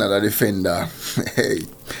Canada Defender, hey,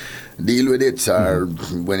 deal with it. Or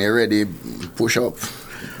when you're ready, push up.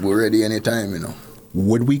 We're ready anytime, you know.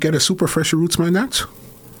 Would we get a Superfresh Rootsman dance?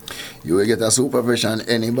 You will get a Superfresh on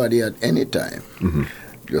anybody at any time.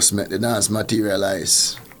 Just make the dance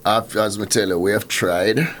materialize. As I tell you, we have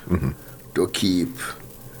tried to keep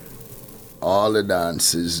all the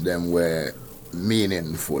dances them were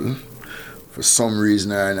meaningful for some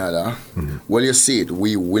reason or another. Well, you see it,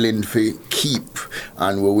 we willing to keep,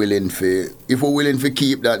 and we're willing to, if we're willing to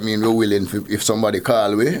keep, that means we're willing to, if somebody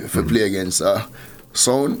call we, if we play against a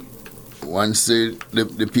sound, once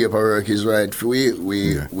the paperwork is right for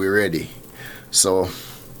we're ready. So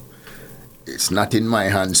it's not in my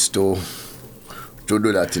hands to do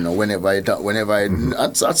that, you know, whenever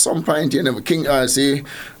at some point, you know, see,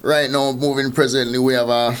 right now, moving presently, we have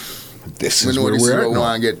this is where we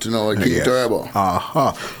want to get to know King Turbo.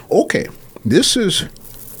 Okay, this is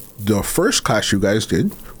the first clash you guys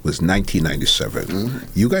did was 1997.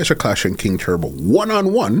 You guys are clashing King Turbo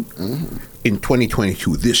one-on-one in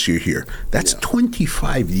 2022, this year here. That's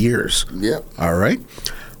 25 years. Yep. All right.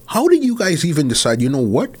 How did you guys even decide, you know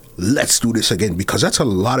what, let's do this again? Because that's a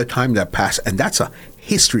lot of time that passed, and that's a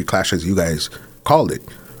history clash, as you guys called it,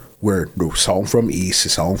 where the sound from East, the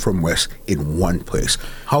sound from West in one place.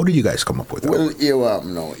 How did you guys come up with that?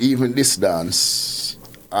 Well, even this dance,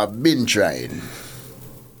 I've been trying.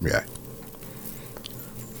 Yeah.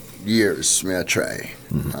 Years, may I try.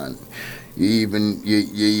 And you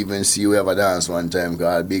even see we have a dance one time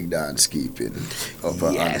called Big Dance Keeping.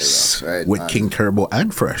 Yes, right? with King Turbo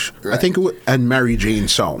and Fresh. Right. I think it was, and Mary Jane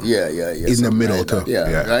song. Yeah. In the middle,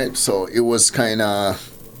 like right? So it was kind of,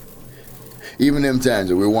 even them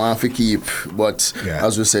times we want to keep, but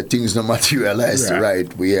as we said, things don't materialize the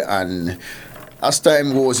right way. And as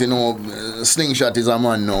time goes, you know, Slingshot is a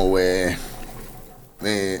man now where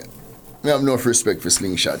we have no respect for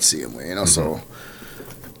Slingshot same way, you know, so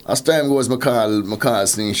as time goes, I call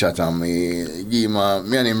Slingshot and me give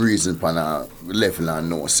me and him reason for a level and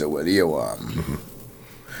know, say, well, we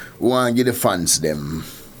want to give the fans them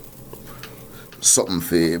something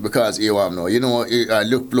for, because I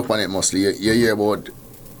look on it mostly, you hear about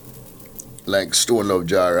like Stone Love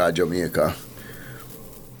Jara, Jamaica,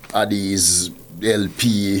 Addies,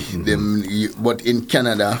 LP, them, but in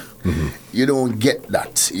Canada, you don't get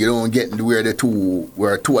that. You don't get where two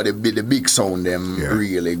of the big sound them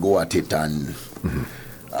really go at it, and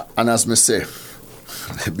as me say,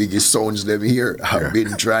 the biggest sounds them here have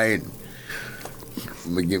been trying.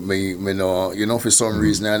 Me know, you know, for some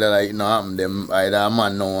reason either like them either a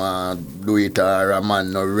man no do it or a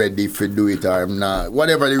man not ready for do it or not,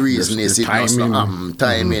 whatever the reason is, it must not happen.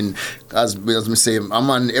 Timing, as me say, a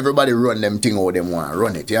man, everybody run them thing how them want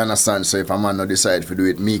run it. You understand? So if a man not decide to do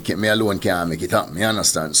it, me alone can't make it happen. You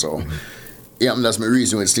understand? So Yeah, that's my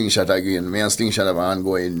reason with Slingshot again. Me and Slingshot have an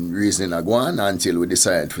ongoing reasoning I go on until we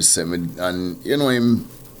decide for seven. And you know him,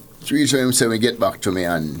 reach him say we get back to me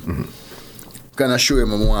and kind of show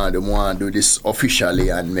him I want to do this officially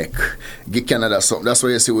and give Canada something. That's why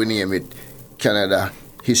you see we name it Canada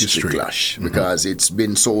History Clash, because it's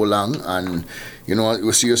been so long, and you know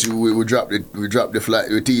we drop the fly,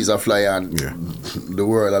 we teaser fly, and the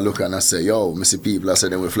world are looking and say, yo, Missy people, I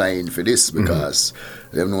said, then we're flying for this because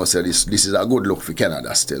they know say this is a good look for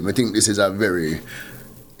Canada still. I think this is a very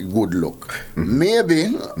good look.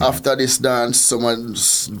 Maybe after this dance, some of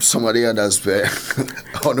the others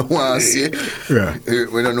I don't want to say.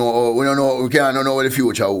 We don't know. We can't know what the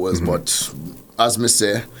future was, but as me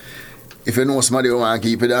say, if you know somebody want to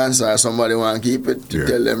keep it dance or somebody want to keep it,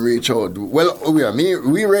 tell them reach out. Well, we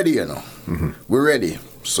ready, you know. We're ready.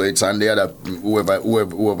 So it's on the other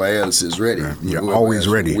whoever else is ready. You're always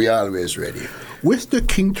ready. We always ready. With the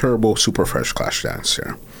King Turbo Super Fresh Clash dance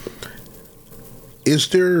here, is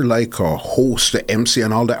there like a host, the MC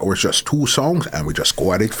and all that, or it's just 2 songs and we just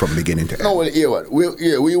go at it from beginning to end? No, well, hear what? We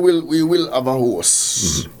will have a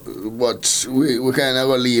host, but we kind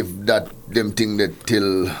of leave them thing that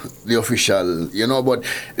till the official, you know. But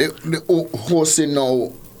the hosting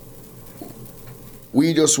now,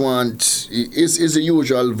 we just want is the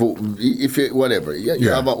usual vote. If you, whatever, you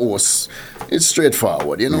have a host. It's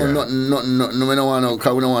straightforward, you know. We don't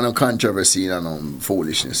want no controversy and no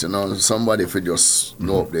foolishness, you know. Somebody for just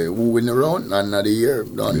go up there who win the round and of the year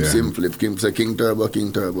done simple. If King Turbo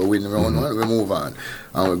win the round, we move on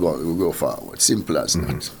and we go forward. Simple as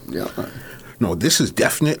that. Yeah. No, this is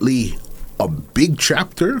definitely a big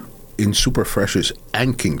chapter in Super Fresh's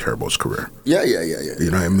and King Turbo's career. Yeah. You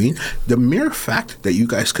know what I mean? The mere fact that you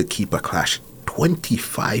guys could keep a clash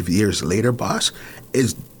 25 years later, boss,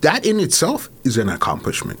 is that in itself is an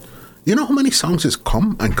accomplishment. You know how many songs has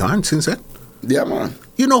come and gone since then? Yeah, man.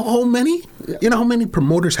 You know how many? Yeah. You know how many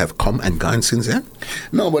promoters have come and gone since then?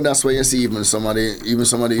 No, but that's why you see even some of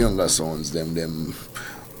the younger sons, them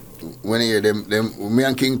when you hear them, me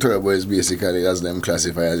and King Turbo is basically as them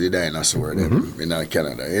classify as the dinosaur them in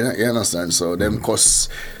Canada. You understand? So them cuss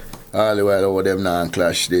all the while over them now and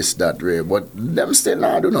clash this, that way. But them still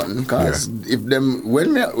not do nothing. Because if them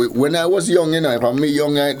when I was young, you know, if I'm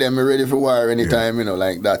young like them, I'm ready for war anytime, you know,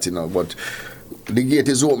 like that, you know. But the gate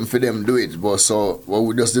is open for them to do it. But so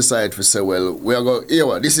we just decide to say, well, we are going,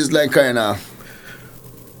 this is like kind of,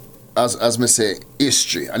 as me say,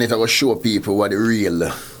 history. And it will show people what the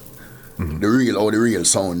real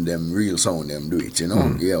sound them do it, you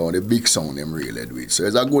know. Or the big sound them really do it. So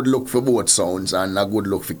it's a good look for both sounds and a good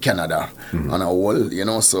look for Canada on a whole, you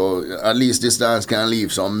know. So at least this dance can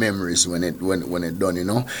leave some memories when it done, you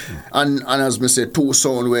know. And as me say, 2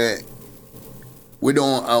 sound where we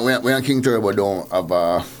don't we and King Turbo don't have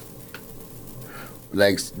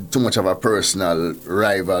like too much of a personal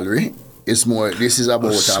rivalry. It's more. This is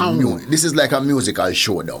about this is like a musical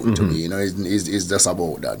showdown to me. You know, it's just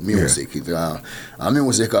about that music.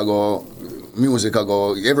 Music I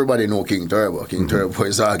go. Everybody know King Turbo. King Turbo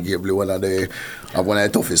is arguably one of the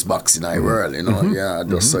toughest backs in the world. You know,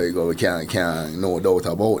 just so you go. We can't no doubt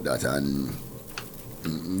about that. And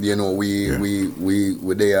you know, we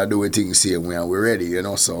there doing things same way and we're ready. You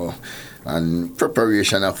know, so. And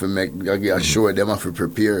preparation have to make, I sure them have to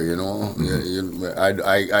prepare, you know.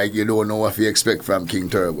 You don't know what you expect from King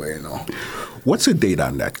Turbo, you know. What's the date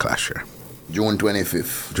on that clash here? June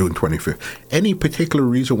 25th. June 25th. Any particular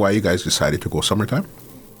reason why you guys decided to go summertime?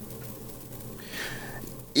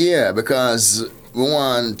 Yeah, because we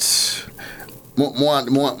want,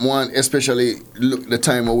 especially look the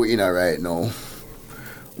time we're in right now,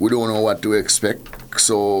 we don't know what to expect.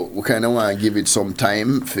 So we kind of want to give it some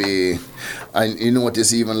time and you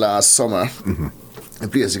notice even last summer, the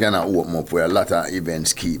place kind of open up where a lot of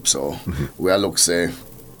events keep. So we look say,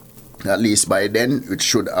 at least by then it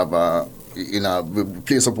should have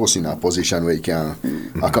place us in a position where you can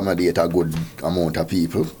accommodate a good amount of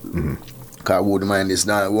people. Because I wouldn't mind this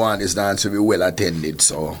dance to be well attended.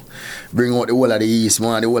 So bring out the whole of the East, the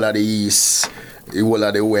whole of the East. The whole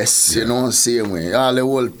of the West, you know, same way. All the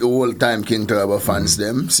whole time King Turbo fans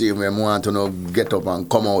them, same way. I want to get up and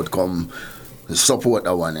come support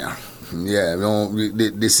that one, yeah. Yeah, you know,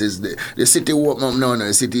 this is the city open up now.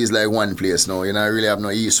 The city is like one place now. You know, I really have no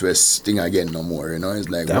East-West thing again no more. You know, it's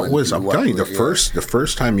like that was. I'm telling you, the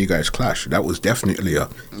first time you guys clashed, that was definitely a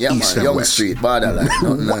East and Young West. Street, borderline.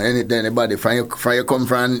 Anybody from you come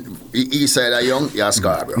from East side of Young, you're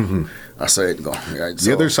Scarborough. That's how it go. Right?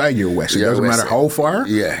 The other side, you're west. It doesn't matter how far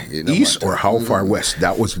east or how far west.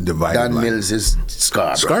 That was the dividing Dan line. Mills is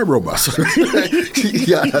Scarborough. Scarborough boss.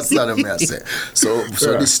 Yeah, that's what I say. So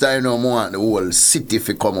this time now, I want the whole city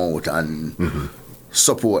to come out and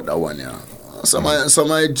support that one. Yeah. Some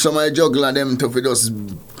of juggler them to just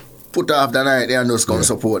put off the night and just come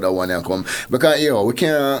support that one and come because we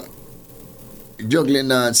can't. Juggling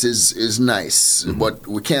dance is nice, but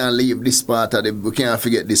we can't leave this part of we can't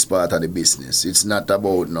forget this part of the business. It's not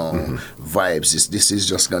about vibes. This is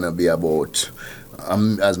just gonna be about,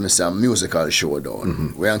 as me say, a musical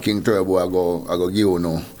showdown. Where King Turbo, I go give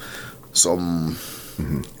you some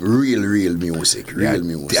real music,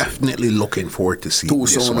 music. Definitely looking forward to see two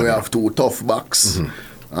this songs. one. We have two tough backs,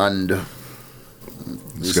 and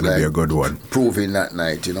it's gonna be a good one. Proving that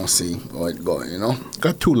night, see how it going,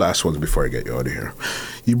 Got two last ones before I get you out of here.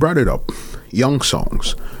 You brought it up, Young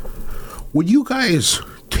Songs. Would you guys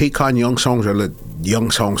take on Young Songs or let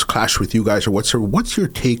Young Songs clash with you guys, or what's your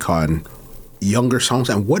take on younger songs,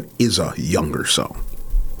 and what is a younger song?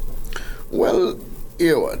 Well,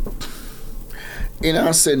 what? In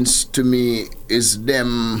a sense, to me, is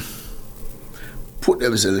them put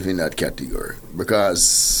themselves in that category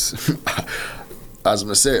because. As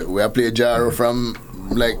I said, we play Jaro from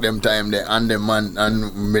like them time there and them man,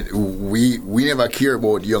 and we never care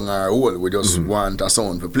about young or old. We just want a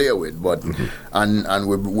sound to play with, but and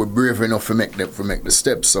we're brave enough to make the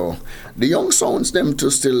steps. So the young sounds them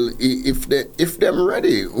to still if them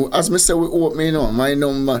ready. As I say, we hope my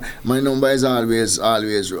number is always.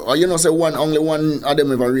 Or say only one of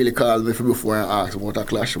them ever really called me before and asked about a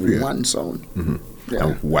clash with one sound. Yeah.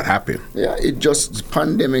 And what happened? Yeah, it just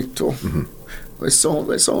pandemic too. We saw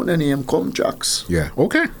the name Come Jacks. Yeah.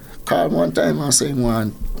 Okay. Call one time and say you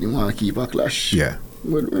want to keep a clash. Yeah.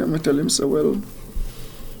 Well, I tell him well,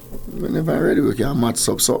 whenever ready we can match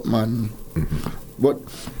up something. But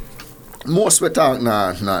most we talk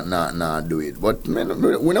nah do it. But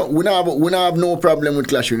we not have no problem with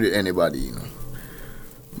clashing with anybody.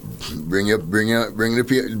 Bring your people.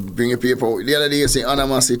 The other day you say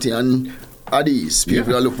animosity and. These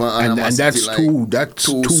people are looking for and that's like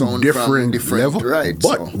two different levels. Right,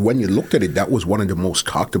 but when you looked at it, that was one of the most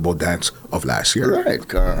talked about dance of last year.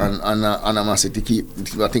 Right, and animosity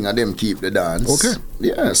I think of them keep the dance. Okay.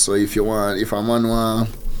 Yeah, so if a man want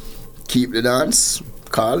keep the dance,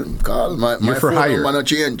 call. My phone number no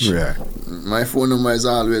change. Yeah. My phone number is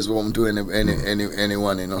always home to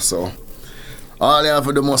anyone, so. All you have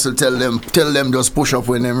to do muscle tell them just push up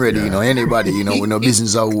when them ready, anybody, we no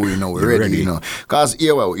business of who, we're ready. Cause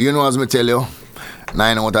as me tell you,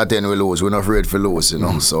 9 out of 10 we lose. We're not afraid for lose,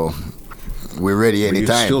 so we're ready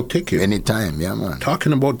anytime. You still take it. Anytime, yeah man.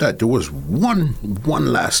 Talking about that, there was one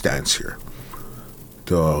last dance here.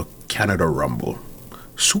 The Canada Rumble.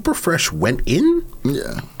 Super Fresh went in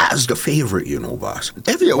as the favorite, boss.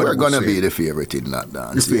 We're gonna be the favorite in that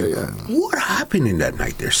dance. What happened in that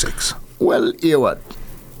night there, Six? Well, what?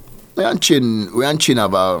 We and Chin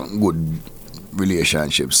have a good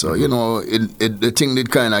relationship. So, the thing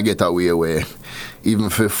did kind of get away where even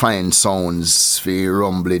for fine sounds, for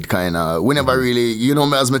rumble, it kind of, we never really,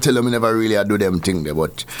 as me tell them, we never really do them thing there,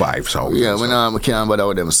 but 5 sounds. Yeah, we can't bother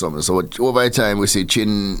with them something. So, over time, we see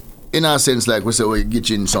Chin, in a sense, like we say, we get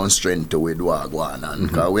Chin some strength to with Wagwan, and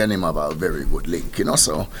because we and him have a very good link,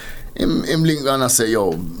 so. Him link and I say,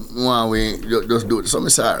 we just do it. So I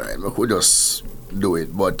say, all right, we could just do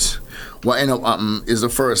it. But what end up happening is the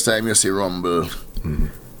first time you see Rumble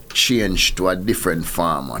change to a different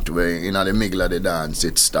format where in the middle of the dance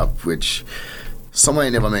it stopped, which somehow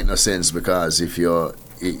never make no sense because if you're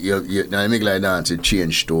in the middle of the dance it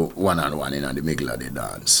changed to one-on-one in the middle of the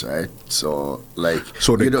dance, right? So they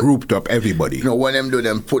grouped up everybody. When them do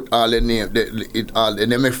them put all the name and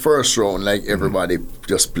then make first round like everybody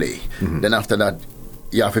just play. Then after that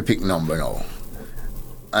you have to pick number now.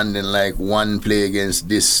 And then like one play against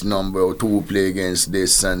this number or two play against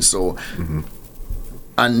this and so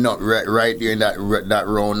and not right here in that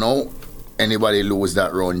round now anybody lose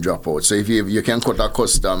that round drop out. So if you can cut a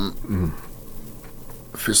custom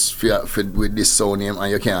with this sound name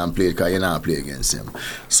and you can't play it because you not play against him.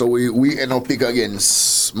 So we end up pick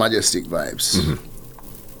against Majestic Vibes.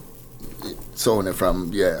 Sound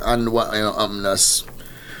from and what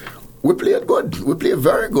we played good. We played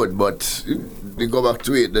very good, but we go back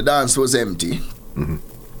to it. The dance was empty.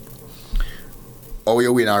 Or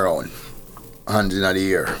you win a round. Hands in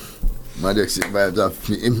the air. Majestic Vibes have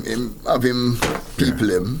him people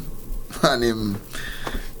him and him.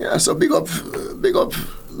 Yeah, so big up. What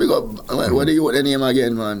do you want the name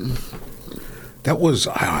again, man? That was,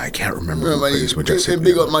 I can't remember who plays Majestic.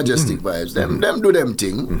 Big up Majestic Vibes. Them do them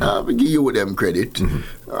thing. We give you them credit.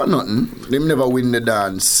 Nothing. Them never win the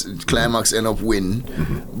dance. Climax end up win.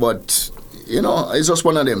 But, you know, it's just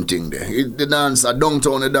one of them thing there. The dance,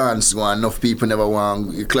 downtown the dance, enough people never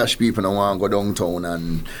want, Clash people don't want to go downtown.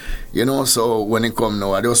 And, you know, so when it come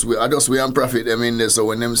now, I just we and profit them in there. So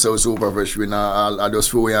when them so super fresh, I just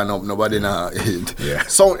feel we up. Nobody now. Yeah.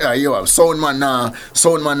 Soundman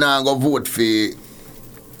now go vote for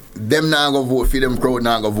them. Now go vote for them. Crowd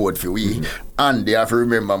now go vote for we. And they have to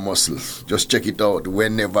remember Muscle. Just check it out.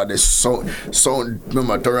 Whenever the sound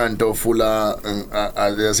remember Toronto full of,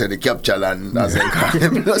 as they say, the capture land, as they call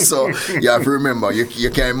them. So you have to remember,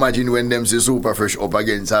 you can imagine when them say super fresh up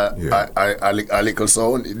against a little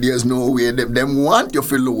sound. There's no way them want you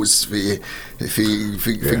to lose if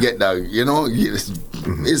you get that. You know,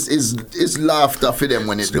 it's laughter for them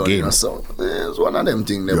when it's done. You know? So it's one of them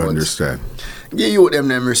things. You understand. Give you them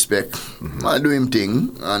respect. I do him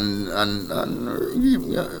thing and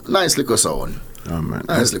nice little sound. Oh, man.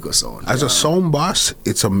 Nice little sound. As a sound boss,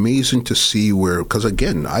 it's amazing to see where, because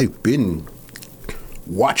again, I've been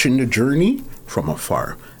watching the journey from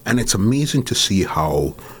afar, and it's amazing to see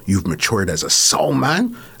how you've matured as a sound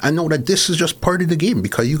man. I know that this is just part of the game,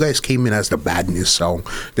 because you guys came in as the badness sound,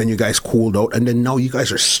 then you guys cooled out, and then now you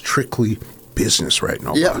guys are strictly business right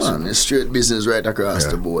now. Yeah, man, it's straight business right across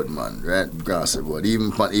the board, man. Right across the board.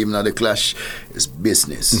 Even at the Clash, it's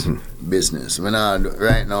business. Business.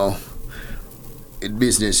 Right now, it's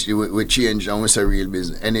business. We change and it's a real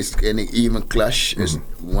business. Any even Clash is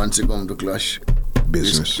once you come to Clash,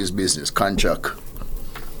 business. It's business. Contract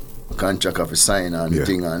of a sign and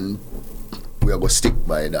thing, and we are gonna stick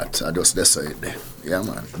by that. I just decide there. Yeah,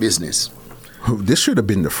 man. Business. This should have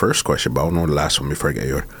been the first question, but I don't know the last one before I get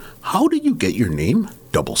yours. How did you get your name,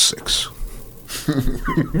 66?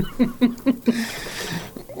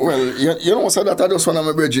 Well, you know, so that I just one of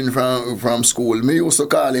my brethren from school. Me used to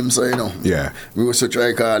call him, so you know. Yeah. Me used to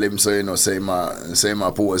try call him, so you know, say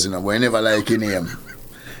my pose, you know, but he never like his name.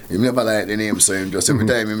 He never like the name, so him just every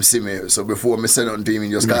time him see me, so before me send on to him,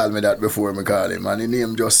 he just call me that before me call him, and the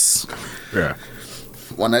name just. Yeah.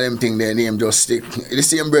 One of them thing, their name just stick. The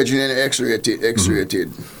same brethren in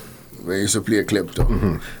X-rated. Where he used to play klepto.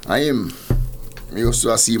 And him used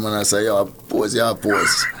to see him and I say, pose. And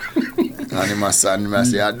him I say,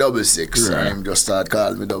 66. Right. And him just start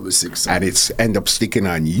calling me 66. And it's end up sticking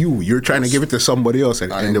on you. You're trying to give it to somebody else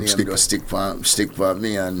and end up sticking. Just stick for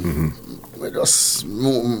me and we just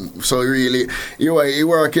move. So really, you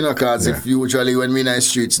work, you know, because if usually when me in the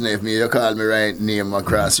streets, if you call me right name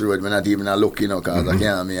across the road, me not even a look, you know, because I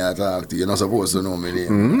can't me I talk to you. You're not supposed to know me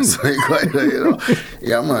name. So you quite, you know,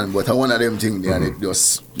 yeah, man. But one of them things there, and it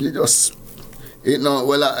just. I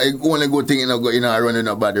only good thing, you know, running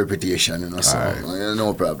a bad reputation, you know, so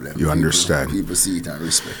no problem. You understand. People see it and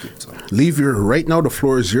respect it. So. Right now, the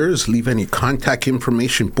floor is yours. Leave any contact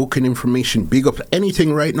information, booking information, big up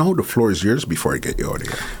anything right now. The floor is yours before I get you out of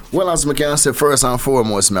here. Well, as I can say, first and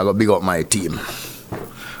foremost, I got to big up my team.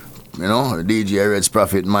 You know, DJ Reds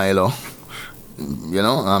Prophet Milo. You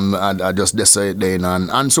know, I just decide then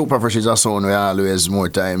and Super Fresh is a sound we always more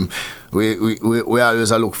time we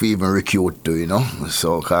always look for even recruit too, you know.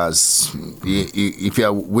 So cause if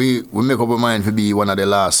we make up our mind to be one of the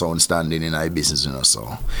last sound standing in our business, you know.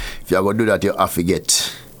 So if you are gonna do that, you have to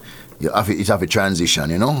get it have a transition,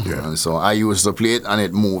 you know. Yeah. And so I used to play it and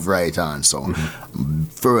it moved right on. So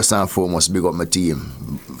first and foremost, big up my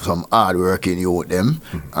team, some hard working youth them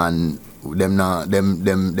and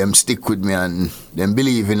them stick with me and them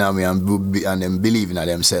believe in me and them believe in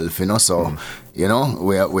themselves, you know. So you know,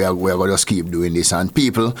 we are gonna just keep doing this. And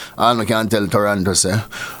people, all I can tell Toronto say,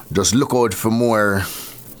 just look out for more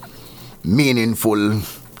meaningful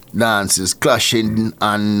dances, clashing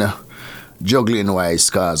and juggling wise,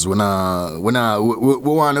 cause we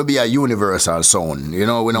want to be a universal sound, you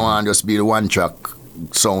know. We don't want to just be the one track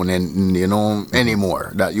sound and you know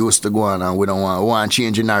anymore that used to go on, and we want to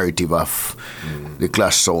change the narrative of the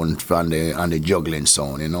Clash sound and the juggling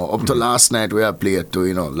sound, you know. Up to last night we have played too,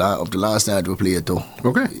 you know. Up to last night we played too.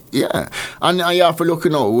 Okay. Yeah, and you have to look,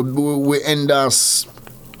 you know, we end us.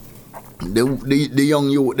 The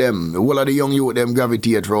young youth them, all of the young youth them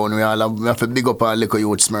gravitate around. We have to big up our little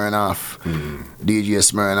youth Smirnoff, DJ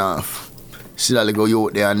Smirnoff. See that little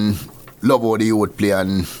youth there and love how the youth play,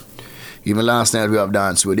 and even last night we have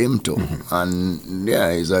danced with him too. And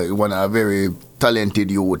yeah, he's one of a very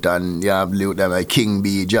talented youth, and you have youth them like King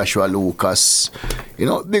B, Joshua Lucas. You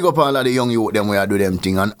know, big up all of the young youth them we are do them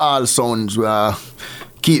thing, and all sounds we are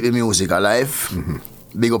keep the music alive.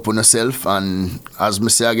 Big up on yourself, and as me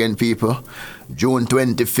say again, people, June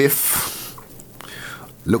 25th,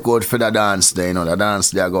 Look out for the dance there, the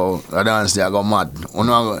dance they go mad.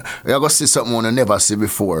 You go see something you never see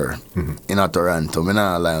before in Toronto.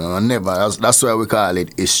 That's why we call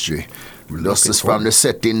it history. Just from the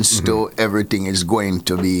settings to everything is going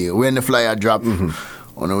to be. When the flyer drop,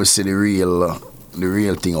 we see the real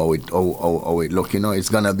thing, how it look, it's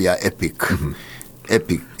gonna be an epic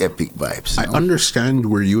vibes. I understand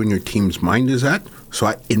where you and your team's mind is at. So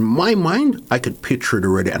in my mind, I could picture it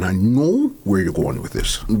already, and I know where you're going with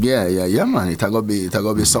this. Yeah, man. It's gonna be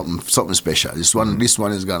something special. This one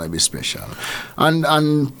is gonna be special, and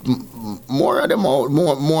more of the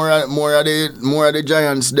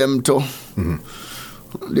giants them too.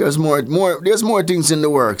 There's more things in the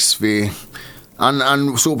works for,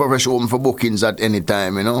 and Super Fresh open for bookings at any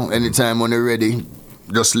time. Anytime when they're ready.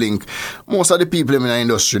 Just link. Most of the people in the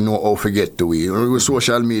industry know how to get to it.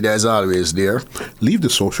 Social media is always there. Leave the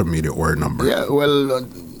social media or number. Yeah, well,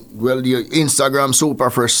 your Instagram Super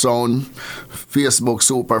Fresh Sound, Facebook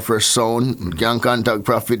Super Fresh Sound. You can contact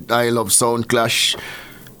Prophet I Love Sound Clash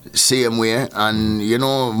same way. And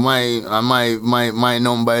my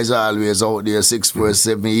number is always out there,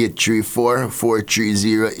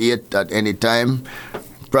 647-834-4308 at any time.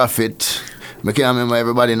 Prophet. I can't remember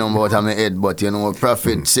everybody number out of my head, but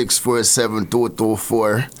Prophet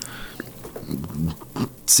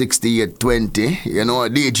 647-224-6820.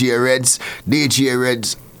 DJ Reds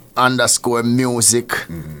 _music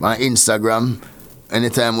on Instagram.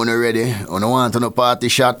 Anytime when you're ready, when you want on a party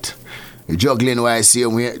shot, juggling why I see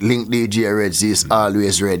him, link DJ Reds is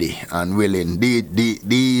always ready and willing. The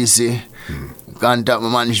easy. Contact my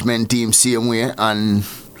management team same way, and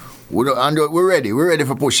we're ready. We're ready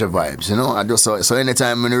for push the vibes, So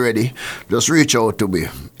anytime when you're ready, just reach out to me.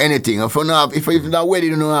 Anything. If you're not ready,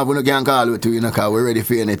 we can call you too, because we're ready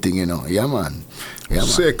for anything, Yeah, man.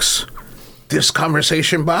 6. This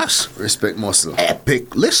conversation, boss. Respect muscle.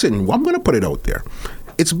 Epic. Listen, I'm going to put it out there.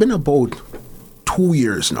 It's been about 2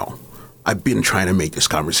 years now. I've been trying to make this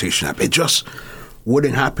conversation happen. It just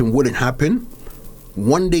wouldn't happen.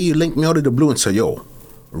 One day you linked me out of the blue and said, yo,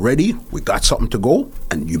 ready? We got something to go,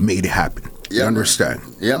 and you made it happen. Yeah, you understand?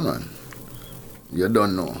 Man. Yeah, man. You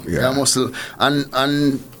don't know. Yeah. Muscle.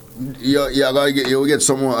 And you get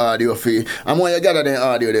some more audio for you. And when you gather the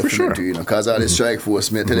audio there for me too, because all the strike force,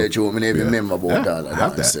 me tell you, I never remember about all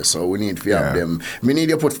of that. So we need to have them. We need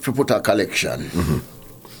to put a collection.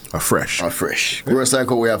 A fresh. Whereas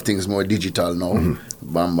we have things more digital now.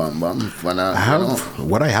 Bam, bam, bam.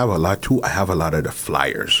 What I have a lot too, I have a lot of the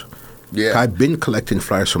flyers. Yeah. I've been collecting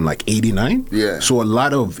flyers from like 89. Yeah. So a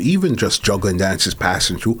lot of even just juggling dances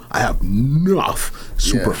passing through, I have enough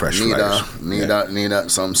super fresh flyers. Need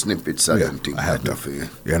some snippets of them things. I had that for you.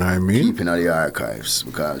 You know what I mean? Keeping out the archives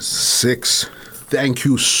because 6. Thank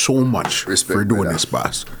you so much for doing this,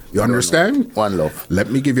 boss. You understand? One love. Let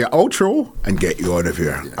me give you an outro and get you out of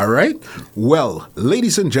here. Yeah. All right? Well,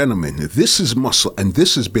 ladies and gentlemen, this is Muscle, and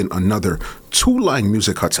this has been another Two Line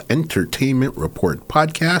Music Hut's Entertainment Report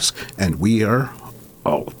podcast, and we are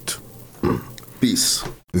out. Peace.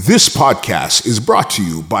 This podcast is brought to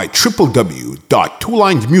you by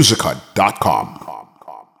www.twolinedmusichut.com.